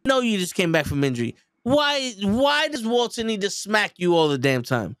 We know you just came back from injury. Why does Walter need to smack you all the damn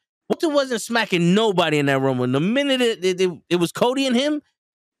time? Walter wasn't smacking nobody in that Rumble. The minute it was Cody and him,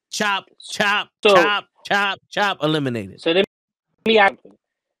 chop, eliminated. So then me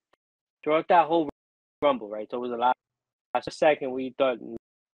throughout that whole Rumble, right? So it was a last second where you thought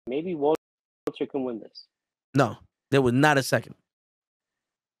maybe Walter can win this. No, there was not a second.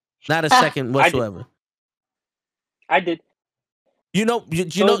 Not a second whatsoever. I did. They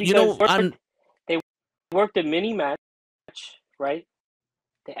worked a mini match, right?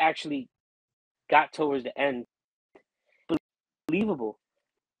 They actually got towards the end. Believable,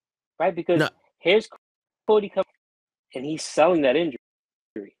 right? Because here's Cody coming, and he's selling that injury.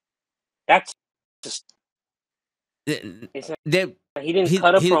 That's just. He didn't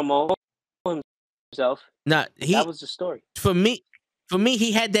cut a promo himself. That was the story. For me,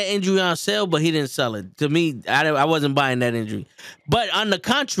 he had that injury on sale, but he didn't sell it. To me, I wasn't buying that injury. But on the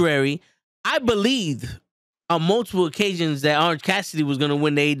contrary, I believed on multiple occasions that Orange Cassidy was going to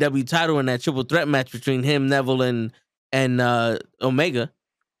win the AEW title in that triple threat match between him, Neville, and Omega.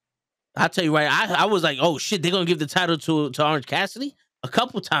 I'll tell you right, I was like, oh shit, they're going to give the title to Orange Cassidy a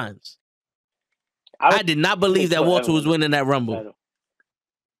couple times. I did not believe that Walter was winning that Rumble.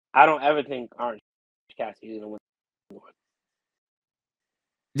 I don't ever think Orange Cassidy's gonna win.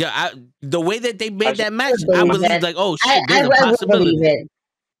 Yeah, the way that they made that match, I believe believe it. like, oh shit, I there's a would possibility. believe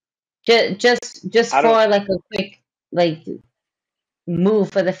it. Just I don't- for like a quick like move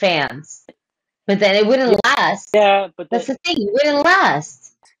for the fans, but then it wouldn't last. Yeah, but That's the thing; it wouldn't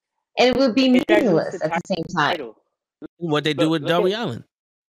last, and it would be It dilutes meaningless the at the same time. title. What they do with Look Darby at- Allin.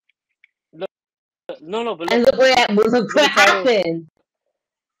 No, but And look what the title. happened.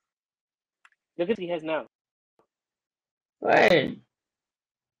 at what he has now. Word.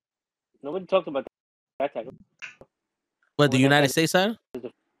 Nobody talked about that title. What, the When that United title- States title?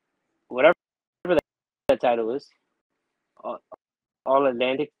 Whatever that title is, All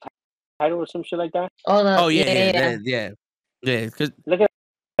Atlantic title or some shit like that. Oh yeah. Because Look at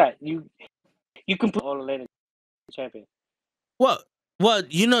that. You can put All Atlantic champion. well,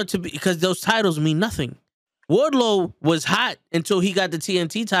 because those titles mean nothing. Wardlow was hot until he got the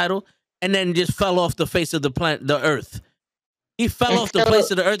TNT title, and then just fell off the face of the earth. He fell off the face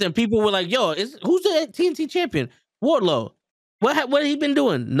of the earth, and people were like, "Yo, who's the TNT champion? Wardlow. What have he been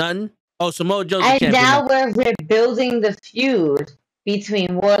doing? Nothing. Oh, Samoa Joe's the And champion. now we're building the feud between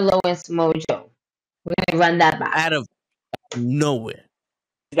Wardlow and Samoa Joe. We're gonna run that back Out of nowhere.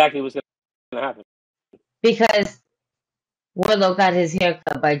 Exactly what's gonna happen. because Wardlow got his hair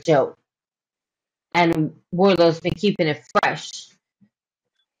cut by Joe, and Wardlow's been keeping it fresh.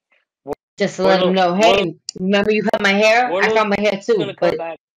 Just to let him know, hey, remember you cut my hair? I Wardlow's cut my hair He's too. gonna come But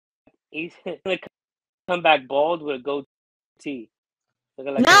back. He's gonna come back bald with a goatee.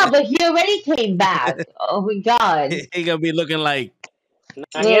 Looking like no, but he already came back. Oh my god. He gonna be looking like Nah,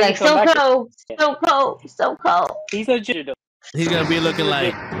 he You're hasn't like come back so yet. cold. He's injured though. he's gonna be looking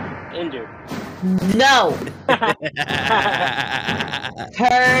like. Injured. No.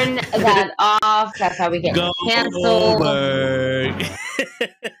 Turn that off. That's how we get canceled. Goldberg.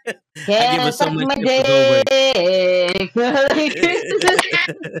 Can't give it so suck much my shit for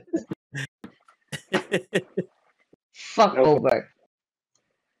dick. Fuck Goldberg.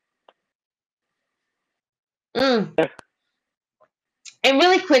 And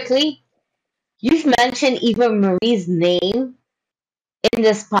really quickly, you've mentioned Eva Marie's name in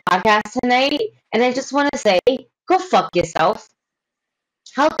this podcast tonight, and I just want to say, go fuck yourself.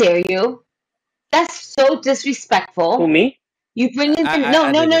 How dare you? That's so disrespectful. Who, me? You bring in I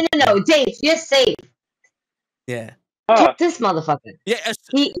no, Dave, you're safe. Yeah. Check this motherfucker. Yeah.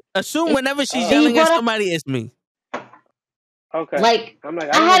 Assume whenever she's he yelling at brought up- somebody, it's me. Okay. Like, I'm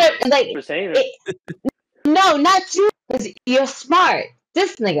like, I had a like. for saying it. No, not you, because you're smart.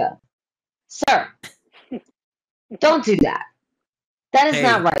 This nigga, sir, don't do that. That is Hey.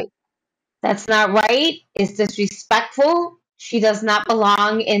 not right. That's not right. It's disrespectful. She does not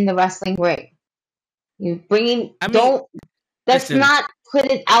belong in the wrestling ring. You bringing let's listen. not put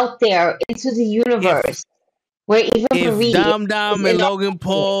it out there into the universe where Eva Marie. If Dom is and in Logan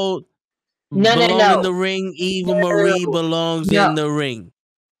Paul No, belong in the ring, Eva Marie belongs in the ring.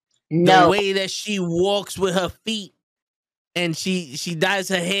 No. The way that she walks with her feet and she dyes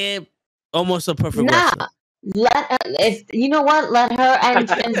her hair, almost a perfect wrestler. Let her, if you know what, let her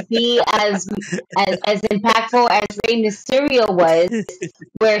entrance be as impactful as Rey Mysterio was,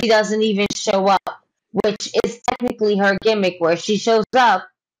 where she doesn't even show up, which is technically her gimmick, where she shows up,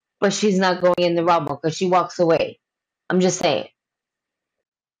 but she's not going in the Rumble because she walks away. I'm just saying,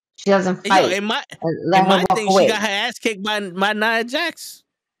 she doesn't fight. Yo, in my thing, away. she got her ass kicked by Nia Jax.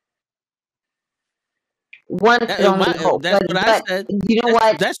 One could only hope. That's what I said. You know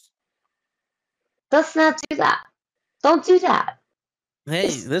what? Let's not do that. Don't do that. Hey,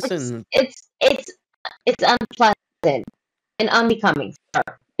 listen. It's unpleasant and unbecoming.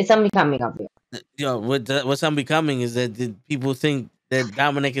 It's unbecoming of you. Yo, what's unbecoming is that people think that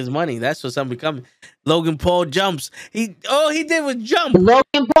Dominic is money. That's what's unbecoming. Logan Paul jumps. He did was jump.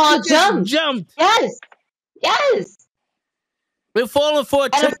 Logan Paul jumped. Yes. We're falling for a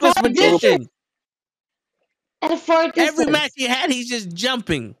trickless magician. Every match he had, he's just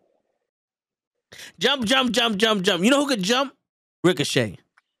jumping. Jump. You know who could jump? Ricochet.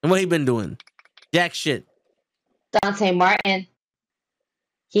 And what he been doing? Jack shit. Dante Martin.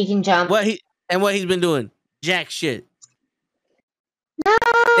 He can jump. What he's been doing? Jack shit. No,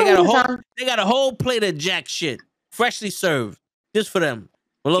 they got a whole plate of jack shit, freshly served, just for them.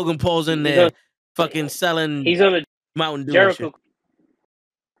 When Logan Paul's in there, fucking selling. He's on a Mountain Dew. Jericho.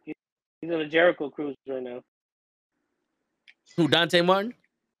 He's on a Jericho cruise right now. Who, Dante Martin?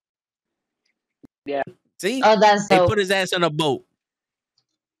 Yeah. See? Oh, that's they dope. put his ass on a boat.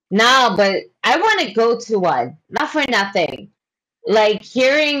 No, but I want to go to one. Not for nothing. Like,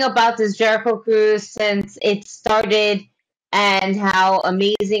 hearing about this Jericho cruise since it started and how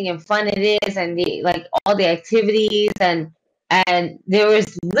amazing and fun it is, and all the activities, and there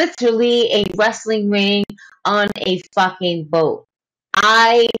was literally a wrestling ring on a fucking boat.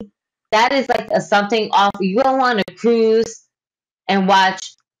 That is like something off. You don't want to cruise and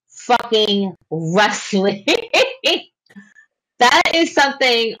watch fucking wrestling. That is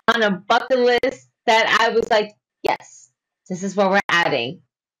something on a bucket list that I was like, yes, this is what we're adding.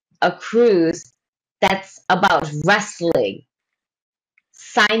 A cruise that's about wrestling.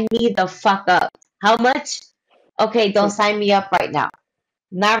 Sign me the fuck up. How much? Okay, don't sign me up right now.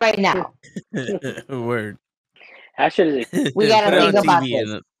 Not right now. Word. That shit is. We gotta think about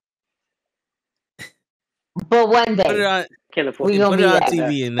this. But one day, Put it on, we gonna put be it on there.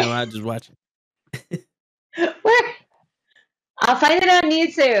 TV and then I'll just watch it. I'll find it on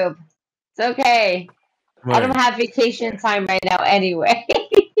YouTube. It's okay. Word. I don't have vacation time right now anyway.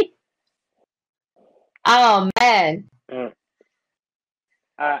 Oh man.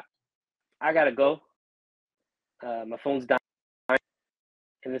 I gotta go. My phone's dying,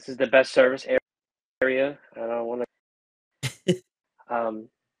 and this is the best service area. I don't want to.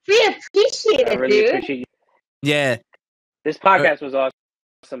 We appreciate I it, really dude. appreciate you. Yeah. This podcast was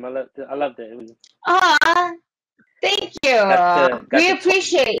awesome. I loved it. It was. Aw, thank you. We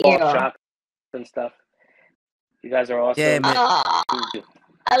appreciate you. Shots and stuff. You guys are awesome. Yeah, man. Aw,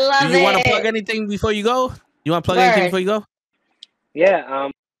 I love it. Do you want to plug anything before you go? You want to plug anything before you go? Yeah.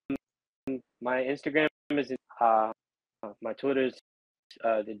 My Instagram is my Twitter is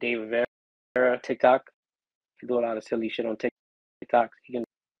the Dave Rivera. TikTok. I do a lot of silly shit on TikTok. You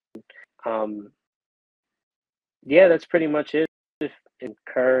can. Yeah, that's pretty much it. And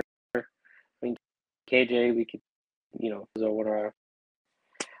Kerr, KJ, we could, those are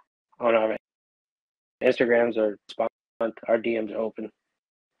on our Instagrams or our DMs are open.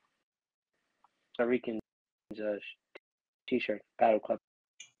 Rican's t-shirt Battle Club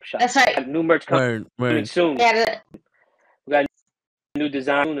shop. That's right. New merch coming soon. Yeah, we got a new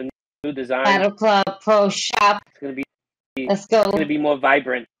design. Battle Club Pro Shop. It's gonna be. Let's go. It's gonna be more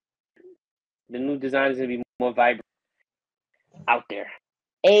vibrant. The new design is gonna be more vibrant out there.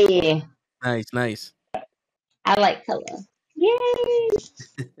 Hey. Nice. I like color. Yay.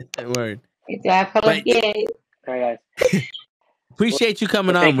 Word. Do I have color? Yay. All right, guys. Appreciate you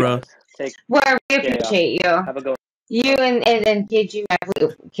coming on, bro. We appreciate you. Have a good one. You and KJ Mac,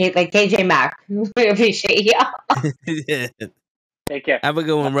 like KJ Mac. We appreciate you. Yeah. Take care. Have a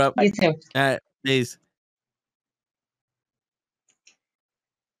good one, bro. You too. All right, peace.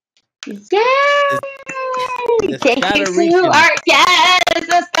 Yay! Thank you to our guests,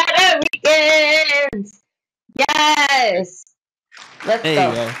 the Scatter Weekends. Yes. Let's go.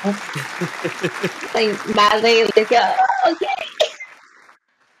 Like madly, let's go. Okay.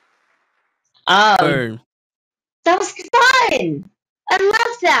 That was fun. I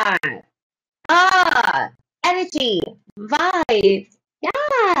love that. Energy, vibe.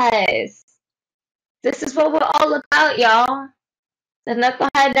 Yes. This is what we're all about, y'all. The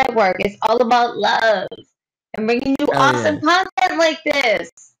Knucklehead Network is all about love and bringing you awesome content like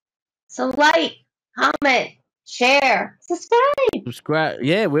this. So like, comment, share, subscribe.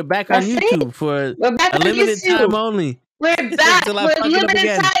 Yeah, we're back on YouTube for a limited time only. We're back. We're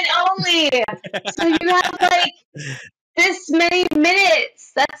limited time only. So you have like this many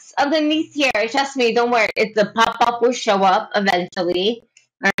minutes. That's underneath here. Trust me, don't worry. The pop-up will show up eventually.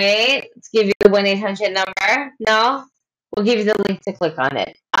 All right. Let's give you the 1-800 number. No? We'll give you the link to click on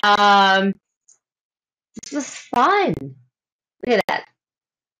it. This was fun. Look at that.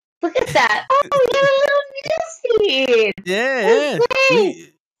 Look at that. Oh, we got a little newsfeed. Yeah.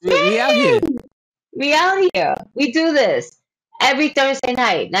 We out here. We out here. We do this every Thursday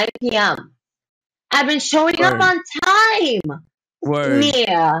night, 9 p.m. I've been showing up on time.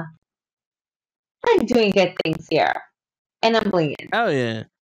 Mia. I'm doing good things here. And I'm blinging. Hell yeah.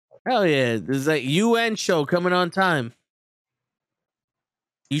 There's like UN show coming on time.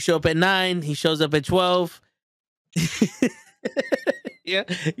 You show up at 9, he shows up at 12. Yeah.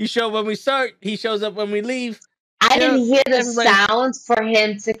 You show up when we start, he shows up when we leave. I didn't hear the sounds for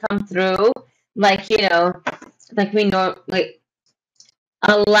him to come through. Like, like we know, like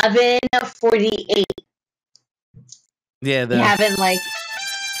 11:48. Yeah, we haven't like.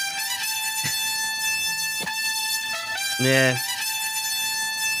 Yeah.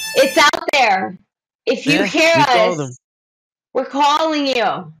 It's out there. If you hear us, we're calling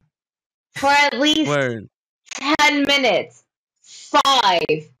you for at least 10 minutes. 5,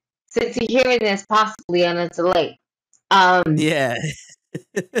 since you're hearing this possibly on a delay. Yeah.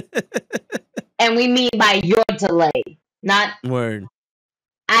 And we mean by your delay, not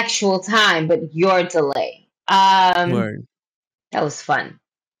actual time, but your delay. That was fun.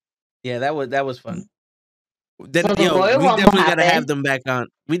 Yeah, that was fun. Then, So the Royal we Rumble definitely gotta have happened. them back on.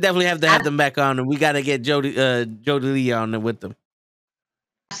 We definitely have to have them back on, and we gotta get Jody Lee on there with them.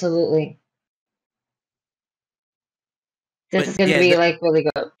 Absolutely. This But, is gonna yeah, be like really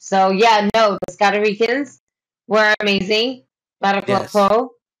good. So yeah, no, the Scotty Ricans were amazing. Battle Club Yes.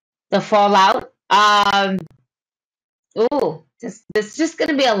 Pro, the Fallout. This is just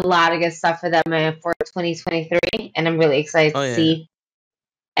gonna be a lot of good stuff for them for 2023, and I'm really excited Oh to yeah. see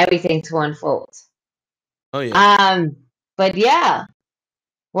everything to unfold. Oh yeah. But yeah,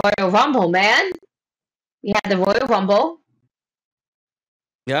 Royal Rumble, man. We had the Royal Rumble.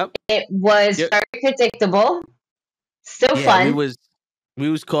 Yep. It was Yep. very predictable. Still Yeah, fun. we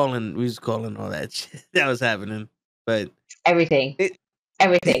was calling all that shit that was happening, but Everything.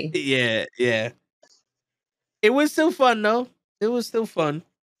 Everything. yeah. It was still fun though. It was still fun.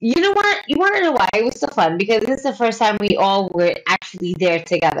 You know what? You want to know why it was so fun? Because this is the first time we all were actually there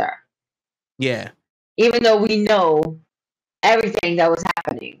together. Yeah. Even though we know everything that was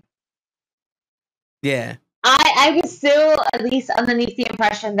happening. Yeah. I was still at least underneath the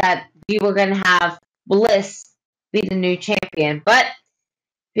impression that we were going to have Bliss be the new champion. But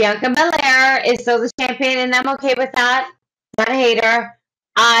Bianca Belair is still the champion, and I'm okay with that. Not a hater.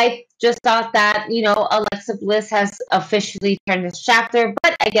 I just thought that, Alexa Bliss has officially turned this chapter,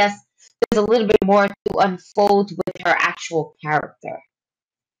 but I guess there's a little bit more to unfold with her actual character.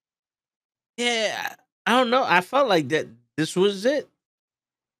 Yeah. I don't know. I felt like that this was it.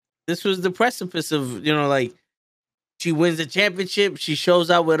 This was the precipice of, like, she wins the championship. She shows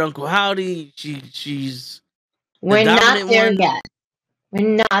up with Uncle Howdy. She's We're not dominant there one. yet.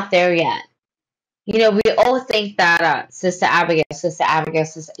 We're not there yet. We all think that Sister Abigail,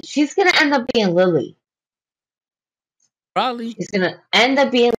 she's going to end up being Lily. Probably. She's going to end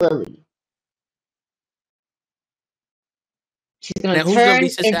up being Lily. She's going Now, to who's gonna turn be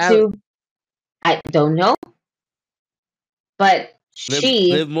Sister into... I don't know. But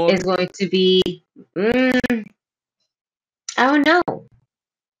she Liv Morgan? is going to be... I don't know.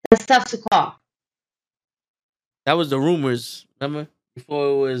 That's tough to call. That was the rumors, remember? Before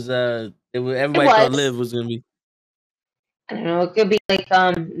it was everybody thought Liv was gonna be. I don't know, it could be like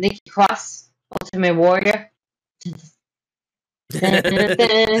Nikki Cross, Ultimate Warrior.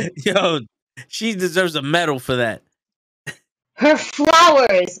 Yo, she deserves a medal for that. Her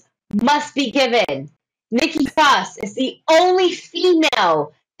flowers must be given. Nikki Cross is the only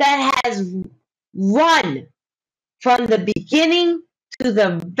female that has run from the beginning to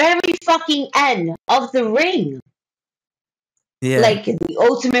the very fucking end of the ring. Yeah. Like the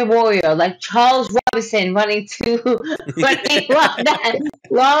Ultimate Warrior, like Charles Robinson running that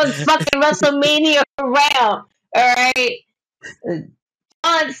long fucking WrestleMania round. Alright?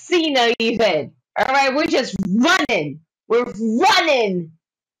 John Cena even. Alright, we're just running. We're running.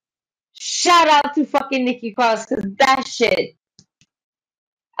 Shout out to fucking Nikki Cross, because that shit,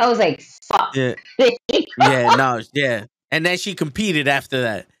 I was like, fuck. Yeah. Yeah. And then she competed after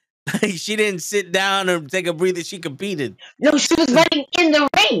that. She didn't sit down or take a breather. She competed. No, she was running in the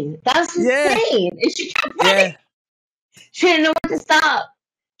ring. That's insane. And she kept running. Yeah. She didn't know when to stop.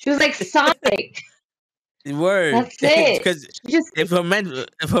 She was like Sonic. Word. That's it. Because if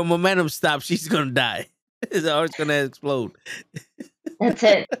her momentum stops, she's gonna die. Her heart's gonna explode. That's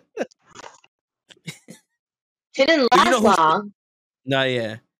it. She didn't last long.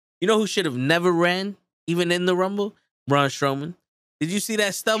 Yeah. You know who should have never ran, even in the Rumble? Braun Strowman. Did you see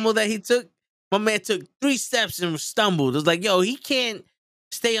that stumble that he took? My man took 3 steps and stumbled. It was like, yo, he can't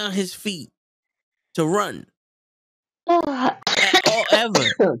stay on his feet to run. At all,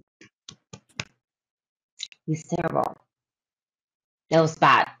 ever. He's terrible. That was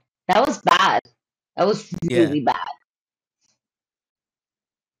bad. That was really bad.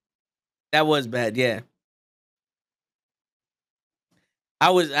 That was bad, yeah.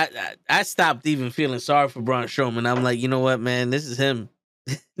 I stopped even feeling sorry for Braun Strowman. I'm like, you know what, man? This is him.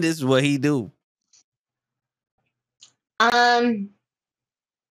 This is what he do.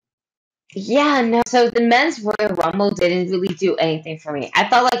 Yeah, no. So the men's Royal Rumble didn't really do anything for me. I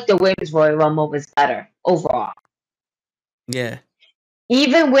felt like the women's Royal Rumble was better overall. Yeah.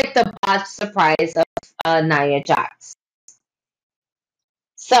 Even with the botched surprise of Nia Jax.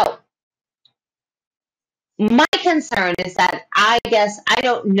 So my concern is that I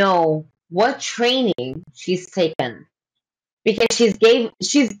don't know what training she's taken, because she's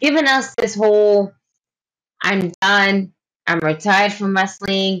given us this whole I'm done, I'm retired from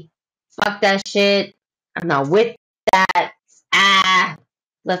wrestling, fuck that shit, I'm not with that,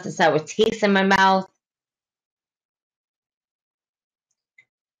 left a sour taste in my mouth.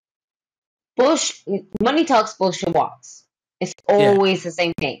 Money talks, bullshit walks. It's always the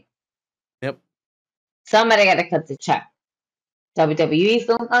same thing. Yep. Somebody got to cut the check. WWE's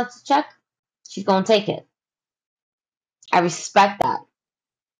going to cut the check. She's going to take it. I respect that.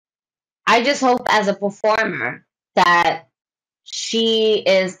 I just hope as a performer that she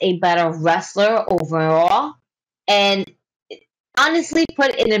is a better wrestler overall and honestly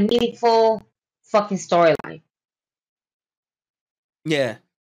put in a meaningful fucking storyline. Yeah.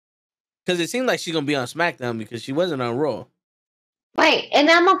 Because it seemed like she's going to be on SmackDown because she wasn't on Raw. Right. And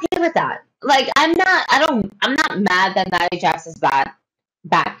I'm okay with that. Like, I'm not mad that Nia Jax is back.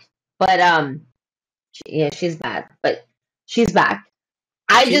 But, she's bad. But she's back.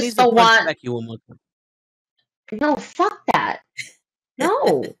 I She just needs to don't punch want. Becky one more time. No, fuck that.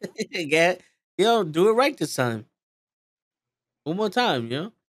 No. Yeah. Yo, do it right this time. One more time,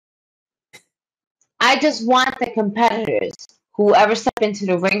 yo. I just want the competitors, whoever step into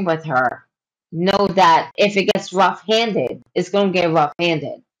the ring with her, know that if it gets rough-handed, it's gonna get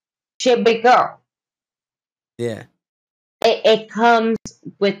rough-handed. She's a big girl. Yeah. It comes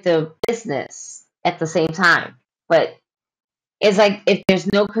with the business at the same time. But it's like if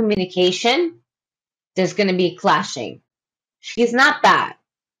there's no communication, there's gonna be clashing. She's not bad.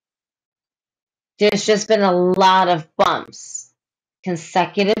 There's just been a lot of bumps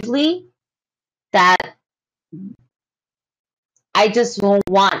consecutively that I just don't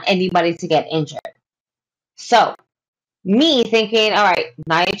want anybody to get injured. So, me thinking, all right,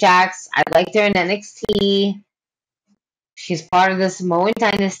 Nia Jax, I liked her in NXT. She's part of the Samoan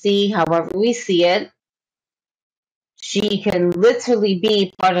dynasty, however we see it. She can literally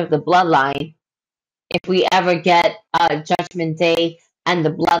be part of the bloodline if we ever get Judgment Day and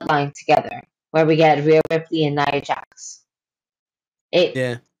the bloodline together, where we get Rhea Ripley and Nia Jax. It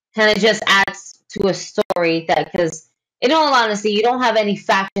kind of just adds to a story that, because in all honesty, you don't have any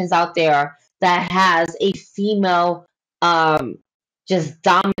factions out there that has a female just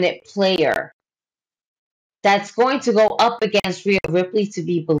dominant player that's going to go up against Rhea Ripley to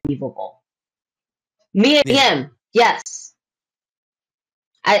be believable. Mia Yim, yes.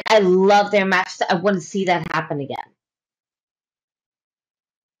 I love their match. I want to see that happen again.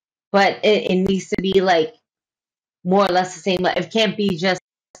 But it needs to be like more or less the same. It can't be just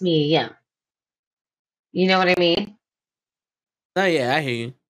Mia Yim. You know what I mean? Oh, yeah, I hear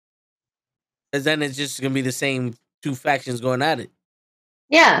you. Because then it's just going to be the same two factions going at it.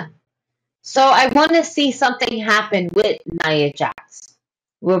 Yeah. So I want to see something happen with Nia Jax.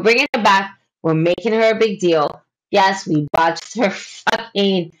 We're bringing her back. We're making her a big deal. Yes, we botched her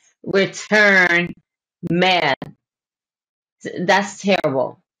fucking return. Man, that's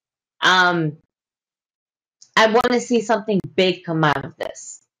terrible. I want to see something big come out of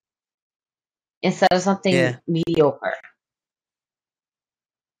this instead of something mediocre.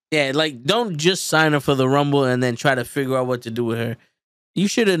 Yeah, like, don't just sign her for the Rumble and then try to figure out what to do with her. You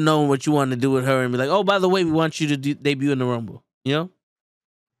should have known what you wanted to do with her and be like, oh, by the way, we want you to debut in the Rumble. You know?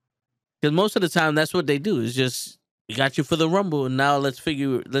 Because most of the time, that's what they do. Is just, we got you for the Rumble, and now let's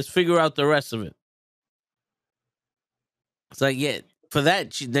figure out the rest of it. It's like, yeah, for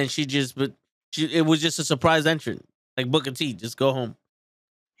that, it was just a surprise entrance. Like Booker T, just go home.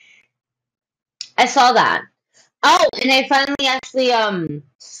 I saw that. Oh, and I finally actually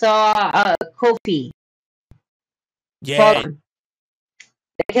saw Kofi. Yeah.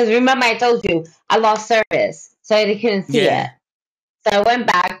 Because remember I told you I lost service, so I couldn't see it. So I went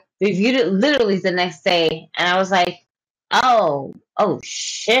back, reviewed it literally the next day, and I was like, oh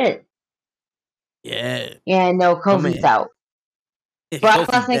shit. Yeah. Yeah, no, Kofi's out. Brock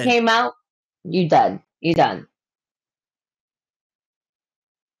Lesnar came out, you done. You done.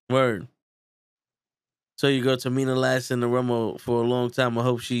 Word. So you go Tamina last in the Rumble for a long time. I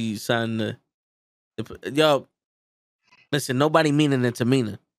hope she signed the yo. Listen, nobody meaner than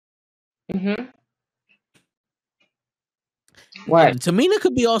Tamina. Mm-hmm. What? Tamina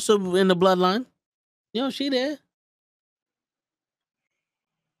could be also in the bloodline. Yo, she there.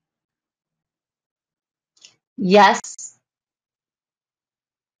 Yes.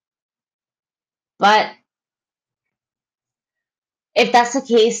 But if that's the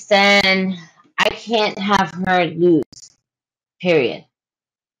case, then I can't have her lose. Period.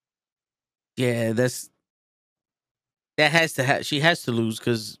 Yeah, she has to lose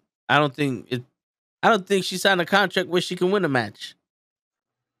because I don't think she signed a contract where she can win a match.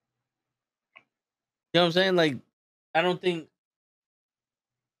 You know what I'm saying? Like, I don't think.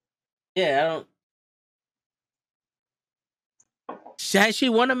 Yeah, I don't. Has she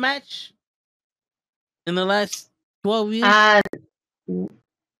won a match in the last 12 years? I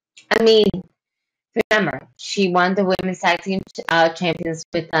mean, remember, she won the women's tag team champions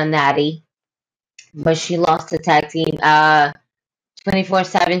with Natty. but she lost the tag team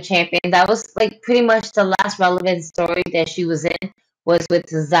 24/7 champion. That was like pretty much the last relevant story that she was in, was with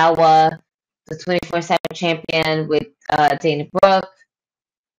Zawa, the 24/7 champion, with Dana Brooke,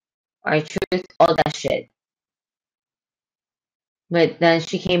 R-Truth, all that shit. But then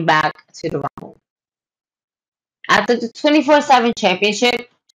she came back to the Rumble. After the 24/7 championship, she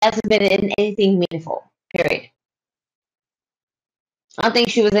hasn't been in anything meaningful. Period. I don't think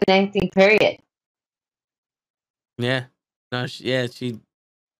she was in anything. Period. Yeah. No. She.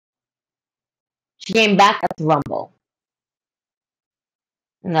 She came back at the Rumble,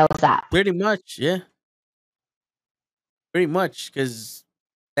 and that was that. Pretty much. Yeah. Pretty much, because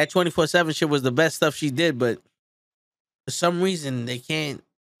that 24/7 shit was the best stuff she did, but for some reason they can't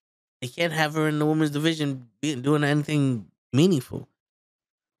have her in the women's division doing anything meaningful.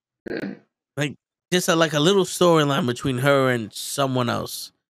 Like just like a little storyline between her and someone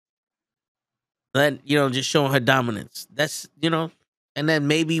else. That just showing her dominance. That's and then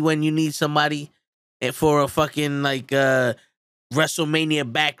maybe when you need somebody for a fucking like WrestleMania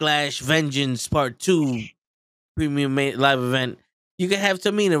Backlash Vengeance Part 2 premium live event, you can have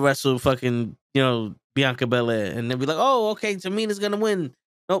Tamina wrestle fucking Bianca Belair, and they'll be like, oh, okay, Tamina's gonna win.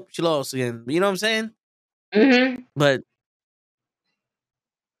 Nope, she lost again. You know what I'm saying? Mm-hmm. But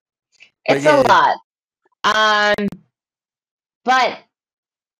it's yeah. a lot. But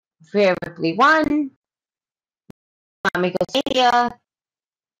Rhea Ripley won. Mommy goes Mania.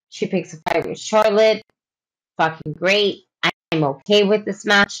 She picks a fight with Charlotte. Fucking great. I'm okay with this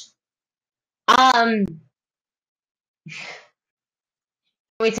match.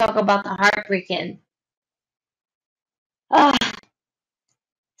 We talk about the heartbreaking.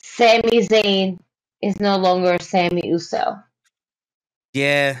 Sami Zayn is no longer Sami Uso.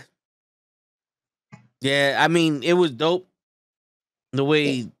 Yeah. Yeah, I mean, it was dope the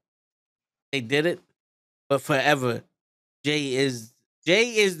way they did it, but forever, Jay is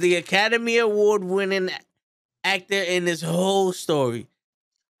the Academy Award winning actor in this whole story.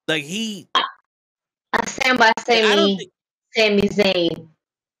 Like I stand by Sami Zayn.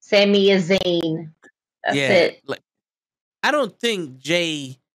 Sami is Zayn. That's it. Like I don't think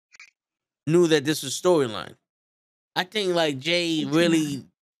Jay knew that this was storyline. I think like Jay really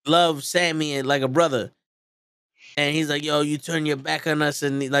loved Sami and like a brother. And he's like, yo, you turn your back on us,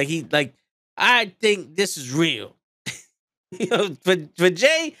 and I think this is real. For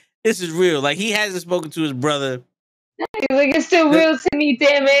Jay, this is real. Like he hasn't spoken to his brother. He's like, it's still real to me,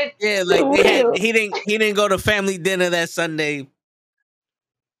 damn it. Yeah, like he didn't go to family dinner that Sunday.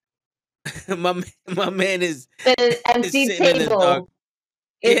 my man is been an empty table.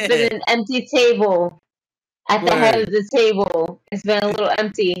 It's been an empty table at the head of the table. It's been a little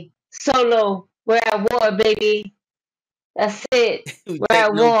empty. Solo, we're at war, baby. That's it. We're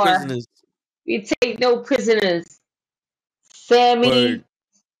at war. Prisoners. We take no prisoners. Sami,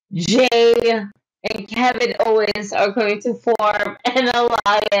 Jay, and Kevin Owens are going to form an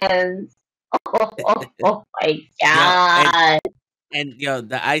alliance. Oh my god. And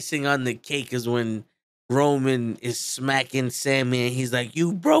the icing on the cake is when Roman is smacking Sami and he's like,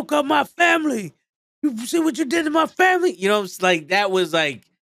 you broke up my family. You see what you did to my family? It's like that was like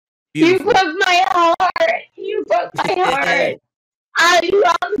beautiful. You broke my heart. You broke my heart. I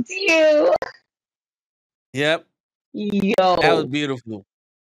loved you. Yep. Yo. That was beautiful.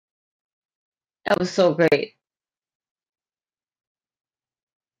 That was so great.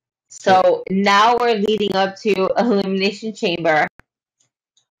 So now we're leading up to Elimination Chamber.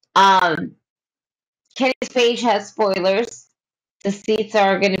 Kenny's page has spoilers. The seats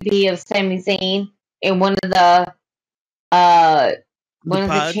are going to be of Sami Zayn in one of the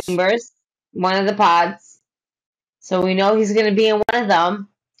chambers, one of the pods. So we know he's going to be in one of them,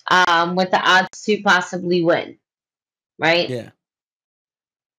 with the odds to possibly win, right? Yeah.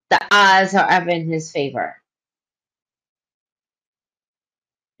 The odds are ever in his favor.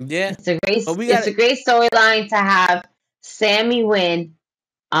 Yeah, it's a great storyline to have Sami win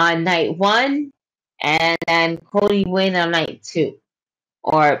on night 1, and then Cody win on night 2,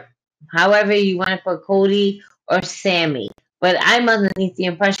 or however you want to put Cody or Sami. But I'm underneath the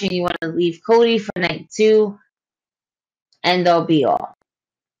impression you want to leave Cody for night 2, and they'll be all.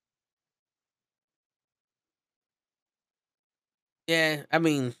 Yeah, I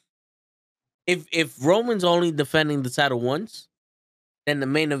mean, if Roman's only defending the title once, then the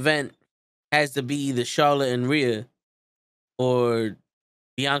main event has to be either Charlotte and Rhea or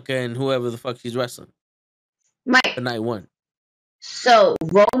Bianca and whoever the fuck she's wrestling. Right. For night 1. So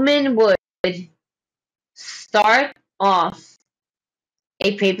Roman would start off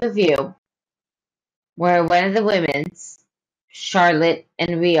a pay-per-view where one of the women's, Charlotte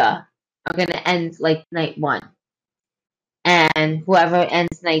and Rhea, are going to end like night 1. And whoever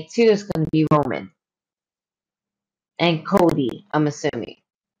ends night 2 is going to be Roman. And Cody, I'm assuming.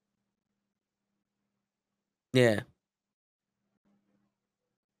 Yeah.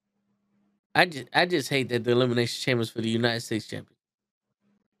 I just hate that the Elimination Chamber is for the United States Champion.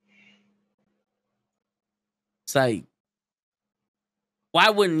 It's like, why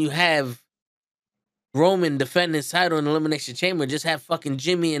wouldn't you have Roman defend his title in the Elimination Chamber? Just have fucking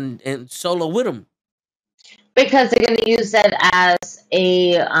Jimmy and Solo with him. Because they're going to use that as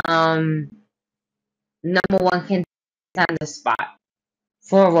a number 1 contender spot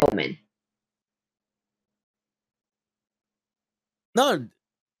for Roman. No,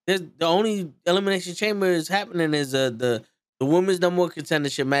 the only Elimination Chamber is happening is the women's number 1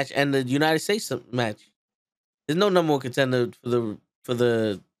 contendership match and the United States match. There's no number 1 contender for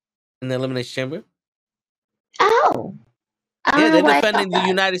the in the Elimination Chamber. Oh, they're defending the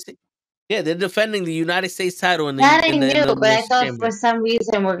United States. Yeah, they're defending the United States title in the. That I knew, but I thought Chamber. for some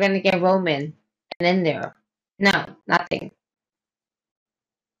reason we're gonna get Roman and in there. No, nothing.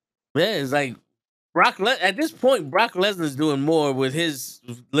 Yeah, it's like at this point, Brock Lesnar's doing more with his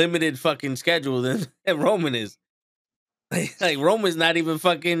limited fucking schedule than Roman is. Like Roman's not even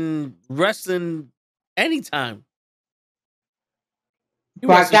fucking wrestling anytime.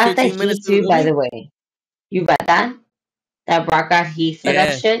 Brock got that heat too, by the way. You bet that? That Brock got heat for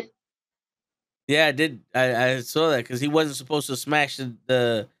that shit? Yeah, I did. I saw that because he wasn't supposed to smash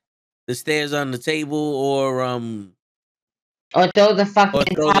the stairs on the table or throw the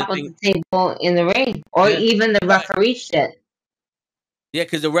fucking top of the table in the ring. Or even the referee shit. Yeah,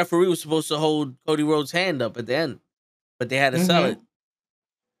 because the referee was supposed to hold Cody Rhodes' hand up at the end. But they had to sell it.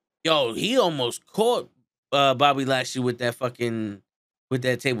 Yo, he almost caught Bobby Lashley with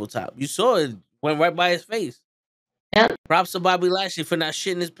that tabletop. You saw it went right by his face. Yep. Props to Bobby Lashley for not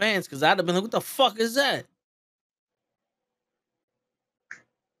shitting his pants, because I'd have been like, what the fuck is that?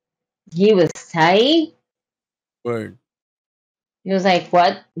 He was tight. Word. He was like,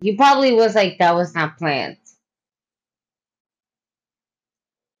 what? He probably was like, that was not planned.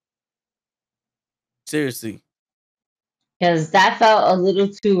 Seriously. Because that felt a little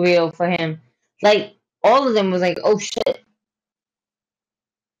too real for him. Like, all of them was like, oh shit.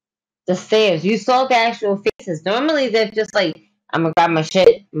 The stairs. You saw the actual faces. Normally they're just like, I'm gonna grab my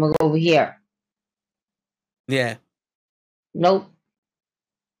shit. I'm gonna go over here. Yeah. Nope.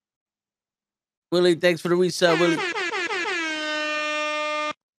 Willie, thanks for the resub, Willie.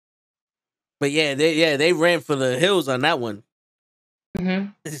 But yeah, they ran for the hills on that one. Mm-hmm.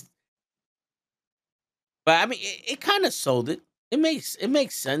 But I mean, it kind of sold it. It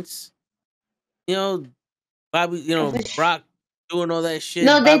makes sense. You know, Bobby. You know, Brock doing all that shit.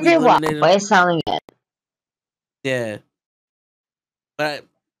 No, they did well, but it's selling it. Yeah, but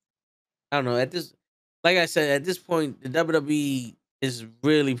I don't know. Like I said, at this point, the WWE is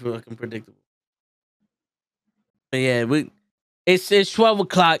really fucking predictable. But yeah, it's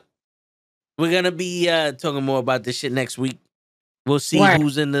 12:00. We're gonna be talking more about this shit next week. We'll see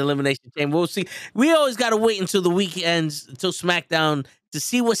who's in the Elimination Chamber. We'll see. We always gotta wait until the weekends, until SmackDown, to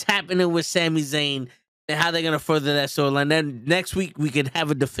see what's happening with Sami Zayn and how they're gonna further that storyline. Then next week we could have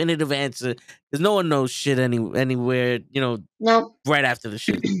a definitive answer, because no one knows shit anywhere. You know, nope. Right after the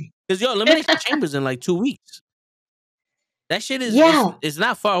shit. Because Elimination Chamber's in like 2 weeks. That shit is it's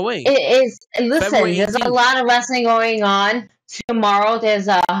not far away. It is. Listen, there's a lot of wrestling going on. Tomorrow there's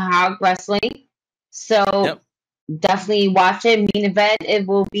a Hog Wrestling, so definitely watch it. Main event, it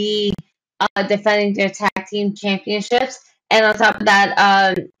will be defending their tag team championships, and on top of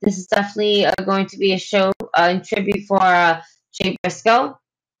that, this is definitely going to be a show in tribute for Jay Briscoe.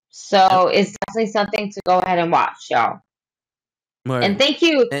 So it's definitely something to go ahead and watch, y'all. Right. And thank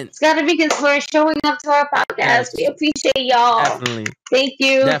you, Scotty Vegas, for showing up to our podcast. Yes. We appreciate y'all. Definitely. Thank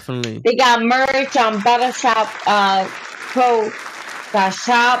you. Definitely. They got merch on Battle Shop Pro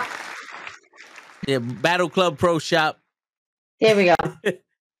Shop. Yeah, Battle Club Pro Shop. There we go.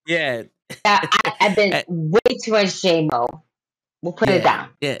 Yeah. I've been way too much J-Mo. We'll put it down.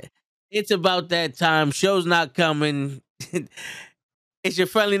 Yeah. It's about that time. Show's not coming. It's your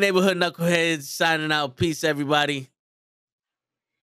friendly neighborhood knuckleheads signing out. Peace, everybody.